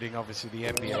including, obviously, the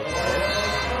NBA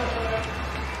players.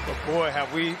 But boy,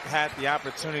 have we had the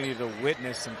opportunity to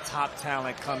witness some top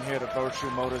talent come here to Virtue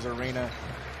Motors Arena,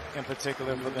 in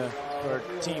particular for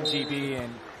Team GB,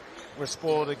 and we're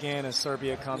spoiled again as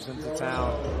Serbia comes into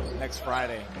town next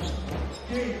Friday.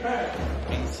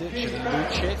 Micic and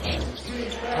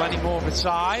Lucic, plenty more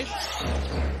besides.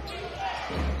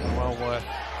 Well worth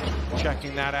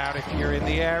checking that out if you're in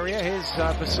the area. Here's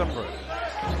Basumbra.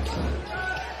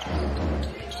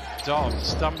 Dobbs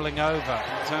stumbling over,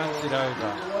 turns it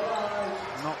over.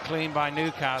 Not clean by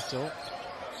Newcastle.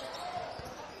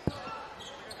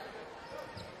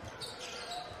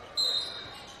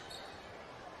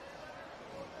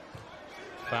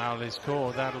 Foul is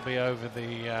called. That'll be over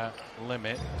the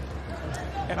limit.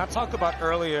 And I talked about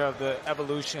earlier of the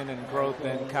evolution and growth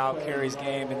in Kyle Carey's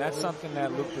game, and that's something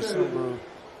that Luke Basumbra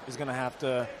is going to have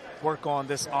to work on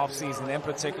this offseason, in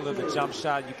particular the jump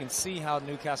shot. You can see how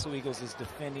Newcastle Eagles is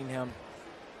defending him,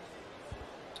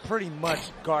 pretty much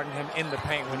guarding him in the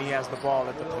paint when he has the ball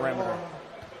at the perimeter.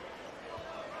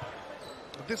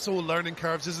 This all learning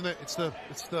curves, isn't it? It's the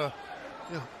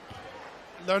you know,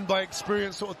 learn by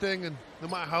experience sort of thing, and no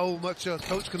matter how much a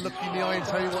coach can look you in the eye and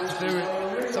tell you what to do,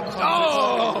 it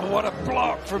sometimes what a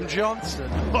block from Johnson.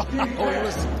 He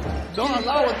was not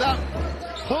allowing that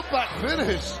putback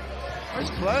finish. Nice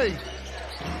play.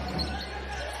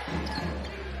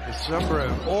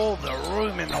 Basumbra, all the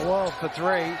room in the world for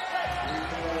three.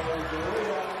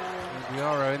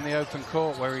 Diarra in the open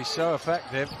court where he's so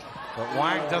effective, but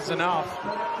Wang does enough.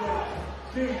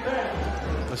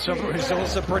 Basumbra is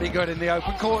also pretty good in the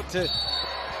open court to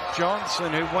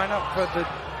Johnson, who went up for the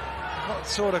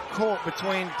sort of caught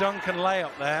between dunk and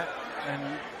layup there, and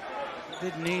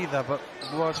did neither, but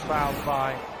was fouled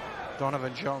by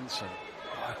Donovan Johnson.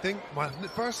 I think my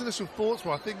first initial thoughts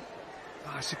were, I think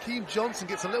Shaquem Johnson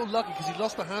gets a little lucky because he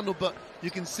lost the handle, but you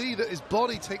can see that his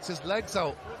body takes his legs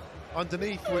out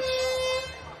underneath, which,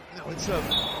 you know, it's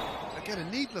again a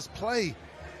needless play.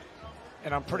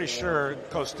 And I'm pretty sure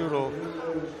Coach Stutl,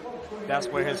 that's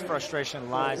where his frustration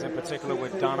lies, in particular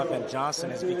with Donovan Johnson,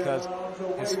 is because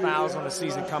his fouls on the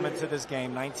season come into this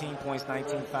game, 19 points,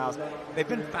 19 fouls. They've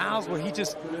been fouls where he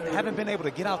just haven't been able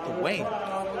to get out the way,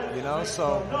 you know,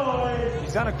 so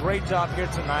he's done a great job here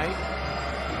tonight,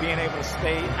 being able to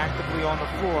stay actively on the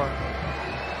floor,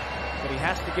 but he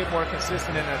has to get more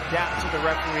consistent and adapt to the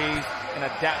referees and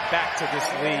adapt back to this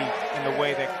league in the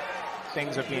way that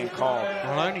things are being called.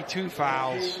 Well, only 2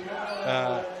 fouls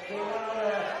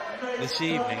this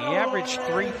evening. He averaged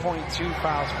 3.2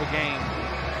 fouls per game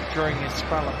during his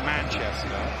spell at Manchester,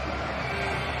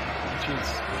 which is,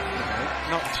 you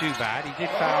know, not too bad. He did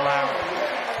foul out,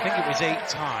 I think it was 8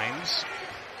 times.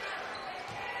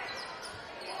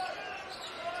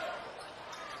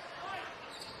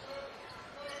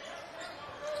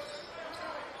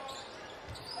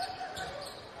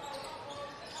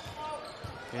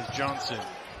 Here's Johnson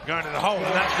going to the hole, and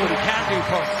that's what he can do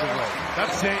positively.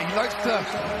 That's it. He likes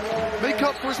to make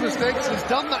up for his mistakes. He's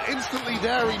done that instantly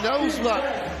there. He knows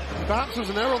that perhaps there was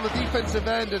an error on the defensive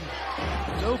end, and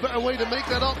no better way to make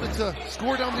that up than to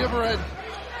score down the other end.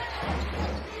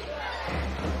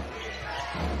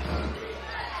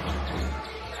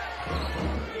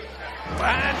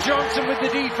 And Johnson with the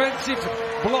defensive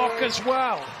block as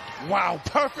well. Wow,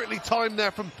 perfectly timed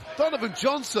there from Donovan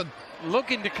Johnson.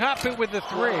 Looking to cap it with the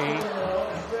 3. And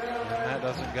that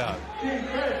doesn't go.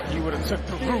 He would have took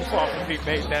the roof off if he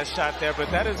made that shot there, but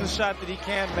that is a shot that he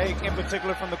can make, in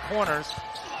particular from the corners.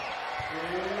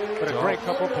 But a great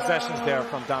couple of possessions there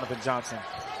from Donovan Johnson.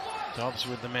 Dobbs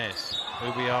with the miss.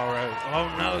 Ubiaro.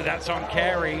 Oh no, that's on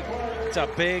Carey. It's a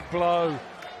big blow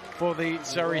for the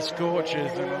Surrey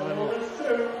Scorchers. And a little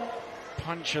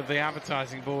punch of the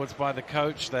advertising boards by the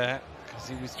coach there, because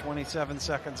he was 27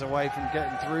 seconds away from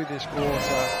getting through this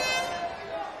quarter.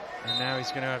 And now he's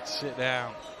going to have to sit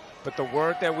down. But the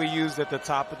word that we used at the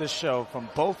top of the show from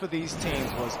both of these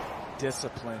teams was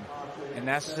discipline. And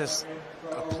that's just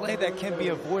a play that can be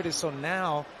avoided. So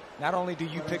now, not only do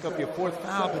you pick up your 4th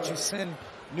foul, but you send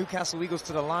Newcastle Eagles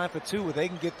to the line for 2 where they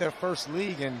can get their first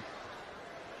league in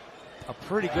a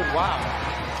pretty good while.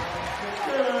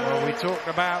 Well, we talked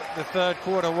about the third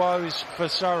quarter woes for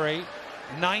Surrey.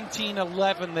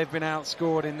 19-11 they've been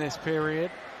outscored in this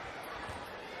period.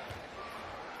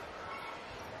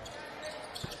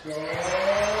 Make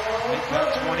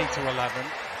that 20-11.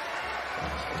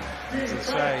 As I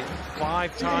say,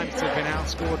 5 times they've been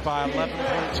outscored by 11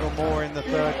 points or more in the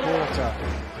third quarter.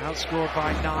 Outscored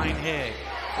by 9 here.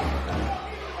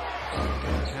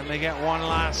 Can they get one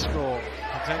last score?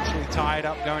 Potentially tied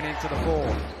up going into the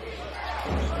 4th.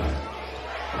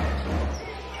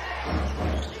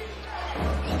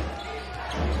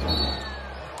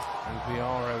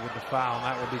 Ubiaro with the foul, and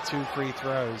that will be 2 free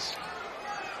throws.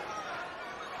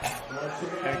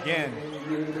 And again,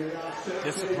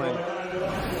 discipline.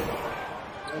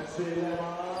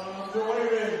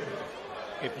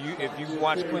 If you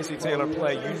watch Quincy Taylor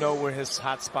play, you know where his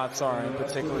hot spots are, in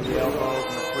particular the elbows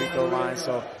and the free throw line.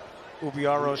 So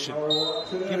Ubiaro should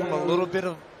give him a little bit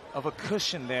of a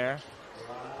cushion there.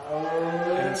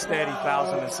 And instead he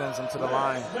fouls him and sends him to the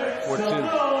line for 2.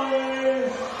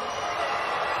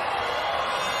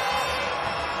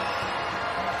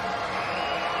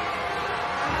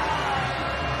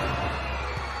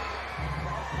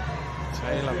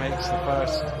 Taylor makes the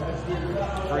first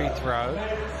free throw.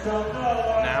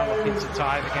 Now looking to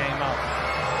tie the game up.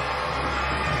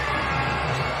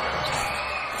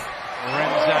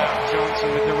 Rims out, Johnson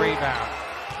with the rebound.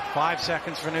 5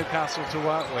 seconds for Newcastle to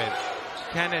work with.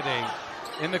 Kennedy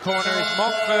in the corner is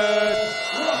Mockford.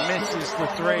 Misses the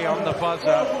 3 on the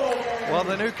buzzer. Well,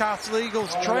 the Newcastle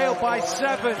Eagles trail by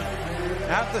 7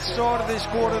 at the start of this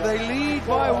quarter. They lead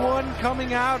by 1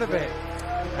 coming out of it.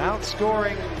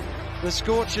 Outscoring the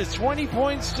Scorchers 20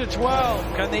 points to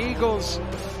 12. Can the Eagles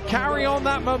carry on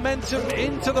that momentum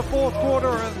into the 4th quarter?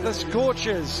 And the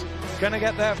Scorchers going to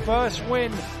get their first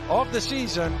win of the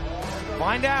season?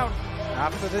 Find out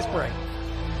after this break.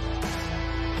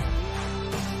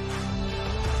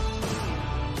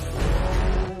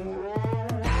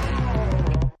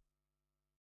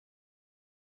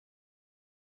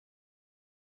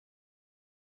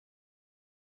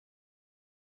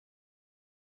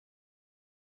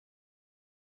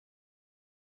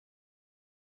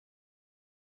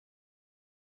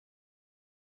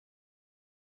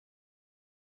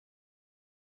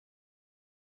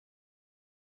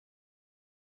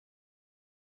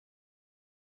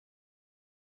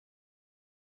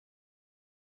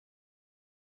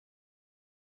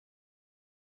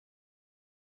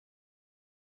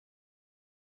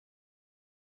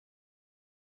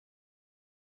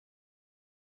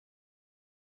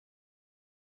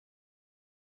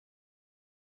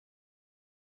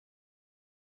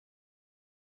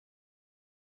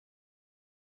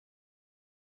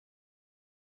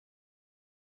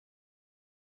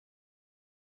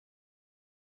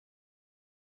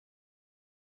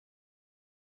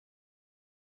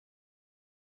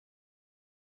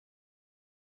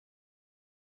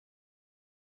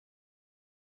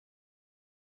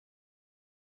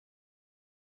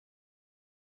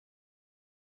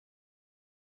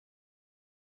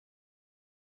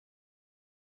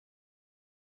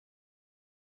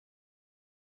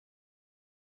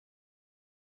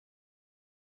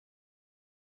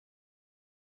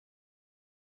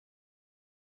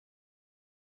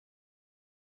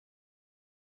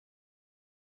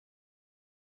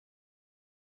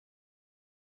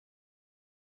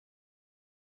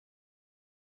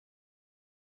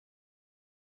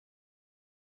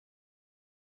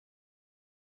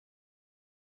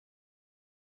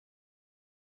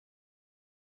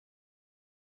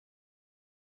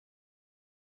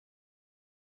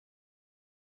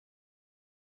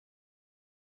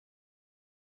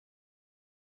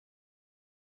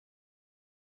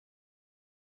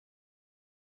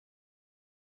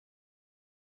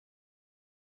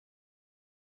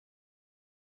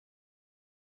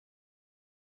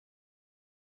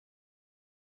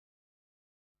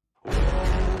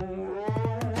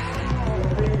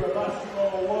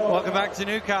 Welcome back to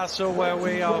Newcastle, where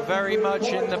we are very much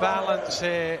in the balance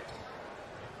here.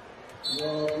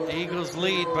 The Eagles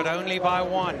lead, but only by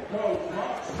 1.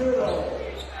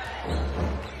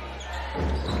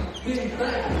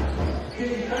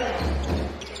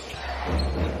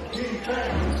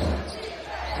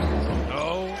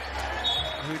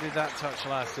 made that touch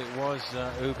last, it was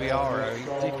Ubiaro. He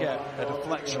did get a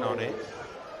deflection on it.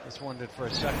 Just wondered for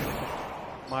a second.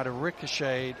 Might have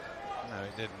ricocheted. No,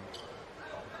 it didn't.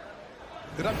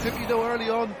 Good activity though early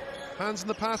on. Hands in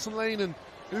the passing lane, and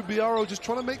Ubiaro just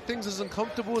trying to make things as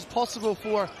uncomfortable as possible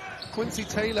for Quincy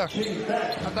Taylor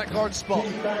at that guard spot.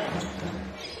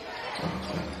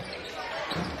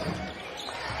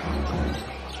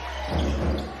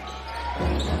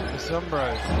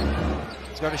 Sumbro.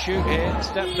 He's got to shoot here.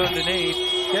 Steps underneath.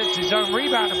 Gets his own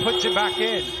rebound and puts it back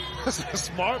in. That's a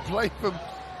smart play from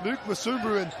Luke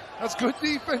Masumbru, and that's good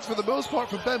defense for the most part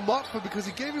from Ben Mockford, because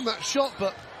he gave him that shot,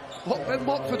 but what Ben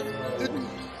Mockford didn't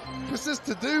persist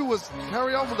to do was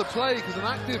carry on with the play, because an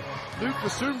active Luke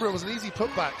Masumbru was an easy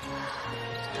putback.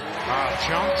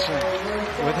 Johnson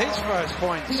with his first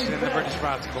points in the British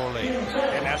Basketball League.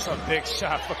 And that's a big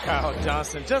shot for Kyle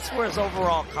Johnson, just for his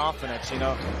overall confidence, you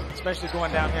know, especially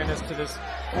going down here to this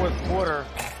fourth quarter.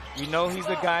 You know he's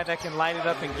the guy that can light it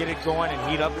up and get it going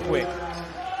and heat up quick.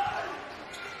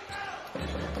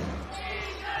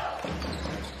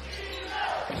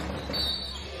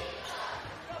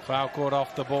 Foul caught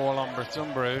off the ball on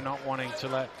Brasumbru, not wanting to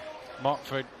let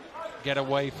Mockford get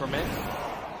away from it.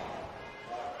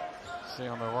 See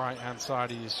on the right-hand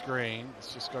side of your screen,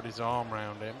 it's just got his arm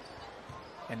around him.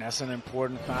 And that's an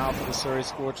important foul for the Surrey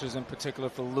Scorchers, in particular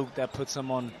for Luke. That puts him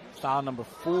on foul number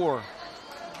 4.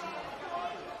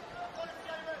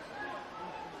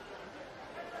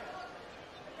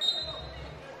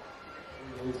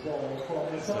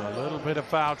 So a little bit of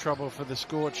foul trouble for the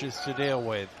Scorchers to deal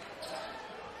with.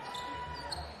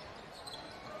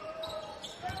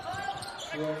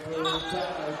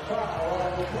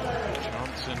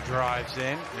 Johnson drives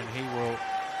in, and he will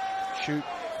shoot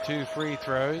 2 free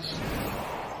throws.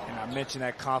 And I mentioned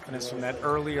that confidence from that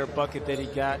earlier bucket that he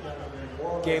got.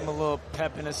 Gave him a little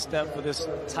pep in his step with this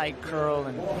tight curl,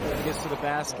 and gets to the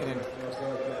basket, and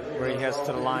where he heads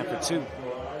to the line for 2.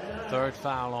 Third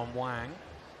foul on Wang.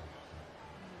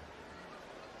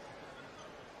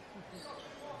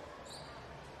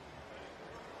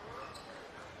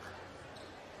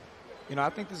 You know, I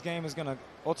think this game is going to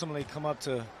ultimately come up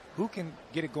to who can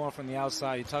get it going from the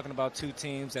outside. You're talking about 2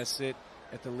 teams that sit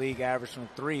at the league average from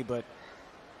 3, but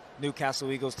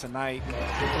Newcastle Eagles tonight 3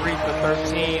 for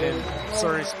 13, and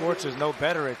Surrey Scorchers no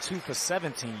better at 2 for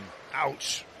 17.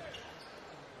 Ouch.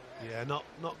 Yeah, not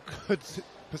good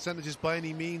percentages by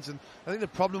any means, and I think the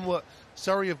problem what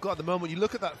Surrey have got at the moment, you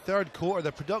look at that third quarter,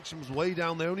 their production was way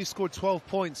down. They only scored 12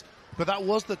 points, but that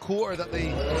was the quarter that they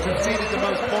conceded the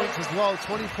most points as well.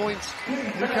 20 points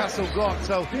Newcastle got,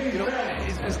 so you know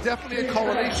it's definitely a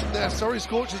correlation there. Surrey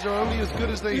Scorchers are only as good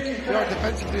as they are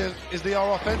defensively as they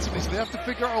are offensively, so they have to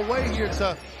figure out a way here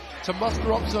to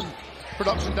muster up some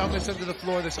production down this end of the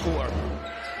floor this quarter.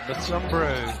 The Sumbro,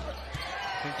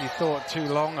 I think you thought too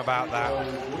long about that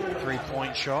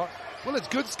 3-point shot. Well, it's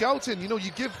good scouting. You know,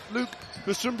 you give Luke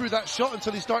Masumbru that shot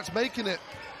until he starts making it,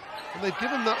 and they've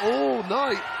given that all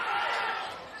night.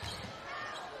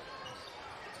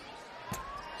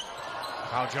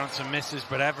 Kyle Johnson misses,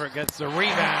 but Everett gets the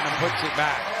rebound and puts it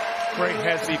back. Great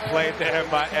headsy play there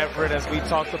by Everett, as we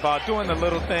talked about, doing the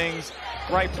little things,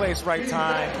 right place, right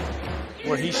time,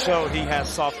 where he showed he has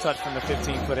soft touch from the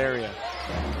 15-foot area.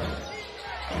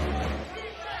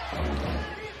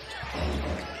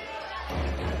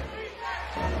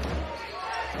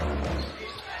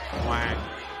 Wang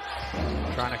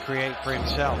trying to create for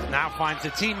himself. Now finds a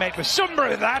teammate for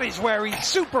Sumbro. That is where he's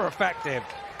super effective.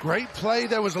 Great play.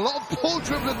 There was a lot of ball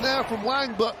dribbling there from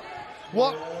Wang, but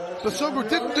what the Sumbro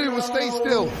didn't do was stay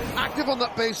still. Active on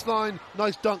that baseline.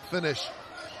 Nice dunk finish.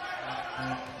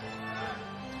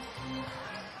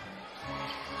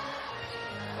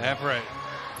 Everett.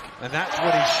 And that's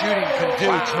what his shooting can do.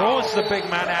 Wow. Draws the big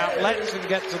man out, lets him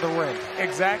get to the ring.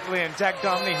 Exactly, and Jack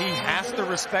Domney, he has to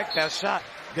respect that shot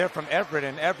there from Everett.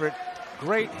 And Everett,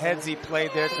 great headsy play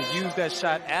there to use that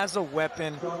shot as a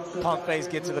weapon. Pump face,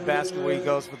 get to the basket where he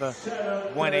goes for the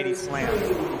 180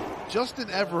 slam. Justin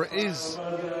Everett is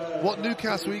what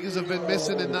Newcastle Eagles have been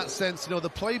missing in that sense. You know, the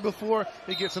play before,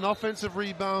 he gets an offensive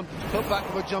rebound, put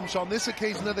back with a jump shot. On this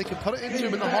occasion, they can put it into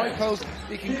him in the high post.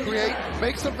 He can create,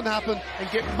 make something happen, and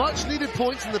get much needed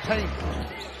points in the paint.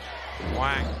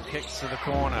 Wang kicks to the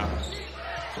corner.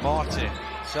 Martin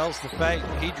sells the fake.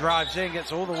 He drives in,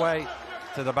 gets all the way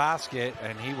to the basket,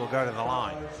 and he will go to the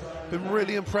line. Been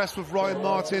really impressed with Ryan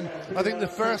Martin. I think the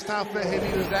first half for him,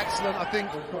 he was excellent. I think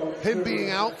him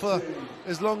being out for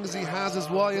as long as he has as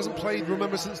well, he hasn't played,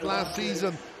 remember, since last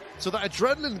season. So that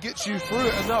adrenaline gets you through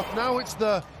it enough. Now it's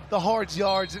the hard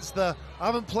yards. It's the, I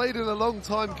haven't played in a long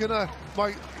time. Can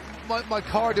my my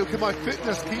cardio, can my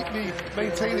fitness keep me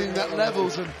maintaining that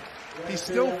levels? And he's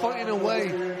still fighting away.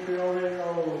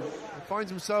 He finds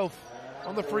himself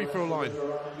on the free throw line.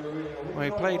 Well,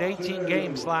 he played 18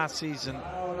 games last season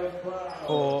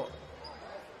for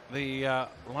the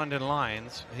London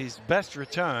Lions. His best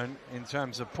return in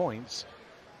terms of points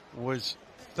was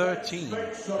 13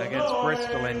 against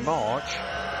Bristol in March.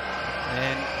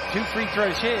 And 2 free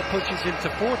throws here pushes him to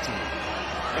 14.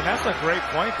 And that's a great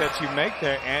point that you make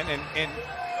there, and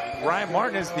Ryan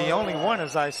Martin is the only one.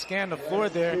 As I scan the floor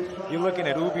there, you're looking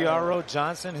at Ubiaro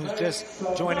Johnson, who's just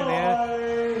joining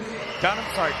in.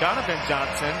 Donovan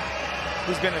Johnson,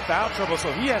 who's been in foul trouble,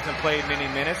 so he hasn't played many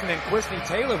minutes. And then Quincy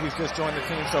Taylor, who's just joined the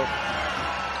team. So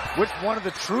which one of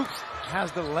the troops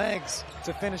has the legs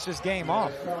to finish this game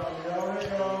off?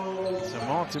 So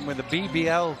Martin with a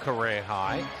BBL career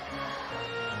high.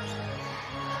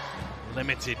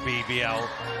 Limited BBL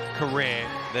career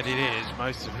that it is.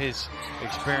 Most of his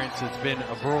experience has been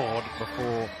abroad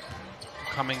before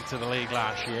coming to the league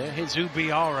last year. His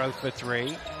Ubiaro for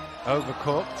 3,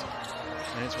 overcooked.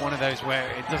 And it's one of those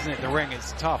where it doesn't hit the ring,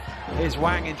 it's tough. Here's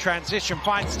Wang in transition,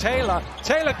 finds Taylor.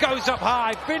 Taylor goes up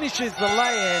high, finishes the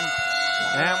lay-in.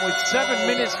 And with 7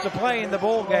 minutes to play in the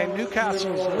ball game,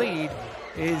 Newcastle's lead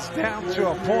is down to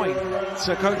a point.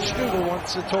 So Coach Stugel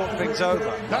wants to talk things over.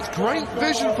 That's great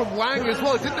vision from Wang as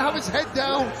well. Didn't have his head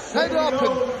down, head up,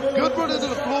 and good run into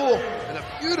the floor. And a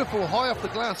beautiful high off the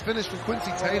glass finish from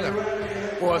Quincy Taylor.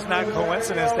 Well, it's not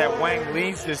coincidence that Wang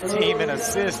leads this team in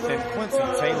assists, and Quincy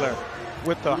Taylor,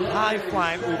 with the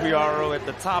high-flying Ubiaro at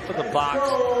the top of the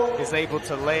box, is able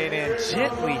to lay it in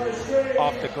gently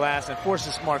off the glass and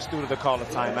forces Mark Stugel to call a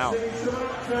timeout.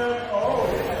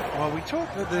 Well, we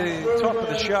talked at the top of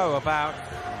the show about,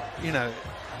 you know,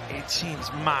 it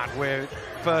seems mad. We're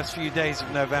first few days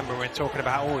of November, we're talking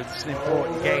about, oh, it's an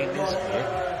important game, isn't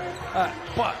it?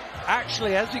 But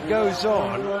actually, as it goes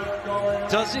on,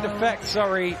 does it affect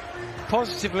Surrey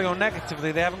positively or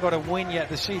negatively? They haven't got a win yet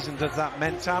this season. Does that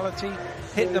mentality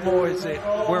hit them, or is it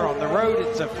we're on the road,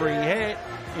 it's a free hit,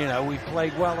 you know, we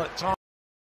played well at times?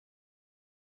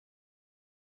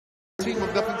 Team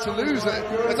with nothing to lose.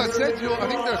 As I said, you know, I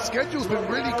think their schedule's been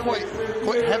really quite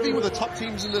heavy with the top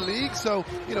teams in the league. So,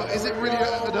 you know, is it really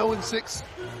an 0-6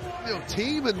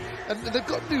 team? And they've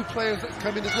got new players that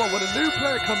come in as well. When a new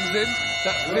player comes in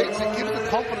that fits, it gives the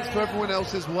confidence to everyone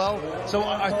else as well. So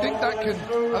I think that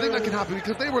can happen,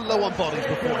 because they were low on bodies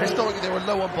before. Historically, they were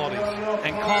low on bodies.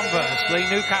 And conversely,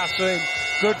 Newcastle in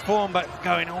good form, but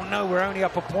going, oh no, we're only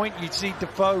up a point. You'd see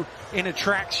Defoe in a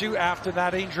tracksuit after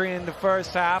that injury in the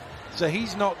first half. So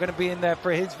he's not going to be in there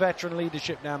for his veteran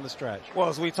leadership down the stretch. Well,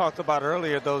 as we talked about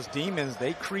earlier, those demons,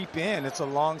 they creep in. It's a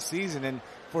long season. And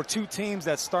for two teams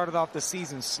that started off the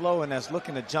season slow and that's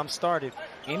looking to jumpstart it,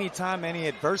 anytime any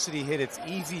adversity hit, it's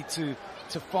easy to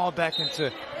fall back into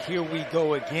here we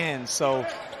go again. So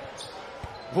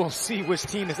we'll see which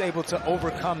team is able to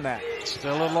overcome that.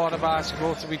 Still a lot of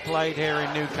basketball to be played here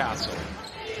in Newcastle.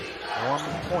 1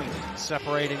 point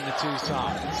separating the two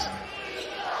sides.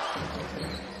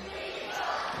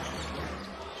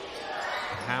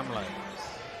 Hamlet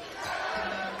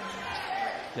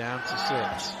down to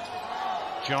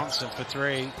 6. Johnson for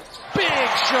 3. Big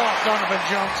shot, Donovan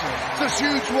Johnson. It's a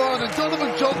huge one, and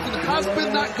Donovan Johnson has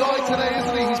been that guy today,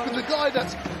 isn't he? He's been the guy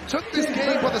that's took this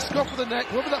game by the scruff of the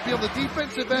neck, whether that be on the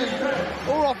defensive end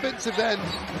or offensive end.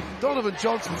 Donovan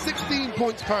Johnson, 16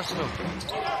 points personal.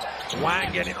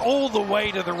 Wang getting all the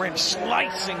way to the rim,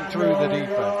 slicing through the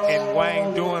defense. And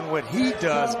Wang doing what he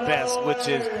does best, which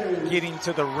is getting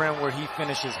to the rim where he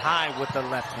finishes high with the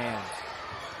left hand.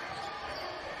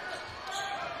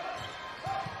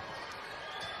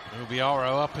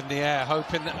 Ubiaro up in the air,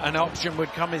 hoping that an option would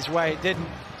come his way. It didn't.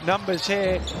 Numbers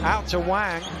here, out to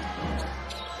Wang.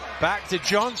 Back to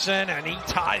Johnson, and he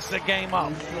ties the game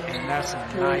up. And that's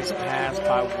a nice pass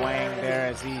by Wang there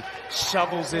as he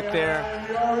shovels it there.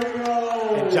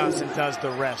 And Johnson does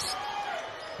the rest.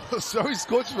 The Surrey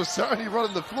Scorchers were certainly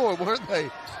running the floor, weren't they?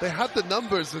 They had the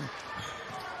numbers, and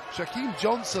Shaquem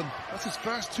Johnson, that's his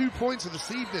first 2 points of this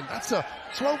evening. That's a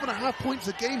 12.5 points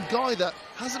a game guy that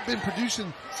hasn't been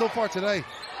producing so far today.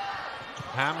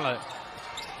 Hamlet,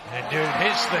 and doing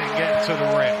his thing, getting to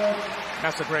the rim.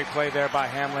 That's a great play there by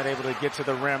Hamlet, able to get to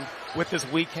the rim with his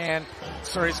weak hand.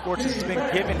 Surrey Scorchers has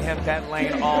been giving him that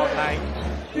lane all night.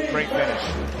 Great finish.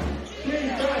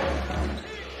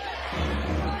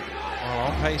 Well,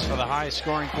 on pace for the highest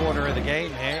scoring quarter of the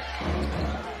game here.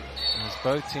 As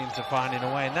both teams are finding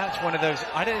a way, and that's one of those,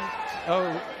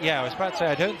 Oh, yeah, I was about to say,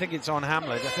 I don't think it's on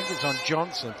Hamlet. I think it's on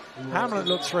Johnson. Hamlet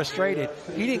looks frustrated.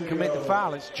 He didn't commit the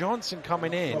foul. It's Johnson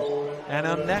coming in and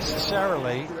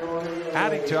unnecessarily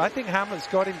adding to it. I think Hamlet's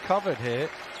got him covered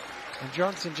here. And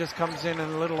Johnson just comes in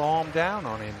and a little arm down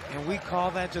on him. And we call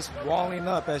that just walling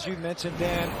up. As you mentioned,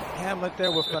 Dan, Hamlet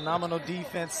there with phenomenal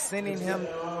defense, sending him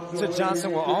to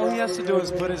Johnson, where all he has to do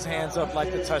is put his hands up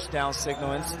like the touchdown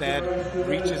signal. Instead,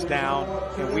 reaches down,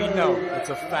 and we know it's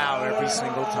a foul every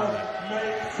single time.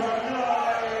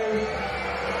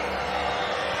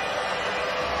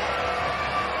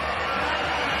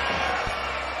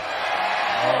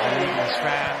 All the Eagles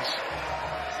fans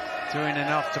doing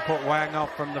enough to put Wang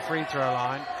off from the free throw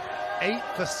line. 8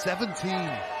 for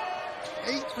 17.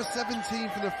 8 for 17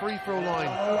 from the free throw line.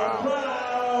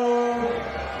 Wow.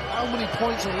 How many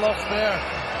points are lost there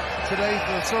today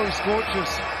for the Surrey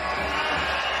Scorchers?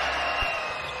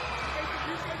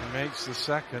 He makes the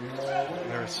second.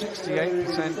 They're a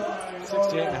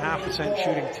 68.5%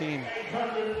 shooting team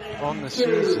on the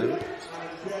season.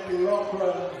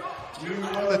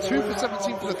 They're 2 for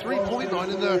 17 for the 3-point line,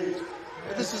 and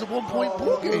this is a 1-point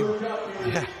ball game.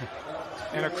 Yeah.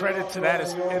 And a credit to that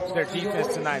is their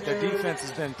defense tonight. Their defense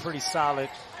has been pretty solid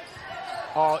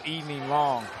all evening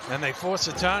long. And they force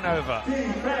a turnover.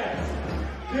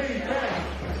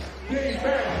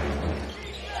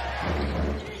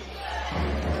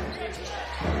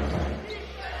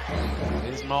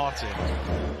 Here's Martin.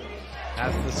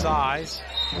 Has the size.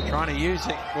 Trying to use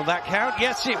it. Will that count?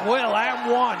 Yes, it will.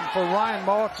 And one for Ryan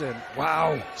Martin.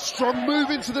 Wow. Strong move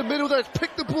into the middle there.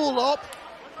 Picked the ball up.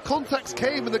 Contacts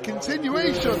came in the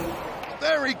continuation.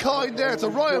 Very kind there to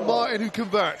Ryan Martin, who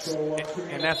converts.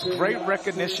 And that's great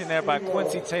recognition there by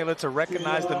Quincy Taylor to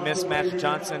recognize the mismatch.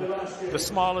 Johnson, the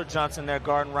smaller Johnson there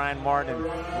guarding Ryan Martin.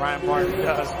 Ryan Martin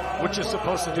does what you're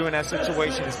supposed to do in that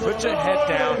situation is put your head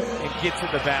down and get to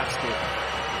the basket.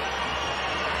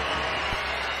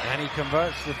 And he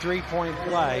converts the three-point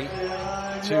play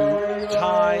to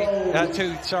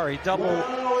double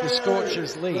the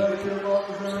Scorchers' lead.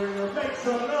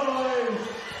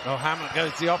 Oh, Hamlet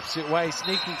goes the opposite way,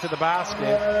 sneaking to the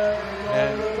basket,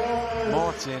 and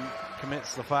Martin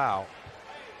commits the foul.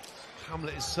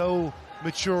 Hamlet is so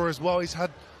mature as well. He's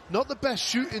had not the best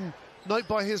shooting night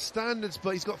by his standards,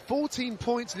 but he's got 14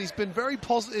 points, and he's been very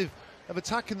positive of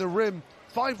attacking the rim.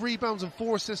 5 rebounds and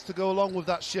 4 assists to go along with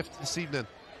that shift this evening.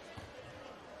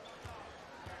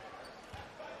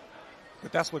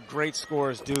 But that's what great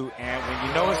scorers do. And when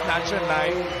you know it's not your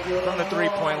night from the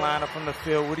three-point line or from the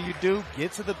field, what do?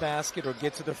 Get to the basket or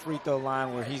get to the free throw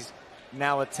line where he's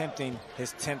now attempting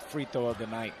his 10th free throw of the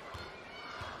night.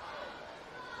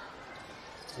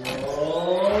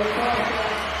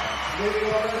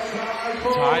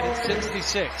 Tied at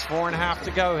 66, 4.5 to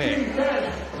go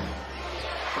here.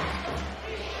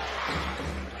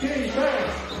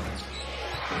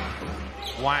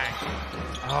 Wang.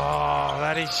 Oh,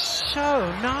 that is so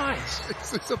nice.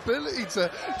 It's his ability to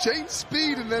change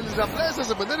speed and then his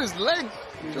athleticism and then his length.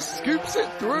 Just scoops it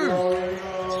through.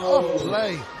 Tough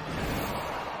play.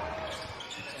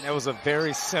 And it was a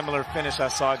very similar finish I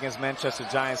saw against Manchester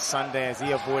Giants Sunday as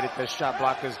he avoided the shot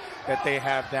blockers that they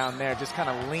have down there. Just kind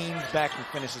of leans back and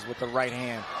finishes with the right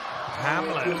hand.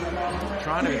 Hamlet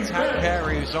trying to attack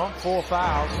Carey, who's on 4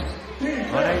 fouls.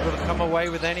 Unable to come away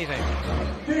with anything.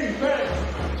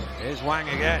 Here's Wang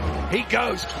again. He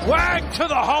goes. Wang to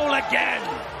the hole again.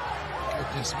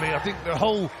 Goodness me, I think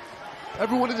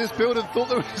everyone in this building thought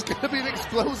there was going to be an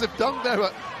explosive dunk there,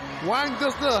 but Wang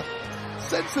does the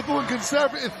sensible and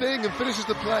conservative thing and finishes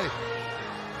the play.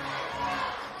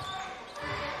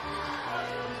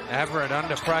 Everett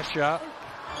under pressure.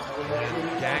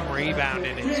 Gang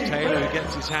rebounding. It's Taylor who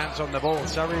gets his hands on the ball.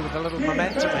 Surrey with a little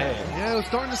momentum here. Yeah, we're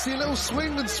starting to see a little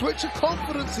swing and switch of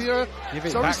confidence here. Give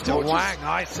it Surrey back Scorchers. to Wang,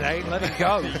 I say. Let him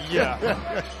go.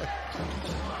 Yeah.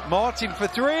 Martin for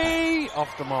 3.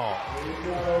 Off the mark.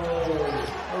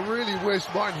 I really wish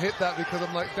Martin hit that because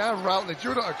I'm like, damn, Routledge,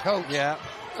 you're not a coach. Yeah.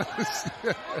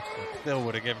 Still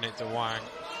would have given it to Wang,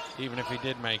 even if he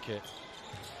did make it.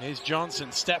 Here's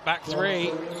Johnson, step back 3.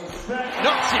 Knocks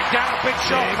it down, big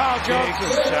shot, Kyle Johnson.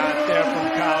 Big shot there from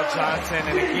Kyle Johnson.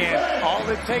 And again, all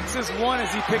it takes is one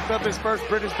as he picked up his first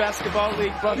British Basketball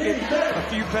League bucket a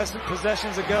few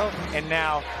possessions ago, and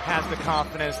now has the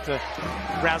confidence to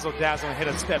razzle-dazzle and hit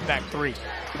a step back 3.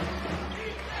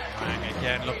 Wang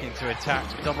again looking to attack,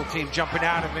 double team jumping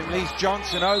out of him, leaves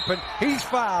Johnson open. He's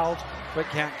fouled, but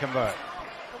can't convert.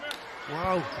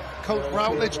 Wow, Coach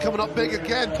Routledge coming up big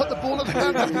again. Put the ball in the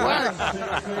hand of Wang.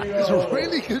 It's a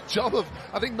really good job of,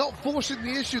 I think, not forcing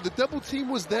the issue. The double team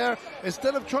was there.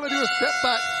 Instead of trying to do a step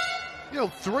back,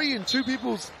 three and two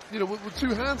people's, with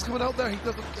two hands coming out there. He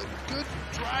does a good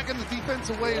dragging the defense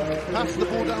away and passes the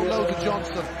ball down low to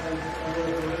Johnston.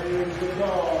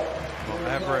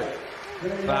 Everett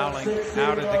fouling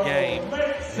out of the game.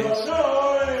 His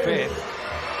fifth.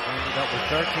 Ended up with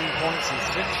 13 points and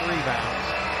 6 rebounds.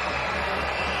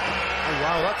 Oh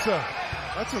wow,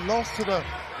 that's a loss to the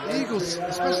Eagles,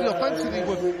 especially offensively,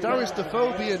 with Darius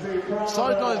Defoe being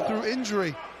sidelined through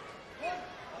injury.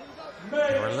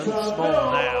 They're a little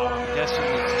small now. I'm guessing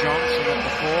it's Johnson at the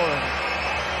 4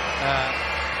 and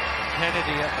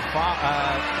Kennedy at the 5.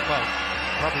 Well,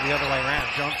 probably the other way around.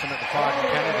 Johnson at the 5 and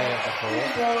Kennedy at the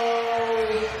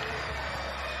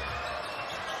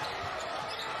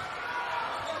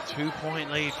 4. 2-point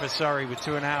lead for Surrey with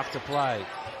 2.5 to play.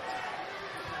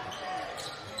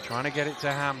 Trying to get it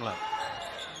to Hamlet.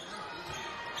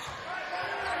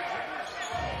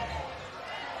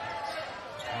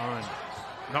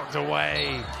 Knocked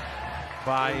away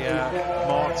by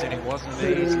Martin. It wasn't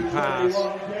an easy pass.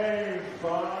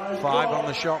 5 on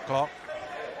the shot clock.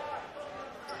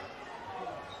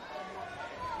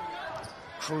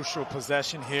 Crucial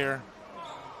possession here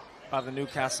by the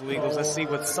Newcastle Eagles. Let's see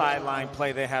what sideline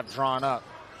play they have drawn up.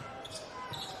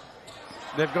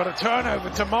 They've got a turnover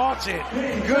to Martin.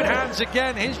 Good hands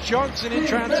again. Here's Johnson in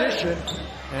transition.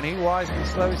 And he wisely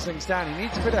slows things down. He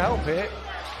needs a bit of help here.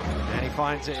 And he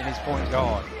finds it in his point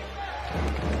guard.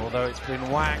 Although it's been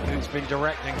Wang who's been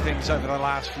directing things over the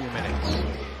last few minutes.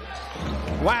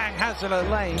 Wang has a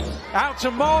lane. Out to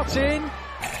Martin.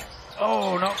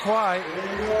 Oh, not quite.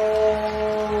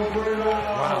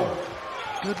 Wow.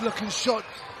 Good looking shot.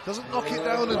 Doesn't knock it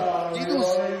down, and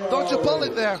Eagles dodge a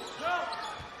bullet there.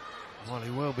 Well, he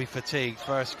will be fatigued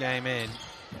first game in.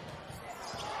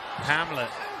 Hamlet.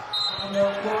 And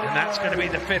that's going to be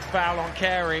the 5th foul on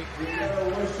Carey.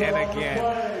 And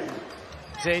again,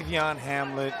 Davion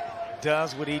Hamlet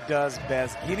does what he does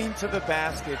best, getting to the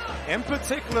basket, in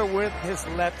particular with his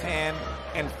left hand,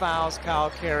 and fouls Kyle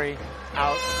Carey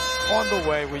out on the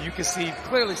way, where you can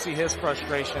clearly see his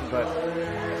frustration, but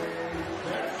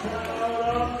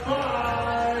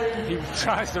he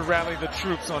tries to rally the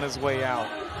troops on his way out.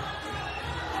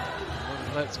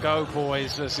 Let's go,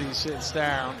 boys, as he sits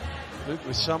down. Luke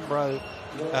with Sombro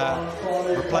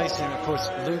replacing, of course,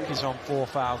 Luke is on 4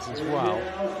 fouls as well.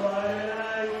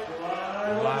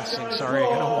 The last thing Surrey are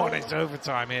going to want is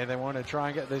overtime here. They want to try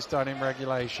and get this done in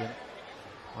regulation.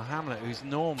 Well, Hamlet, who's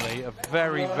normally a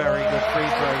very, very good free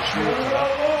throw shooter,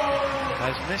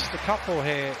 has missed a couple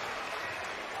here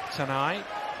tonight,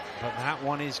 but that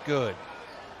one is good.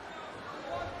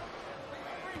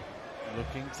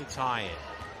 Looking to tie it.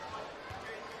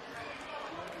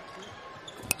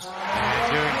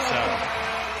 And doing so.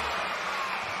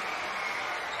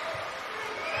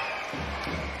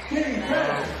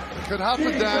 Could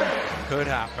happen, Dan. Could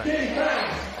happen.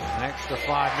 An extra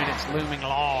 5 minutes looming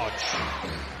large.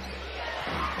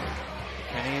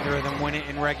 Can either of them win it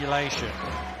in regulation?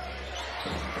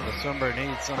 The Sumber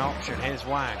needs an option. Here's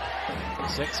Wang.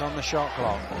 6 on the shot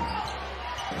clock.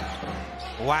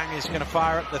 Wang is going to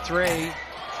fire up the 3.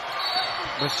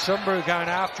 With Sumber going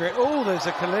after it. Oh, there's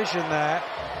a collision there.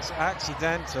 It's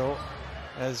accidental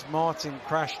as Martin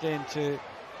crashed into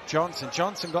Johnson.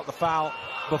 Johnson got the foul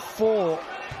before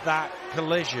that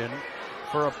collision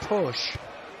for a push.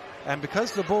 And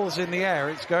because the ball's in the air,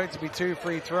 it's going to be 2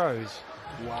 free throws.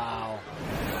 Wow.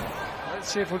 Let's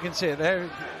see if we can see it. There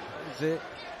is it.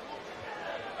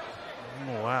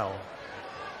 Oh, wow.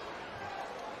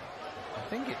 I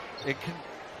think it can.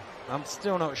 I'm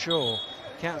still not sure.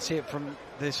 Can't see it from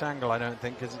this angle, I don't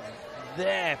think, because it's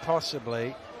there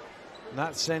possibly. And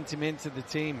that sent him into the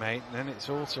teammate, and then it's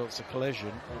all sorts of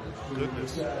collision.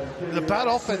 Goodness. The bad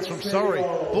offense from Surrey.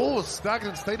 Ball was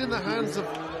stagnant, stayed in the hands of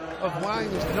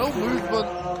Wang. There's no movement.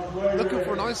 Looking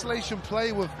for an isolation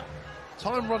play with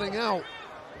time running out.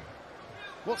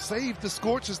 What saved the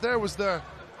Scorchers there was their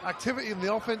activity in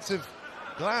the offensive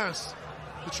glass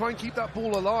to try and keep that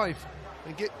ball alive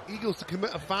and get Eagles to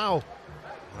commit a foul.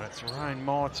 That's Ryan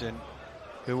Martin,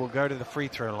 who will go to the free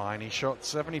throw line. He shot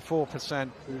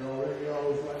 74%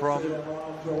 from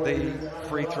the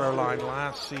free throw line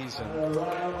last season. He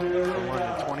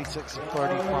won 26 of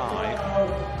 35.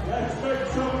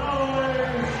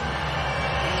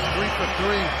 3 for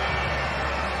 3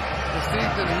 this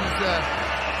season. He's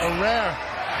a rare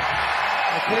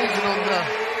occasion on the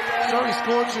Surrey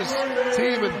Scorchers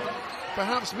team, and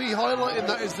perhaps me highlighting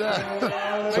that is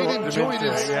made him join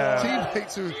his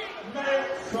teammates who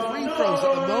free throws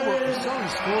at the moment for Surrey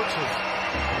Scorchers.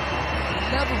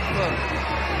 11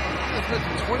 for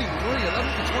 23,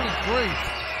 11 for 23.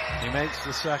 He makes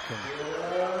the second.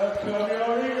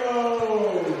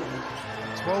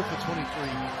 12 for 23,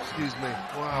 excuse me.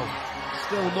 Wow.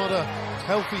 Still not a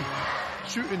healthy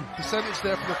shooting percentage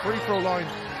there from the free throw line.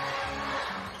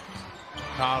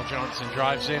 Kyle Johnson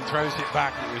drives in, throws it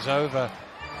back. It was over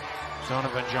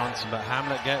Donovan Johnson, but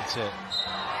Hamlet gets it.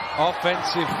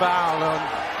 Offensive foul on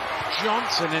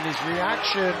Johnson, and his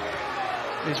reaction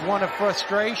is one of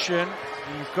frustration.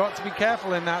 You've got to be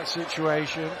careful in that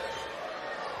situation.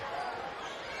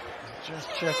 Just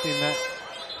checking that.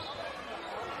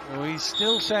 Oh, he's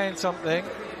still saying something.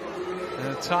 And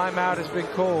a timeout has been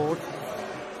called.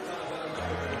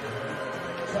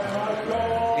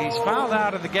 He's fouled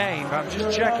out of the game, but I'm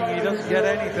just checking he doesn't get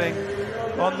anything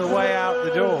on the way out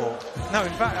the door. No,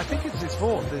 in fact, I think it's his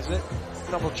fourth, is it?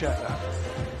 Double check that.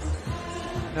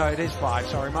 No, it is 5.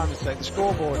 Sorry, my mistake. The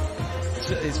scoreboard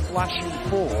is flashing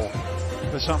 4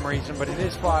 for some reason, but it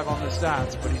is 5 on the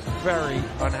stats, but he's very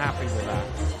unhappy with that.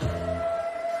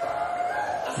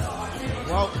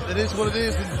 Well, it is what it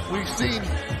is, and we've seen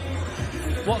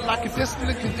what lack of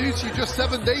discipline can do to you just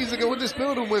 7 days ago in this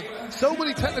building with so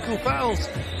many technical fouls.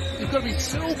 You've got to be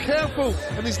so careful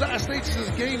in these latter stages of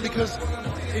the game because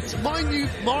it's minute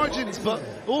margins, but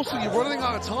also you're running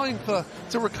out of time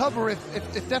to recover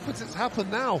if deficits happen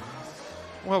now.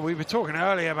 Well, we were talking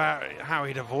earlier about how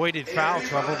he'd avoided foul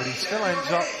trouble, but he still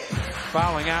ends up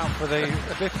fouling out for the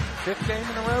fifth game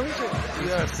in a row, is it?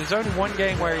 Yes. There's only one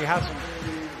game where he hasn't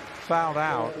fouled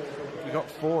out. He got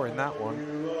 4 in that one.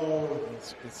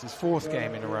 It's his 4th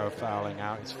game in a row fouling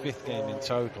out. His 5th game in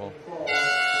total.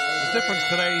 The difference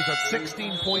today is that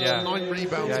 16 points and 9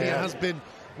 rebounds. He has been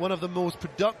one of the most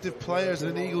productive players in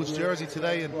an Eagles jersey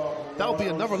today, and that'll be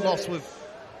another loss with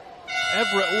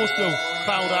Everett also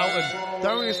fouled out and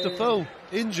Darius Defoe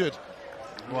injured.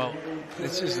 Well,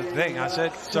 this is the thing. I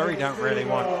said Surrey don't really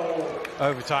want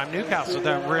overtime. Newcastle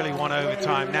don't really want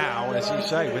overtime now, as you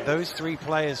say, with those 3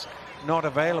 players not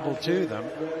available to them.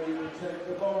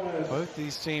 Both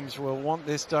these teams will want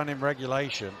this done in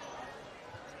regulation.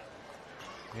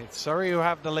 It's Surrey who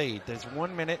have the lead. There's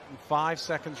 1 minute and 5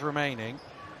 seconds remaining.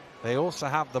 They also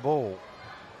have the ball.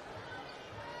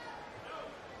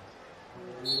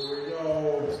 Here we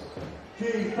go.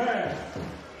 Defense.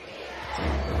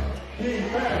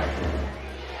 Defense.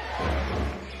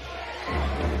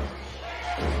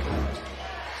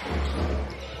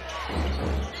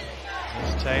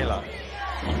 Here's Taylor.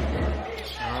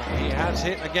 He has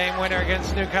hit a game winner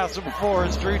against Newcastle before,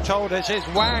 as Drew told us. Here's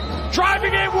Wang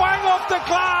driving in, Wang off the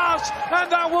glass,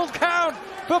 and that will count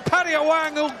for Paddy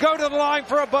Wang, who'll go to the line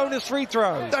for a bonus free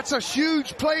throw. That's a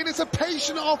huge play, and it's a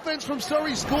patient offense from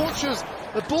Surrey Scorchers.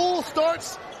 The ball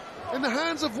starts in the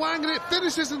hands of Wang, and it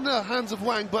finishes in the hands of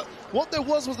Wang, but what there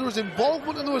was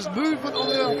involvement and there was movement on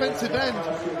the offensive end.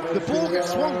 The ball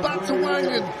gets swung back to Wang,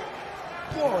 and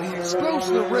boy, he explodes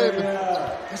to the rim.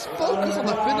 His focus on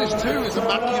the finish too is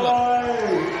immaculate.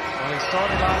 Well, he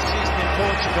started last season in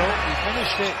Portugal. He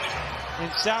finished it in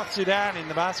South Sudan in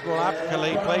the Basketball Africa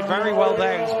League. Played very well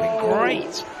there. He's been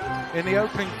great in the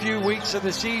opening few weeks of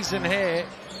the season here.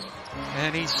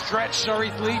 And he stretched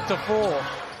Surrey's lead to 4.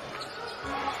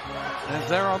 As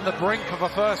they're on the brink of a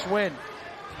first win.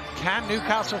 Can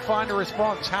Newcastle find a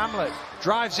response? Hamlet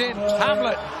drives in.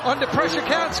 Hamlet under pressure,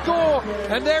 can't score.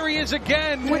 And there he is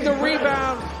again with the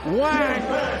rebound. Wang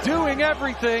doing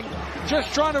everything.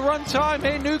 Just trying to run time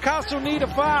here. Newcastle need a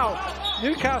foul.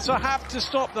 Newcastle have to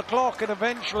stop the clock, and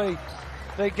eventually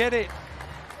they get it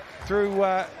through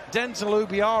Denzel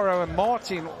Ubiaro, and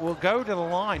Martin will go to the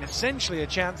line. Essentially a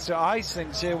chance to ice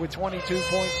things here with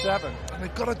 22.7. And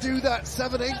they've got to do that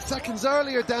 7-8 seconds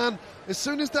earlier, Dan. As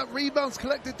soon as that rebound's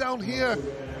collected down here,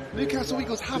 Newcastle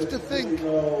Eagles have to think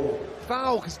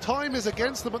foul, because time is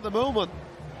against them at the moment.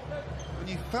 And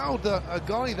you fouled a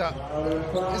guy that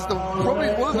is probably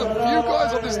one of the few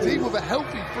guys on this team with a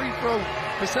healthy free throw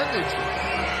percentage.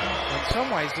 In some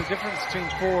ways, the difference between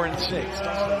 4 and 6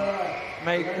 doesn't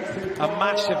make a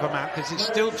massive amount, because it's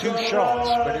still 2 shots,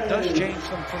 but it does change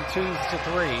them from 2s to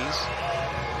 3s.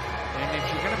 And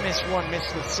if you're going to miss one,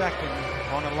 miss the second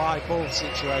on a live ball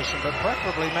situation, but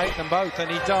preferably make them both, and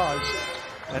he does.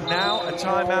 And now a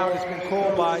timeout has been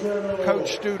called by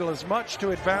Coach Studel, as much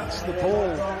to advance the ball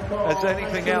as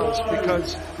anything else,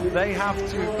 because they have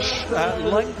to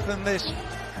lengthen this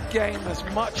game as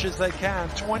much as they can.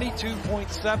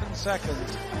 22.7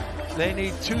 seconds. They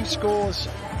need 2 scores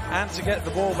and to get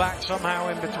the ball back somehow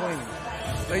in between.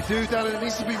 They do, Dan, and it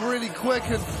needs to be really quick,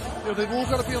 and they've all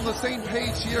got to be on the same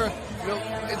page here.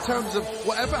 In terms of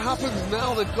whatever happens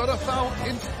now, they've got to foul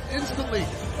instantly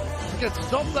to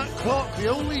stop that clock. The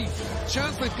only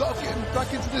chance they've got of getting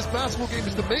back into this basketball game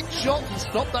is to make shots and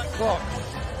stop that clock.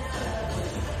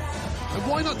 And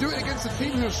why not do it against a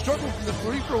team who have struggled from the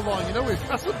free throw line? You know, it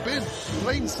hasn't been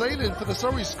plain sailing for the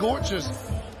Surrey Scorchers.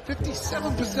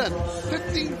 57%,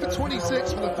 15 for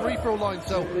 26 from the free throw line.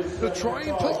 So they'll try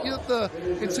and put you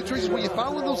in situations where you're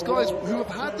fouling those guys who have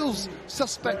had those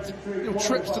suspect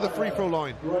trips to the free throw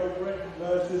line.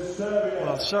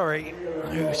 Well, Surrey,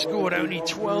 who scored only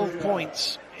 12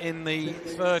 points in the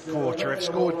third quarter, have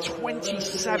scored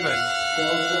 27 in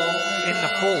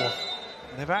the fourth.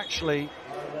 They've actually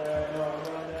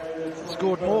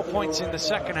scored more points in the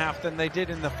second half than they did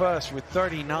in the first, with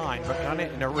 39, but done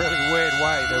it in a really weird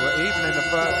way. They were even in the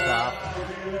first half.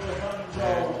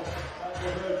 And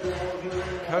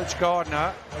Coach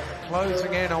Gardner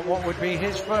closing in on what would be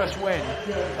his first win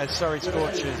as Surrey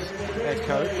Scorchers head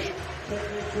coach.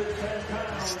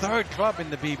 His third club in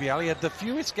the BBL. He had the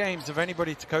fewest games of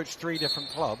anybody to coach 3 different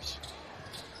clubs.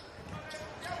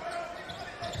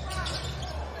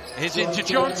 Here's into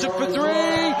Johnson for 3.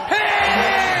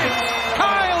 Hit!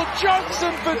 Kyle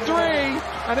Johnson for 3.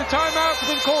 And a timeout's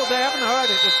been called. They haven't heard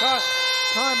it. The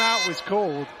timeout was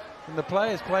called. And the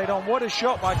players played on. What a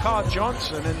shot by Kyle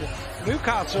Johnson. And the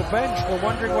Newcastle bench were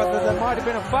wondering whether there might have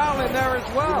been a foul in there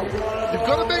as well. You've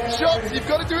got to make shots. You've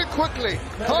got to do it quickly.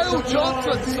 Kyle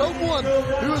Johnson, someone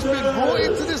who has been brought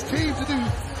into this team to do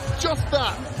just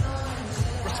that.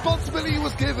 Responsibility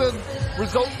was given.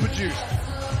 Results produced.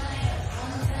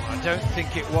 I don't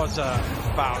think it was a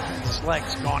foul. His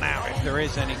leg's gone out if there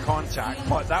is any contact,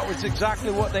 but that was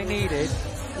exactly what they needed.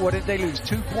 What did they lose?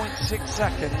 2.6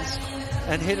 seconds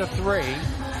and hit a 3.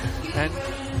 And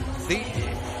the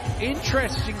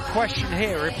interesting question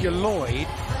here, if you're Lloyd,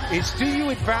 is do you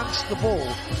advance the ball?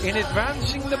 In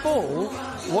advancing the ball,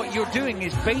 what you're doing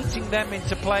is baiting them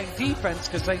into playing defense,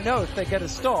 because they know if they get a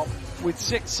stop with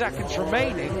 6 seconds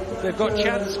remaining, they've got a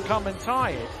chance to come and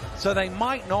tie it. So they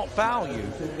might not foul you.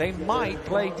 They might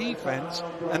play defense,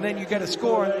 and then you get a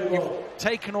score and you've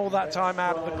taken all that time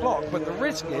out of the clock. But the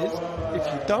risk is, if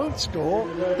you don't score,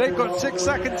 they've got 6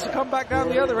 seconds to come back down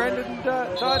the other end and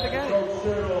tie the game.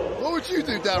 What would you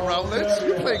do, Dan Routledge?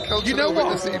 You're playing coach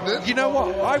this evening. You know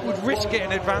what? I would risk it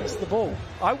and advance the ball.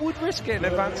 I would risk it and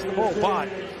advance the ball, but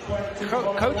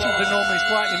coaches are normally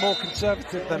slightly more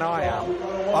conservative than I am.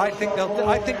 I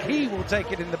think he will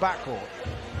take it in the backcourt.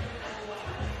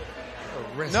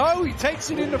 No, he takes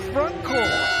it in the front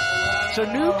court. So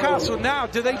Newcastle now,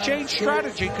 do they change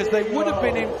strategy? Because they would have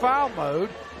been in foul mode,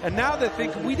 and now they're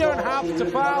thinking, we don't have to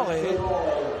foul here.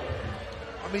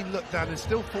 I mean, look, Dan, there's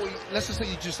still 40. Let's just say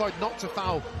you decide not to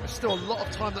foul. There's still a lot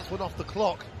of time that's went off the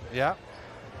clock. Yeah.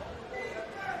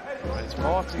 It's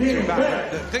Martin too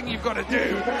back. The thing you've got to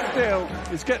do still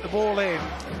is get the ball in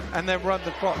and then run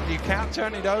the clock. You can't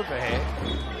turn it over here.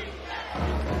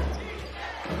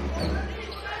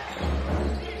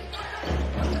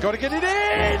 Got to get it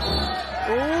in!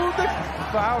 Oh, the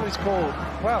foul is called.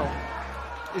 Well,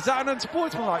 is that an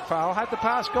unsportsmanlike foul? Had the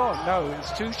pass gone? No,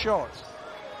 it's 2 shots.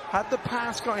 Had the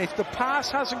pass gone, if the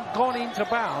pass hasn't gone into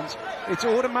bounds, it's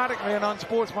automatically an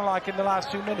unsportsmanlike in the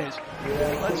last 2 minutes.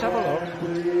 Let's have a look.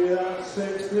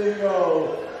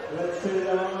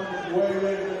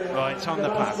 Oh, it's on the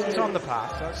pass. It's on the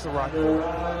pass. That's the right call.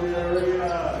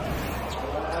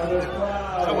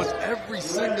 That was every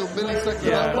single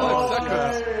millisecond of 5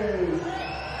 seconds.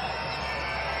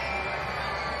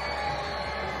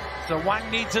 So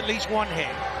Wang needs at least 1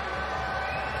 hit.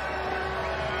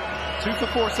 2 for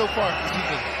 4 so far this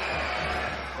evening.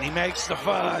 He makes the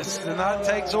first, and that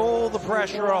takes all the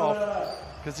pressure off.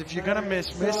 Because if you're going to miss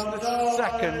the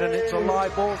second, and it's a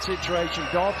live ball situation,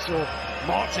 Dobbs or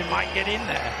Martin might get in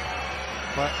there.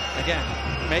 But again,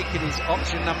 make it his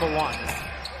option number 1.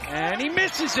 And he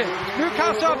misses it.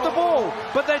 Newcastle have the ball,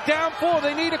 but they're down 4.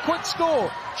 They need a quick score.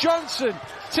 Johnson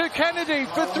to Kennedy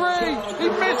for 3. He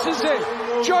misses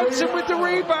it. Johnson with the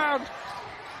rebound.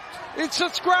 It's a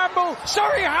scramble.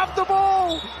 Surrey have the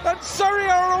ball, and Surrey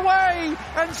are away,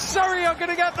 and Surrey are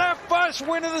going to get their first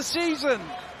win of the season.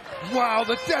 Wow,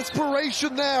 the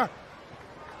desperation there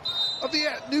of the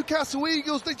Newcastle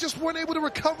Eagles. They just weren't able to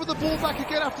recover the ball back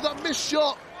again after that missed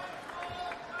shot.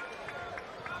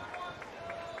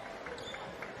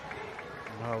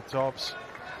 Well, Dobbs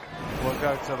will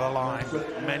go to the line.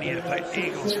 Many of the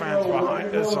Eagles fans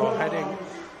behind us are heading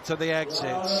to the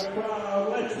exits.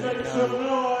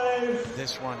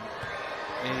 This one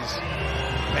is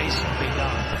basically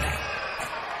done.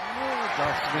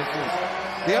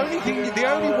 The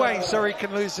only way Surrey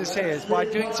can lose this here is by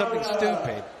doing something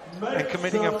stupid and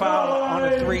committing a foul on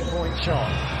a 3-point shot.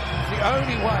 The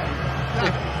only way.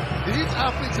 These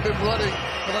athletes have been running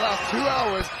for the last 2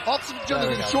 hours.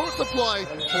 Oxygen in short supply.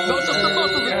 Not just the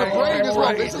muscles, it's the brain as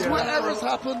well. This is where errors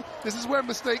happen. This is where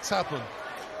mistakes happen.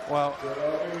 well,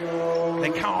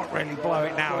 they can't really blow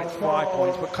it now. It's 5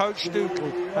 points. But Coach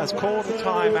Dukel has called a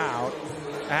timeout,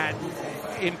 and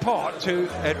in part to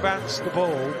advance the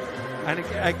ball. And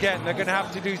again, they're going to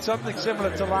have to do something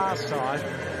similar to last time.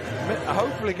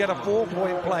 Hopefully get a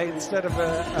 4-point play instead of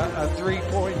a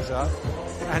 3-pointer.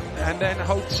 And then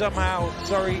hope somehow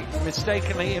Surrey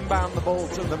mistakenly inbound the ball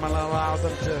to them and allow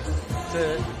them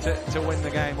to win the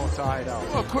game or tie it up.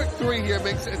 Well, a quick 3 here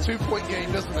makes it a 2-point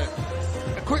game, doesn't it?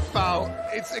 A quick foul.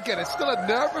 It's still a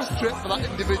nervous trip for that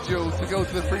individual to go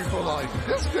to the free throw line.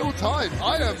 There's still time.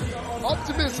 I am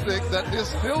optimistic that there's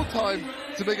still time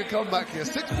to make a comeback here.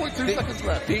 6.2 seconds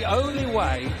left. The only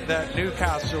way that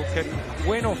Newcastle can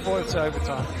win or force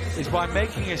overtime is by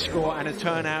making a score and a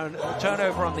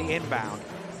turnover on the inbound.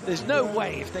 There's no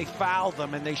way if they foul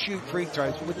them and they shoot free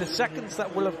throws with the seconds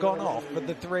that will have gone off for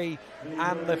the 3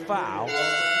 and the foul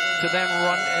to then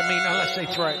run, unless they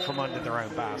throw it from under their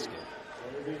own basket.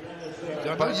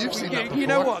 But you've seen that before. You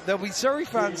know what? There'll be Surrey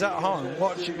fans at home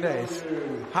watching this,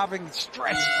 having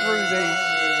stressed through the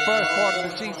first part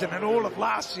of the season and all of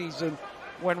last season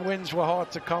when wins were hard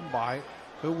to come by,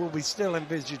 who will be still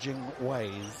envisaging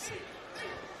ways.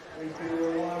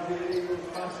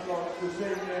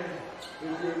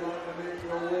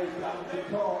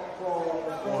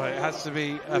 Boy, it has to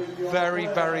be a very,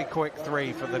 very quick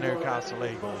 3 for the Newcastle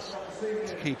Eagles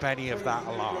to keep any of that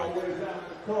alive.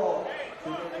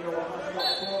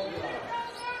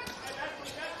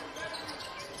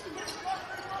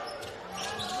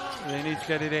 They need to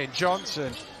get it in.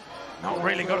 Johnson, not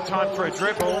really got time for a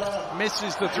dribble,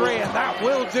 misses the 3, and that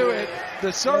will do it.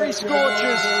 The Surrey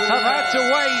Scorchers have had to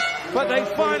wait, but they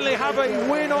finally have a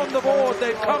win on the board.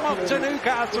 They've come up to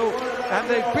Newcastle, and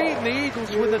they've beaten the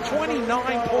Eagles with a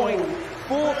 29-point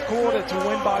fourth quarter to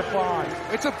win by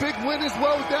 5. It's a big win as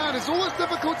well, Dan. It's always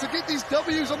difficult to get these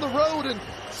W's on the road, and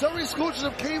Surrey Scorchers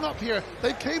have came up here.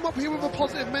 They came up here with a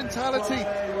positive mentality.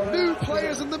 New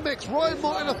players in the mix. Ryan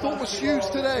Martin, I thought, was huge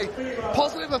today.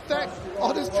 Positive effect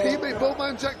on his teammate,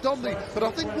 Bowman Jack Donnelly. But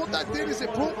I think what that did is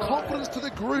it brought confidence to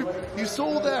the group. You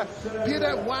saw there,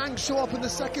 Pierre Wang show up in the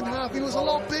second half. He was a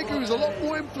lot bigger. He was a lot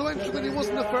more influential than he was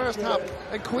in the first half.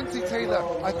 And Quincy Taylor,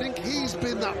 I think he's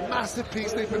been that massive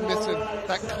piece they've been missing.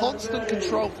 That constant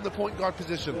control from the point guard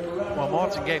position. Well,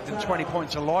 Martin gave them 20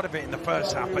 points, a lot of it in the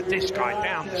first half, but this guy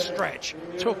down the stretch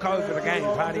took over the game,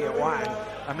 Paddy Wang.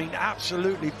 I mean,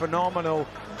 absolutely phenomenal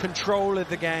control of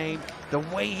the game, the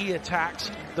way he attacks,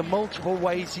 the multiple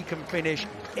ways he can finish,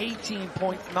 18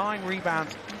 points, 9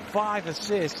 rebounds, 5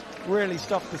 assists, really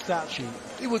stuffed the stat sheet.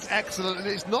 It was excellent, and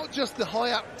it's not just the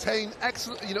high-octane,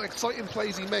 excellent, exciting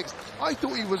plays he makes. I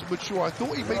thought he was mature. I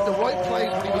thought he made the right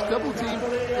plays when he was double-teamed.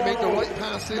 He made the right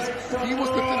passes. He was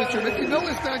the finisher. And if you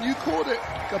notice, Dan, you caught it.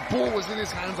 The ball was in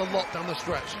his hands a lot down the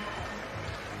stretch.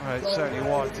 Well, it certainly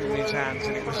was in his hands,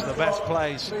 and it was the best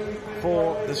place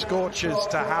for the Scorchers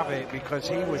to have it because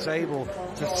he was able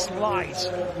to slice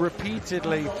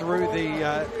repeatedly through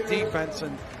the defense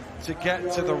and to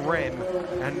get to the rim,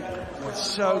 and was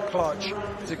so clutch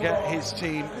to get his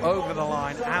team over the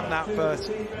line and that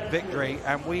first victory.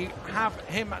 And we have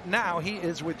him now. He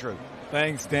is with Drew.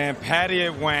 Thanks, Dan. Paddy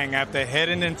Wang, after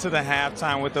heading into the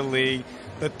halftime with the lead,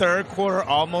 the third quarter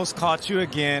almost caught you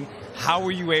again. How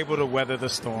were you able to weather the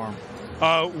storm?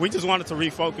 We just wanted to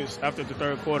refocus after the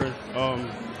third quarter.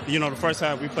 The first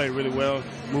half we played really well,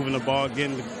 moving the ball,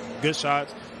 getting good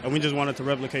shots, and we just wanted to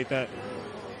replicate that.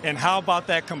 And how about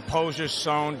that composure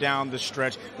shown down the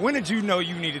stretch? When did you know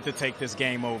you needed to take this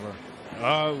game over?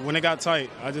 When it got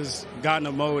tight, I just got in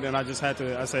a mode, and I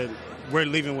said, we're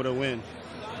leaving with a win.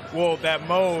 Well, that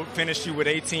mode finished you with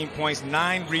 18 points,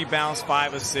 9 rebounds,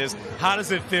 5 assists. How does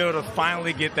it feel to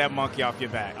finally get that monkey off your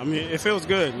back? I mean, it feels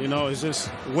good. It's just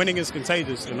winning is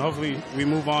contagious, and hopefully we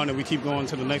move on and we keep going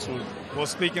to the next one. Well,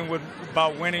 speaking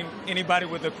about winning, anybody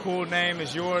with a cool name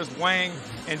is yours. Wang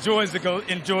deserve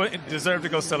to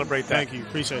go celebrate that. Thank you.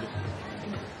 Appreciate it.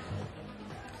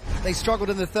 They struggled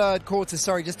in the third quarter,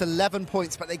 just 11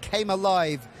 points, but they came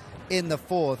alive in the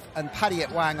fourth. And Paddy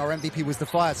Wang, our MVP, was the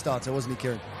fire starter, wasn't he,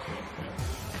 Kieran?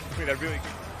 Played a really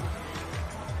good...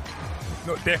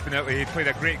 No, definitely. He played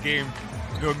a great game.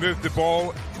 Moved the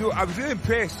ball. I was really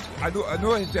impressed. I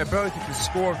know his ability to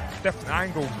score different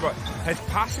angles, but his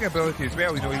passing ability as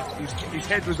well. His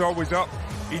head was always up.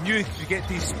 He knew to get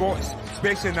these spots,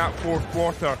 especially in that fourth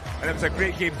quarter. And it was a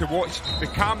great game to watch the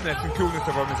calmness and coolness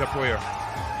of him as a player.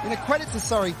 Credit to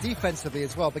Surrey defensively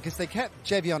as well, because they kept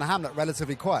Javion Hamlet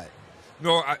relatively quiet.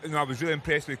 No, I was really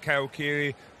impressed with Kyle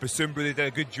Carey, Basumba. They did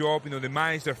a good job. They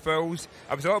managed their fouls.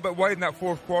 I was a little bit worried in that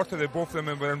fourth quarter that both of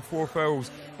them were in 4 fouls,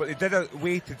 but they did a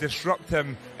way to disrupt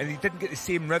him, and he didn't get the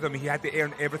same rhythm. He had to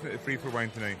earn everything at the free throw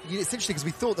line tonight. It's interesting because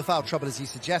we thought the foul trouble, as you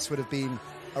suggest, would have been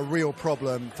a real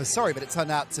problem for Surrey, but it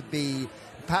turned out to be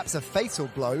perhaps a fatal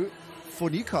blow for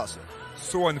Newcastle.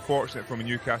 So unfortunate from a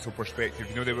Newcastle perspective.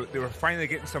 They were finally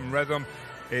getting some rhythm.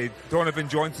 Donovan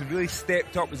Johnson really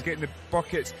stepped up, was getting the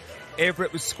buckets.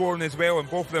 Everett was scoring as well, and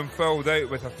both of them fouled out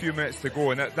with a few minutes to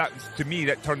go, and that to me,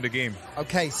 that turned the game.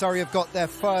 Okay, Surrey have got their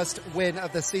first win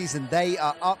of the season. They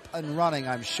are up and running.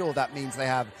 I'm sure that means they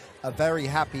have a very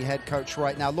happy head coach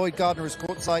right now. Lloyd Gardner is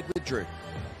courtside with Drew.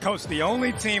 Coach, the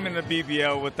only team in the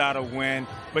BBL without a win,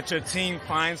 but your team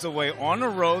finds a way on the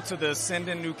road to the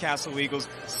ascending Newcastle Eagles.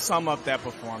 Sum up that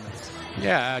performance.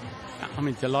 Yeah, I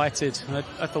mean, delighted.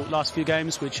 I thought last few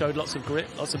games we'd showed lots of grit,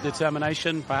 lots of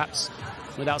determination, perhaps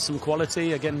without some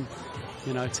quality. Again,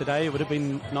 today it would have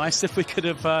been nice if we could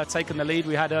have taken the lead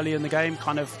we had early in the game,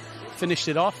 kind of finished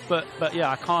it off. But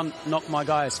yeah, I can't knock my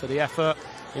guys for the effort.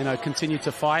 Continue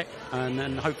to fight,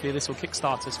 and hopefully this will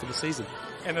kickstart us for the season.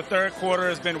 And the third quarter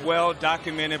has been well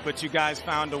documented, but you guys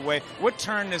found a way. What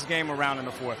turned this game around in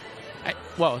the fourth? I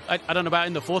don't know about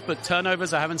in the fourth, but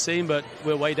turnovers I haven't seen, but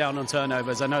we're way down on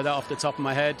turnovers. I know that off the top of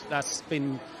my head. That's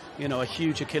been, a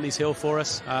huge Achilles heel for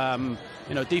us.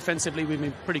 Defensively we've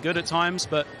been pretty good at times,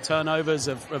 but turnovers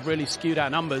have really skewed our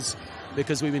numbers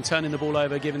because we've been turning the ball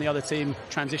over, giving the other team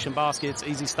transition baskets,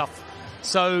 easy stuff.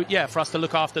 So, yeah, for us to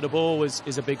look after the ball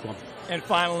is a big one. And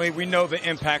finally, we know the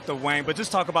impact of Wang, but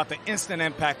just talk about the instant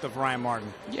impact of Ryan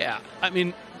Martin. Yeah, I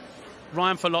mean,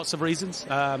 Ryan for lots of reasons.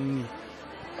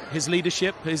 His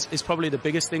leadership is probably the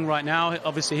biggest thing right now.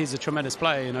 Obviously, he's a tremendous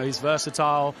player. He's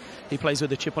versatile. He plays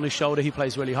with a chip on his shoulder. He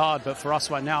plays really hard. But for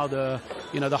us right now, the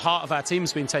heart of our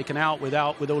team's been taken out with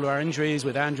all of our injuries,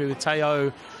 with Andrew, with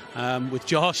Teo, with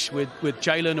Josh, with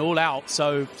Jalen, all out.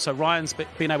 So Ryan's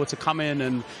been able to come in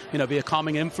and be a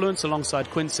calming influence alongside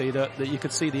Quincy. That you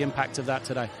could see the impact of that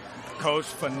today. Coach,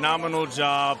 phenomenal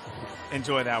job.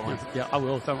 Enjoy that one. Yeah, I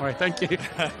will. Don't worry. Thank you.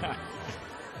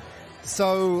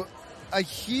 So, a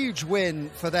huge win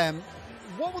for them.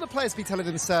 What will the players be telling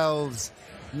themselves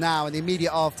now in the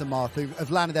immediate aftermath who have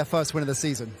landed their first win of the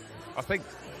season? I think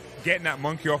getting that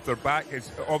monkey off their back is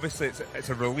obviously it's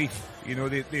a relief.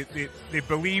 They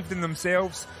believed in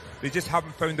themselves. They just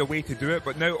haven't found a way to do it.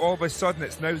 But now all of a sudden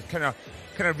it's now kind of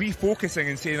refocusing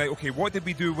and saying, like, okay, what did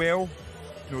we do well?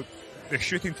 The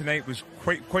shooting tonight was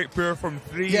quite poor from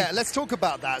 3. Yeah, let's talk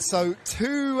about that. So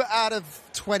 2 out of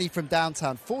 20 from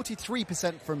downtown,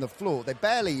 43% from the floor. They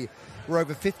barely were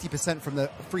over 50% from the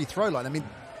free throw line. I mean,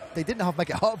 they didn't have to make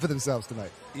it hard for themselves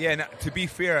tonight. Yeah, and to be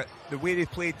fair, the way they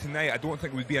played tonight, I don't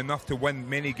think would be enough to win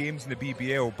many games in the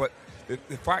BBL. But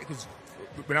the fact is,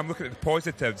 when I'm looking at the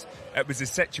positives, it was the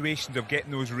situations of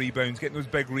getting those rebounds, getting those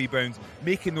big rebounds,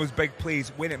 making those big plays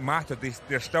when it mattered.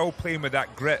 They're still playing with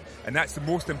that grit, and that's the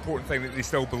most important thing, that they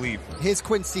still believe. Here's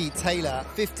Quincy Taylor,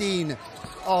 15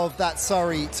 of that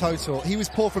Surrey total. He was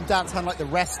poor from downtown like the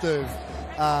rest of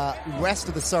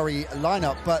the Surrey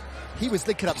lineup, but he was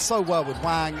linking up so well with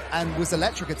Wang and was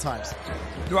electric at times.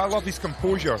 I love his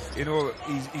composure.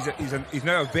 He's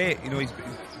now a vet. He's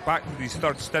back to his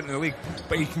third stint in the league,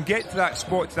 but he can get to that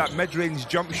spot, to that mid-range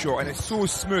jump shot, and it's so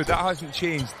smooth. That hasn't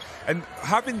changed. And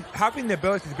having the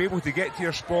ability to be able to get to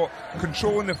your spot,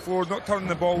 controlling the floor, not turning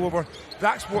the ball over,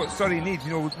 that's what Surrey needs.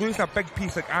 Losing a big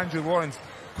piece like Andrew Lawrence,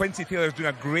 Quincy Taylor's doing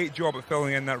a great job at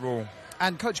filling in that role.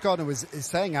 And Coach Gardner is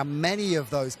saying how many of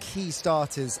those key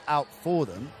starters out for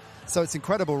them. So it's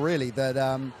incredible, really,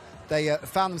 that they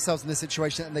found themselves in this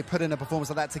situation and they put in a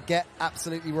performance like that to get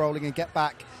absolutely rolling and get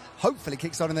back, hopefully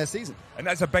kickstarting their season. And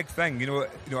that's a big thing.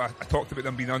 I talked about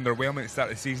them being underwhelming at the start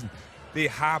of the season. They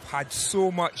have had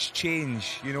so much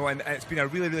change, and it's been a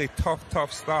really, really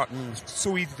tough start. It's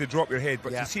so easy to drop your head.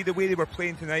 But to see the way they were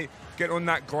playing tonight, getting on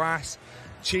that glass,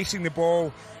 chasing the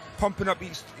ball, pumping up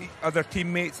each other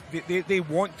teammates, they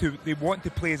want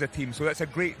to play as a team. So that's a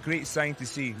great sign to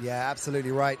see. Yeah,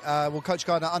 absolutely right. Well, Coach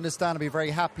Gardner, understandably very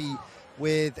happy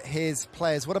with his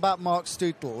players. What about Mark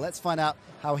Stuttel? Let's find out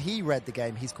how he read the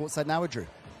game. He's courtside now with Drew.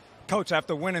 Coach,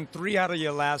 after winning 3 out of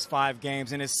your last 5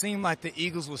 games, and it seemed like the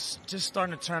Eagles was just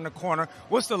starting to turn the corner,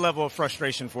 what's the level of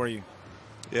frustration for you?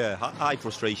 Yeah, high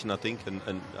frustration, I think,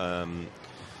 and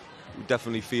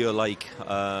definitely feel like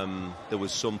there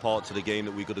was some parts of the game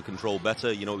that we could have controlled better.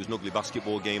 It was an ugly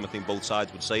basketball game. I think both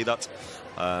sides would say that.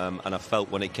 And I felt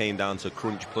when it came down to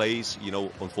crunch plays,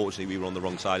 unfortunately we were on the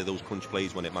wrong side of those crunch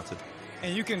plays when it mattered.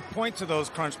 And you can point to those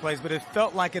crunch plays, but it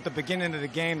felt like at the beginning of the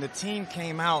game, the team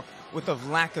came out with a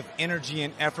lack of energy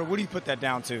and effort. What do you put that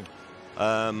down to?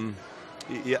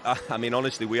 Yeah, I mean,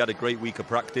 honestly, we had a great week of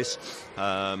practice,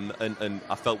 and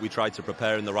I felt we tried to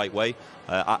prepare in the right way.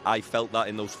 I felt that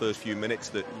in those first few minutes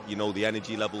that, you know, the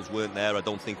energy levels weren't there. I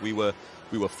don't think we were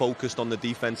focused on the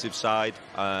defensive side.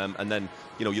 And then,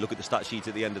 you know, you look at the stat sheet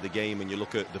at the end of the game and you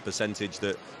look at the percentage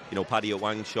that, you know, Paddy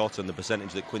Wang shot and the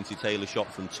percentage that Quincy Taylor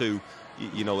shot from two.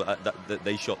 You know, that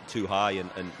they shot too high,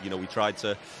 and you know, we tried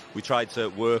to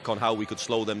work on how we could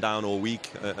slow them down all week,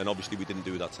 and obviously we didn't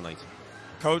do that tonight.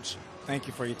 Coach, thank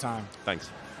you for your time. Thanks.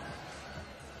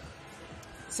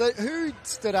 So who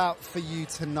stood out for you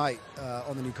tonight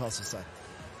on the Newcastle side?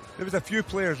 There was a few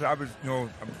players that I was, you know,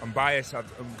 I'm biased. I'm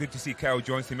good to see Kyle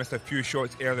Johnson missed a few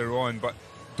shots earlier on, but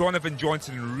Donovan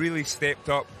Johnson really stepped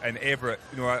up, and Everett,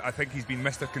 you know, I think he's been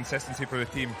Mr. Consistency for the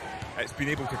team. It's been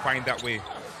able to find that way.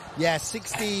 Yeah,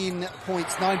 16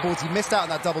 points, 9 boards. He missed out on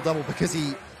that double-double because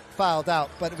he fouled out.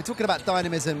 But we're talking about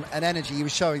dynamism and energy. He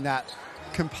was showing that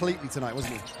completely tonight,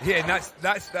 wasn't he? Yeah, and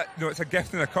that's that. You know, it's a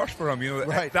gift and a curse for him. You know,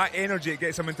 right. That energy, it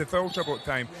gets him into foul trouble at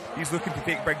time. He's looking to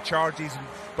take big charges,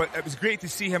 but it was great to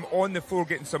see him on the floor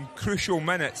getting some crucial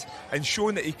minutes and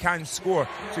showing that he can score.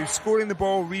 So he's scoring the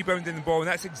ball, rebounding the ball, and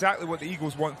that's exactly what the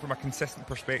Eagles want from a consistent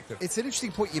perspective. It's an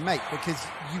interesting point you make, because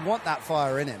you want that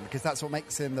fire in him, because that's what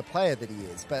makes him the player that he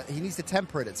is. But he needs to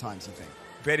temper it at times, you think?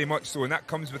 Very much so, and that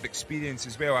comes with experience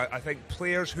as well. I think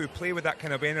players who play with that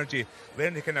kind of energy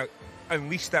learn to kind of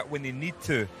unleash that when they need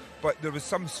to. But there was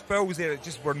some spills there that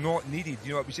just were not needed.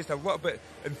 You know, it was just a little bit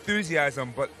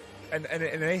enthusiasm, but in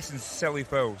essence, silly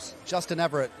fouls. Justin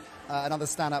Everett, another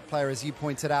stand-up player, as you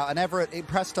pointed out. And Everett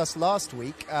impressed us last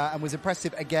week and was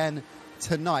impressive again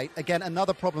tonight. Again,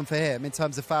 another problem for him in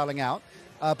terms of fouling out.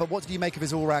 But what do you make of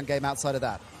his all-round game outside of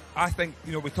that? I think,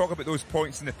 you know, we talk about those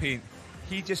points in the paint.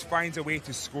 He just finds a way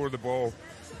to score the ball.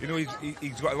 You know,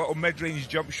 he's got a little mid-range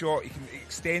jump shot. He can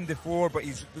extend the floor, but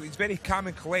he's very calm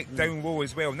and collect down low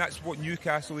as well. And that's what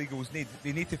Newcastle Eagles need.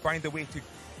 They need to find a way to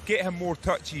get him more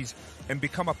touches and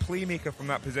become a playmaker from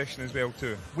that position as well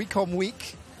too. Week on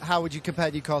week, how would you compare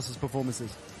Newcastle's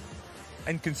performances?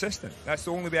 Inconsistent. That's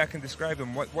the only way I can describe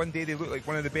them. One day they look like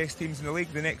one of the best teams in the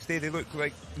league. The next day they look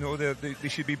like, you know, they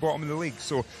should be bottom of the league.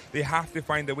 So they have to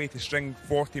find a way to string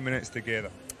 40 minutes together.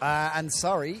 And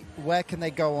Surrey, where can they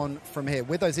go on from here?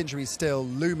 With those injuries still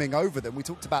looming over them, we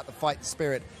talked about the fight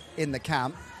spirit in the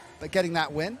camp, but getting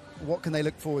that win, what can they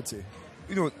look forward to?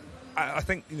 You know, I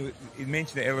think, you know, you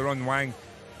mentioned it earlier on, Wang,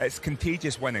 it's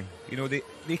contagious winning. You know, they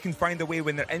can find a way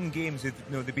when they're in games. You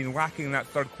know, they've been lacking in that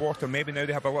third quarter. Maybe now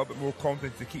they have a little bit more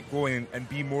confidence to keep going and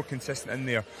be more consistent in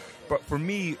there. But for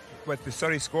me, with the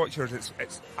Surrey Scorchers,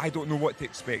 it's I don't know what to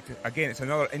expect. Again, it's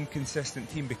another inconsistent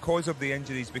team because of the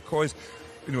injuries, because,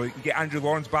 you know, you get Andrew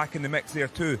Lawrence back in the mix there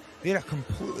too. They're a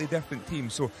completely different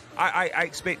team. So I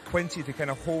expect Quincy to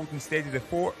kind of hold and steady the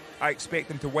fort. I expect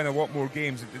them to win a lot more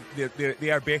games.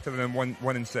 They are better than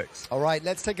 1-6. All right,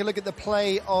 let's take a look at the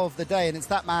play of the day, and it's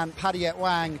that man, Paddy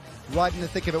Wang, right in the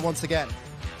thick of it once again.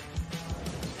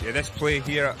 Yeah, this play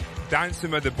here,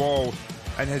 dancing with the ball,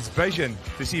 and his vision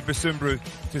to see Basumbru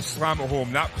to slam it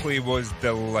home. That play was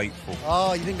delightful.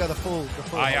 Oh, you didn't go the full.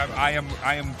 I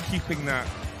am keeping that.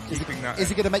 Is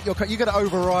he going to make you're going to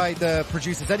override the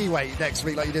producers anyway next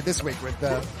week, like you did this week with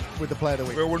the player of the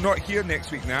week? Well, we're not here next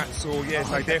week, Nat, so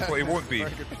yes, I definitely won't be.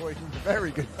 Very good point.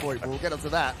 Very good point. We'll get onto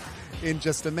that in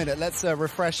just a minute. Let's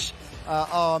refresh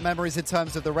our memories in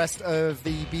terms of the rest of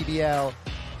the BBL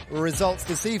results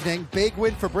this evening. Big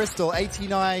win for Bristol,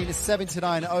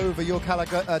 89-79 over your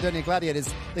Caledonia Gladiators.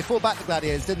 They fought back the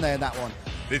Gladiators, didn't they, in that one?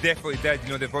 They definitely did. You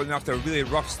know, they've gone after a really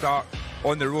rough start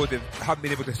on the road. They haven't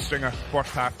been able to string a first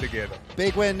half together.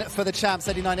 Big win for the champs,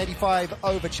 89-85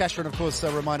 over Cheshire. And of course,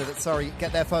 a reminder that Surrey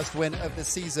get their first win of the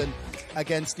season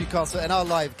against Newcastle in our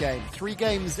live game. 3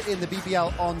 games in the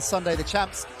BBL on Sunday. The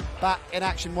champs back in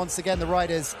action once again. The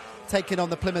Riders taking on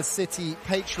the Plymouth City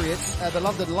Patriots. The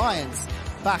London Lions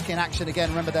back in action again.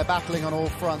 Remember, they're battling on all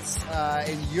fronts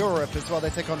in Europe as well. They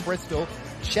take on Bristol.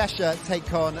 Cheshire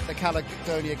take on the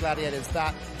Caledonia Gladiators.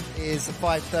 That is a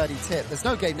 5:30 tip. There's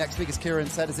no game next week, as Kieran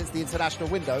said, as it's the international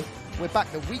window. We're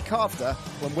back the week after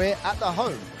when we're at the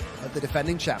home of the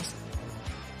defending champs.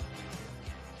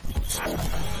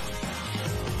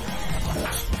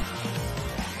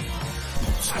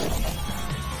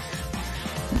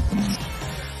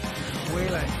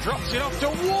 Whelan drops it off to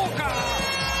Walker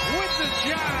with the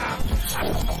jab.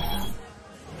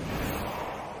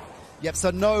 Yep,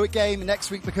 so no game next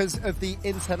week because of the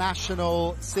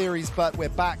international series, but we're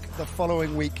back the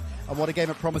following week. And what a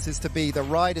game it promises to be. The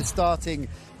Riders starting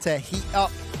to heat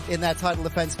up in their title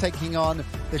defence, taking on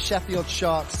the Sheffield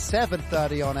Sharks,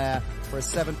 7:30 on air for a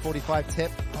 7:45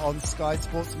 tip on Sky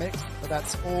Sports Mix.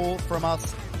 That's all from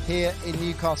us here in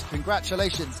Newcastle.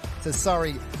 Congratulations to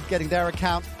Surrey getting their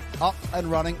account up and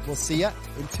running. We'll see you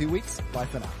in 2 weeks. Bye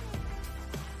for now.